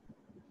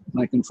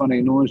 making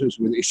funny noises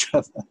with each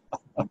other.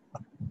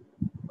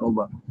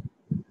 Over.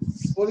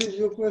 What is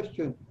your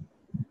question?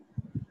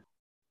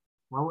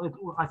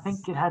 Well, I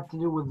think it had to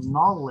do with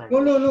knowledge.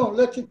 No.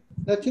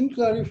 Let him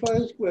clarify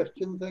his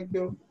question. Thank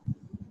you.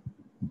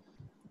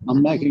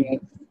 I'm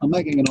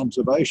making an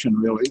observation,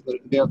 really,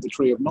 about the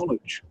tree of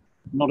knowledge,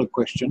 not a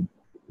question.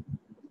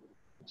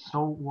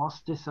 So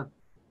was this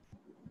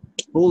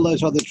all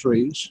those other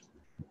trees?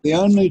 The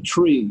only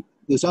tree,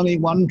 there's only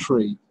one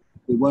tree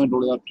we weren't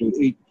allowed to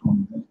eat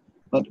from.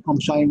 But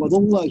I'm saying with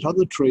all those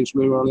other trees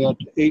we were allowed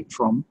to eat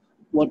from,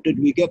 what did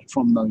we get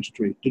from those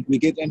trees? Did we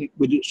get any?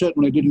 We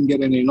certainly didn't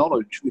get any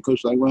knowledge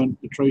because they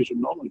weren't the trees of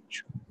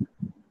knowledge.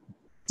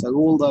 So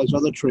all those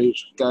other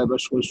trees gave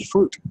us was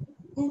fruit.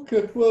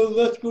 Okay, well,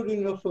 that's good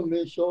enough for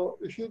me. So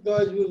if you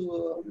guys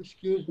will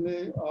excuse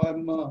me,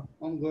 I'm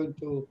going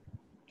to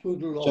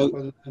toodle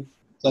off.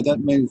 So that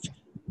means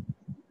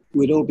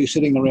we'd all be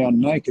sitting around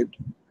naked.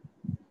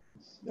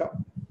 Yeah.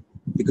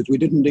 Because we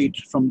didn't eat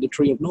from the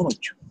tree of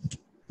knowledge.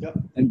 Yeah.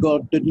 And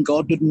God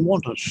didn't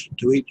want us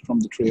to eat from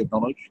the tree of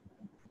knowledge.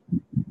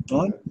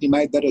 Right? He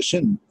made that a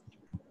sin.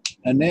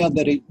 And now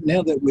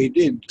that we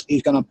did,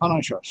 he's going to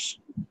punish us.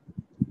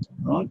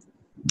 Right?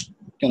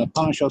 Going to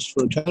punish us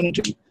for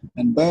eternity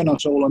and burn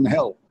us all in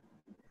hell.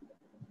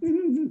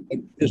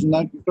 Isn't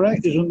that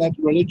correct? Isn't that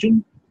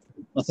religion?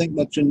 I think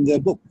that's in their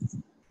book.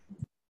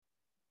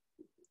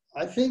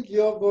 I think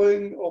you're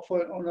going off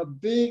on a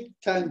big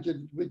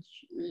tangent, which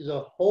is a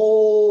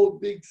whole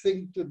big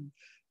thing to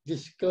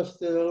discuss.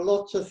 There are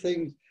lots of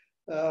things.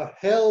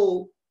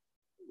 Hell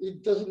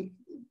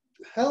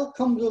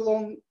comes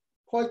along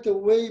quite a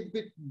way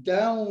bit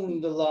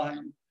down the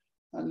line,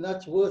 and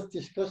that's worth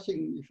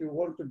discussing if you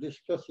want to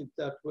discuss it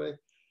that way.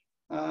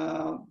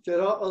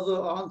 There are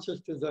other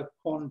answers to that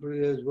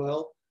quandary as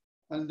well,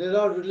 and there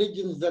are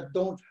religions that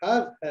don't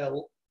have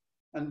hell,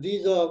 and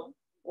these are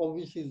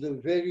obviously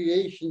the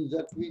variations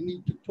that we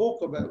need to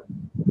talk about.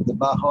 The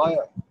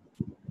Bahaya.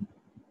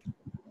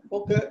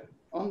 Okay,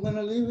 I'm going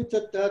to leave it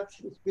at that.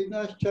 It's been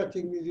nice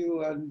chatting with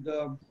you,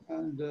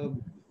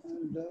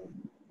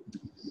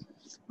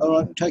 all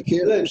right, take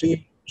care.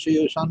 See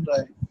you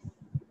Sunday.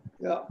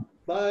 Yeah,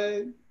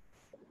 bye.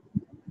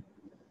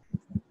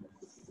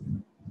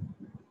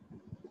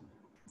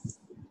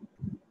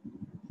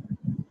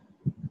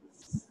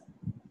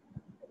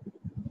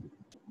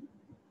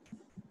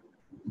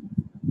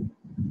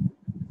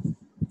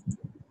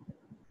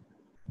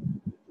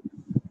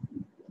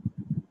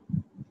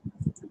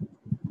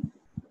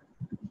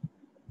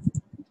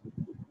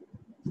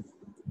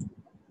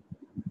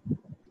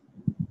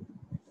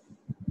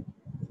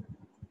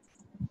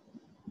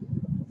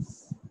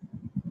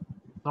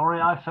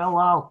 Sorry, I fell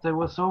out. It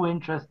was so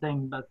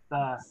interesting, but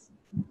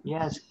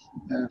yes,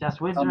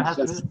 just Winter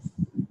has.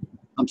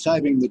 I'm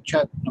saving the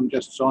chat. I'm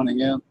just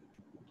signing out.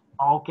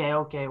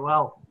 Okay.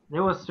 Well, it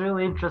was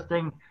really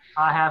interesting.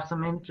 I have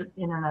some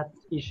internet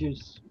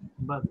issues,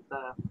 but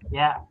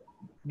yeah,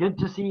 good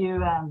to see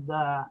you, and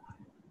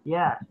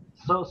yeah,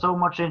 so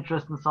much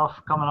interest and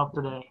stuff coming up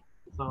today.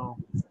 So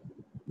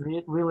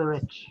really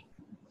rich.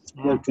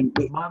 Yeah.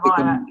 We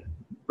can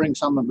bring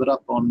some of it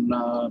up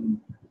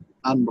on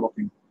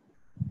unblocking.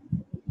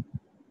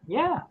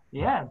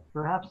 Yeah.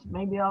 Perhaps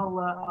maybe I'll.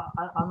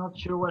 I'm not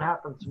sure what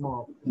happens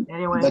tomorrow.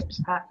 Anyway.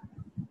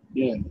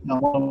 Yeah, I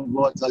want to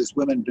invite those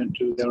women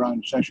into their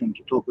own session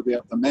to talk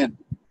about the men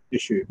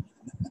issue.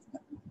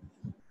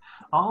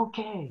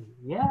 Okay.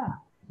 Yeah.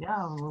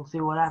 We'll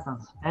see what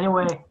happens.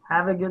 Anyway,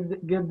 have a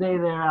good day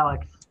there,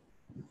 Alex.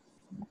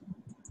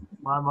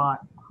 Bye.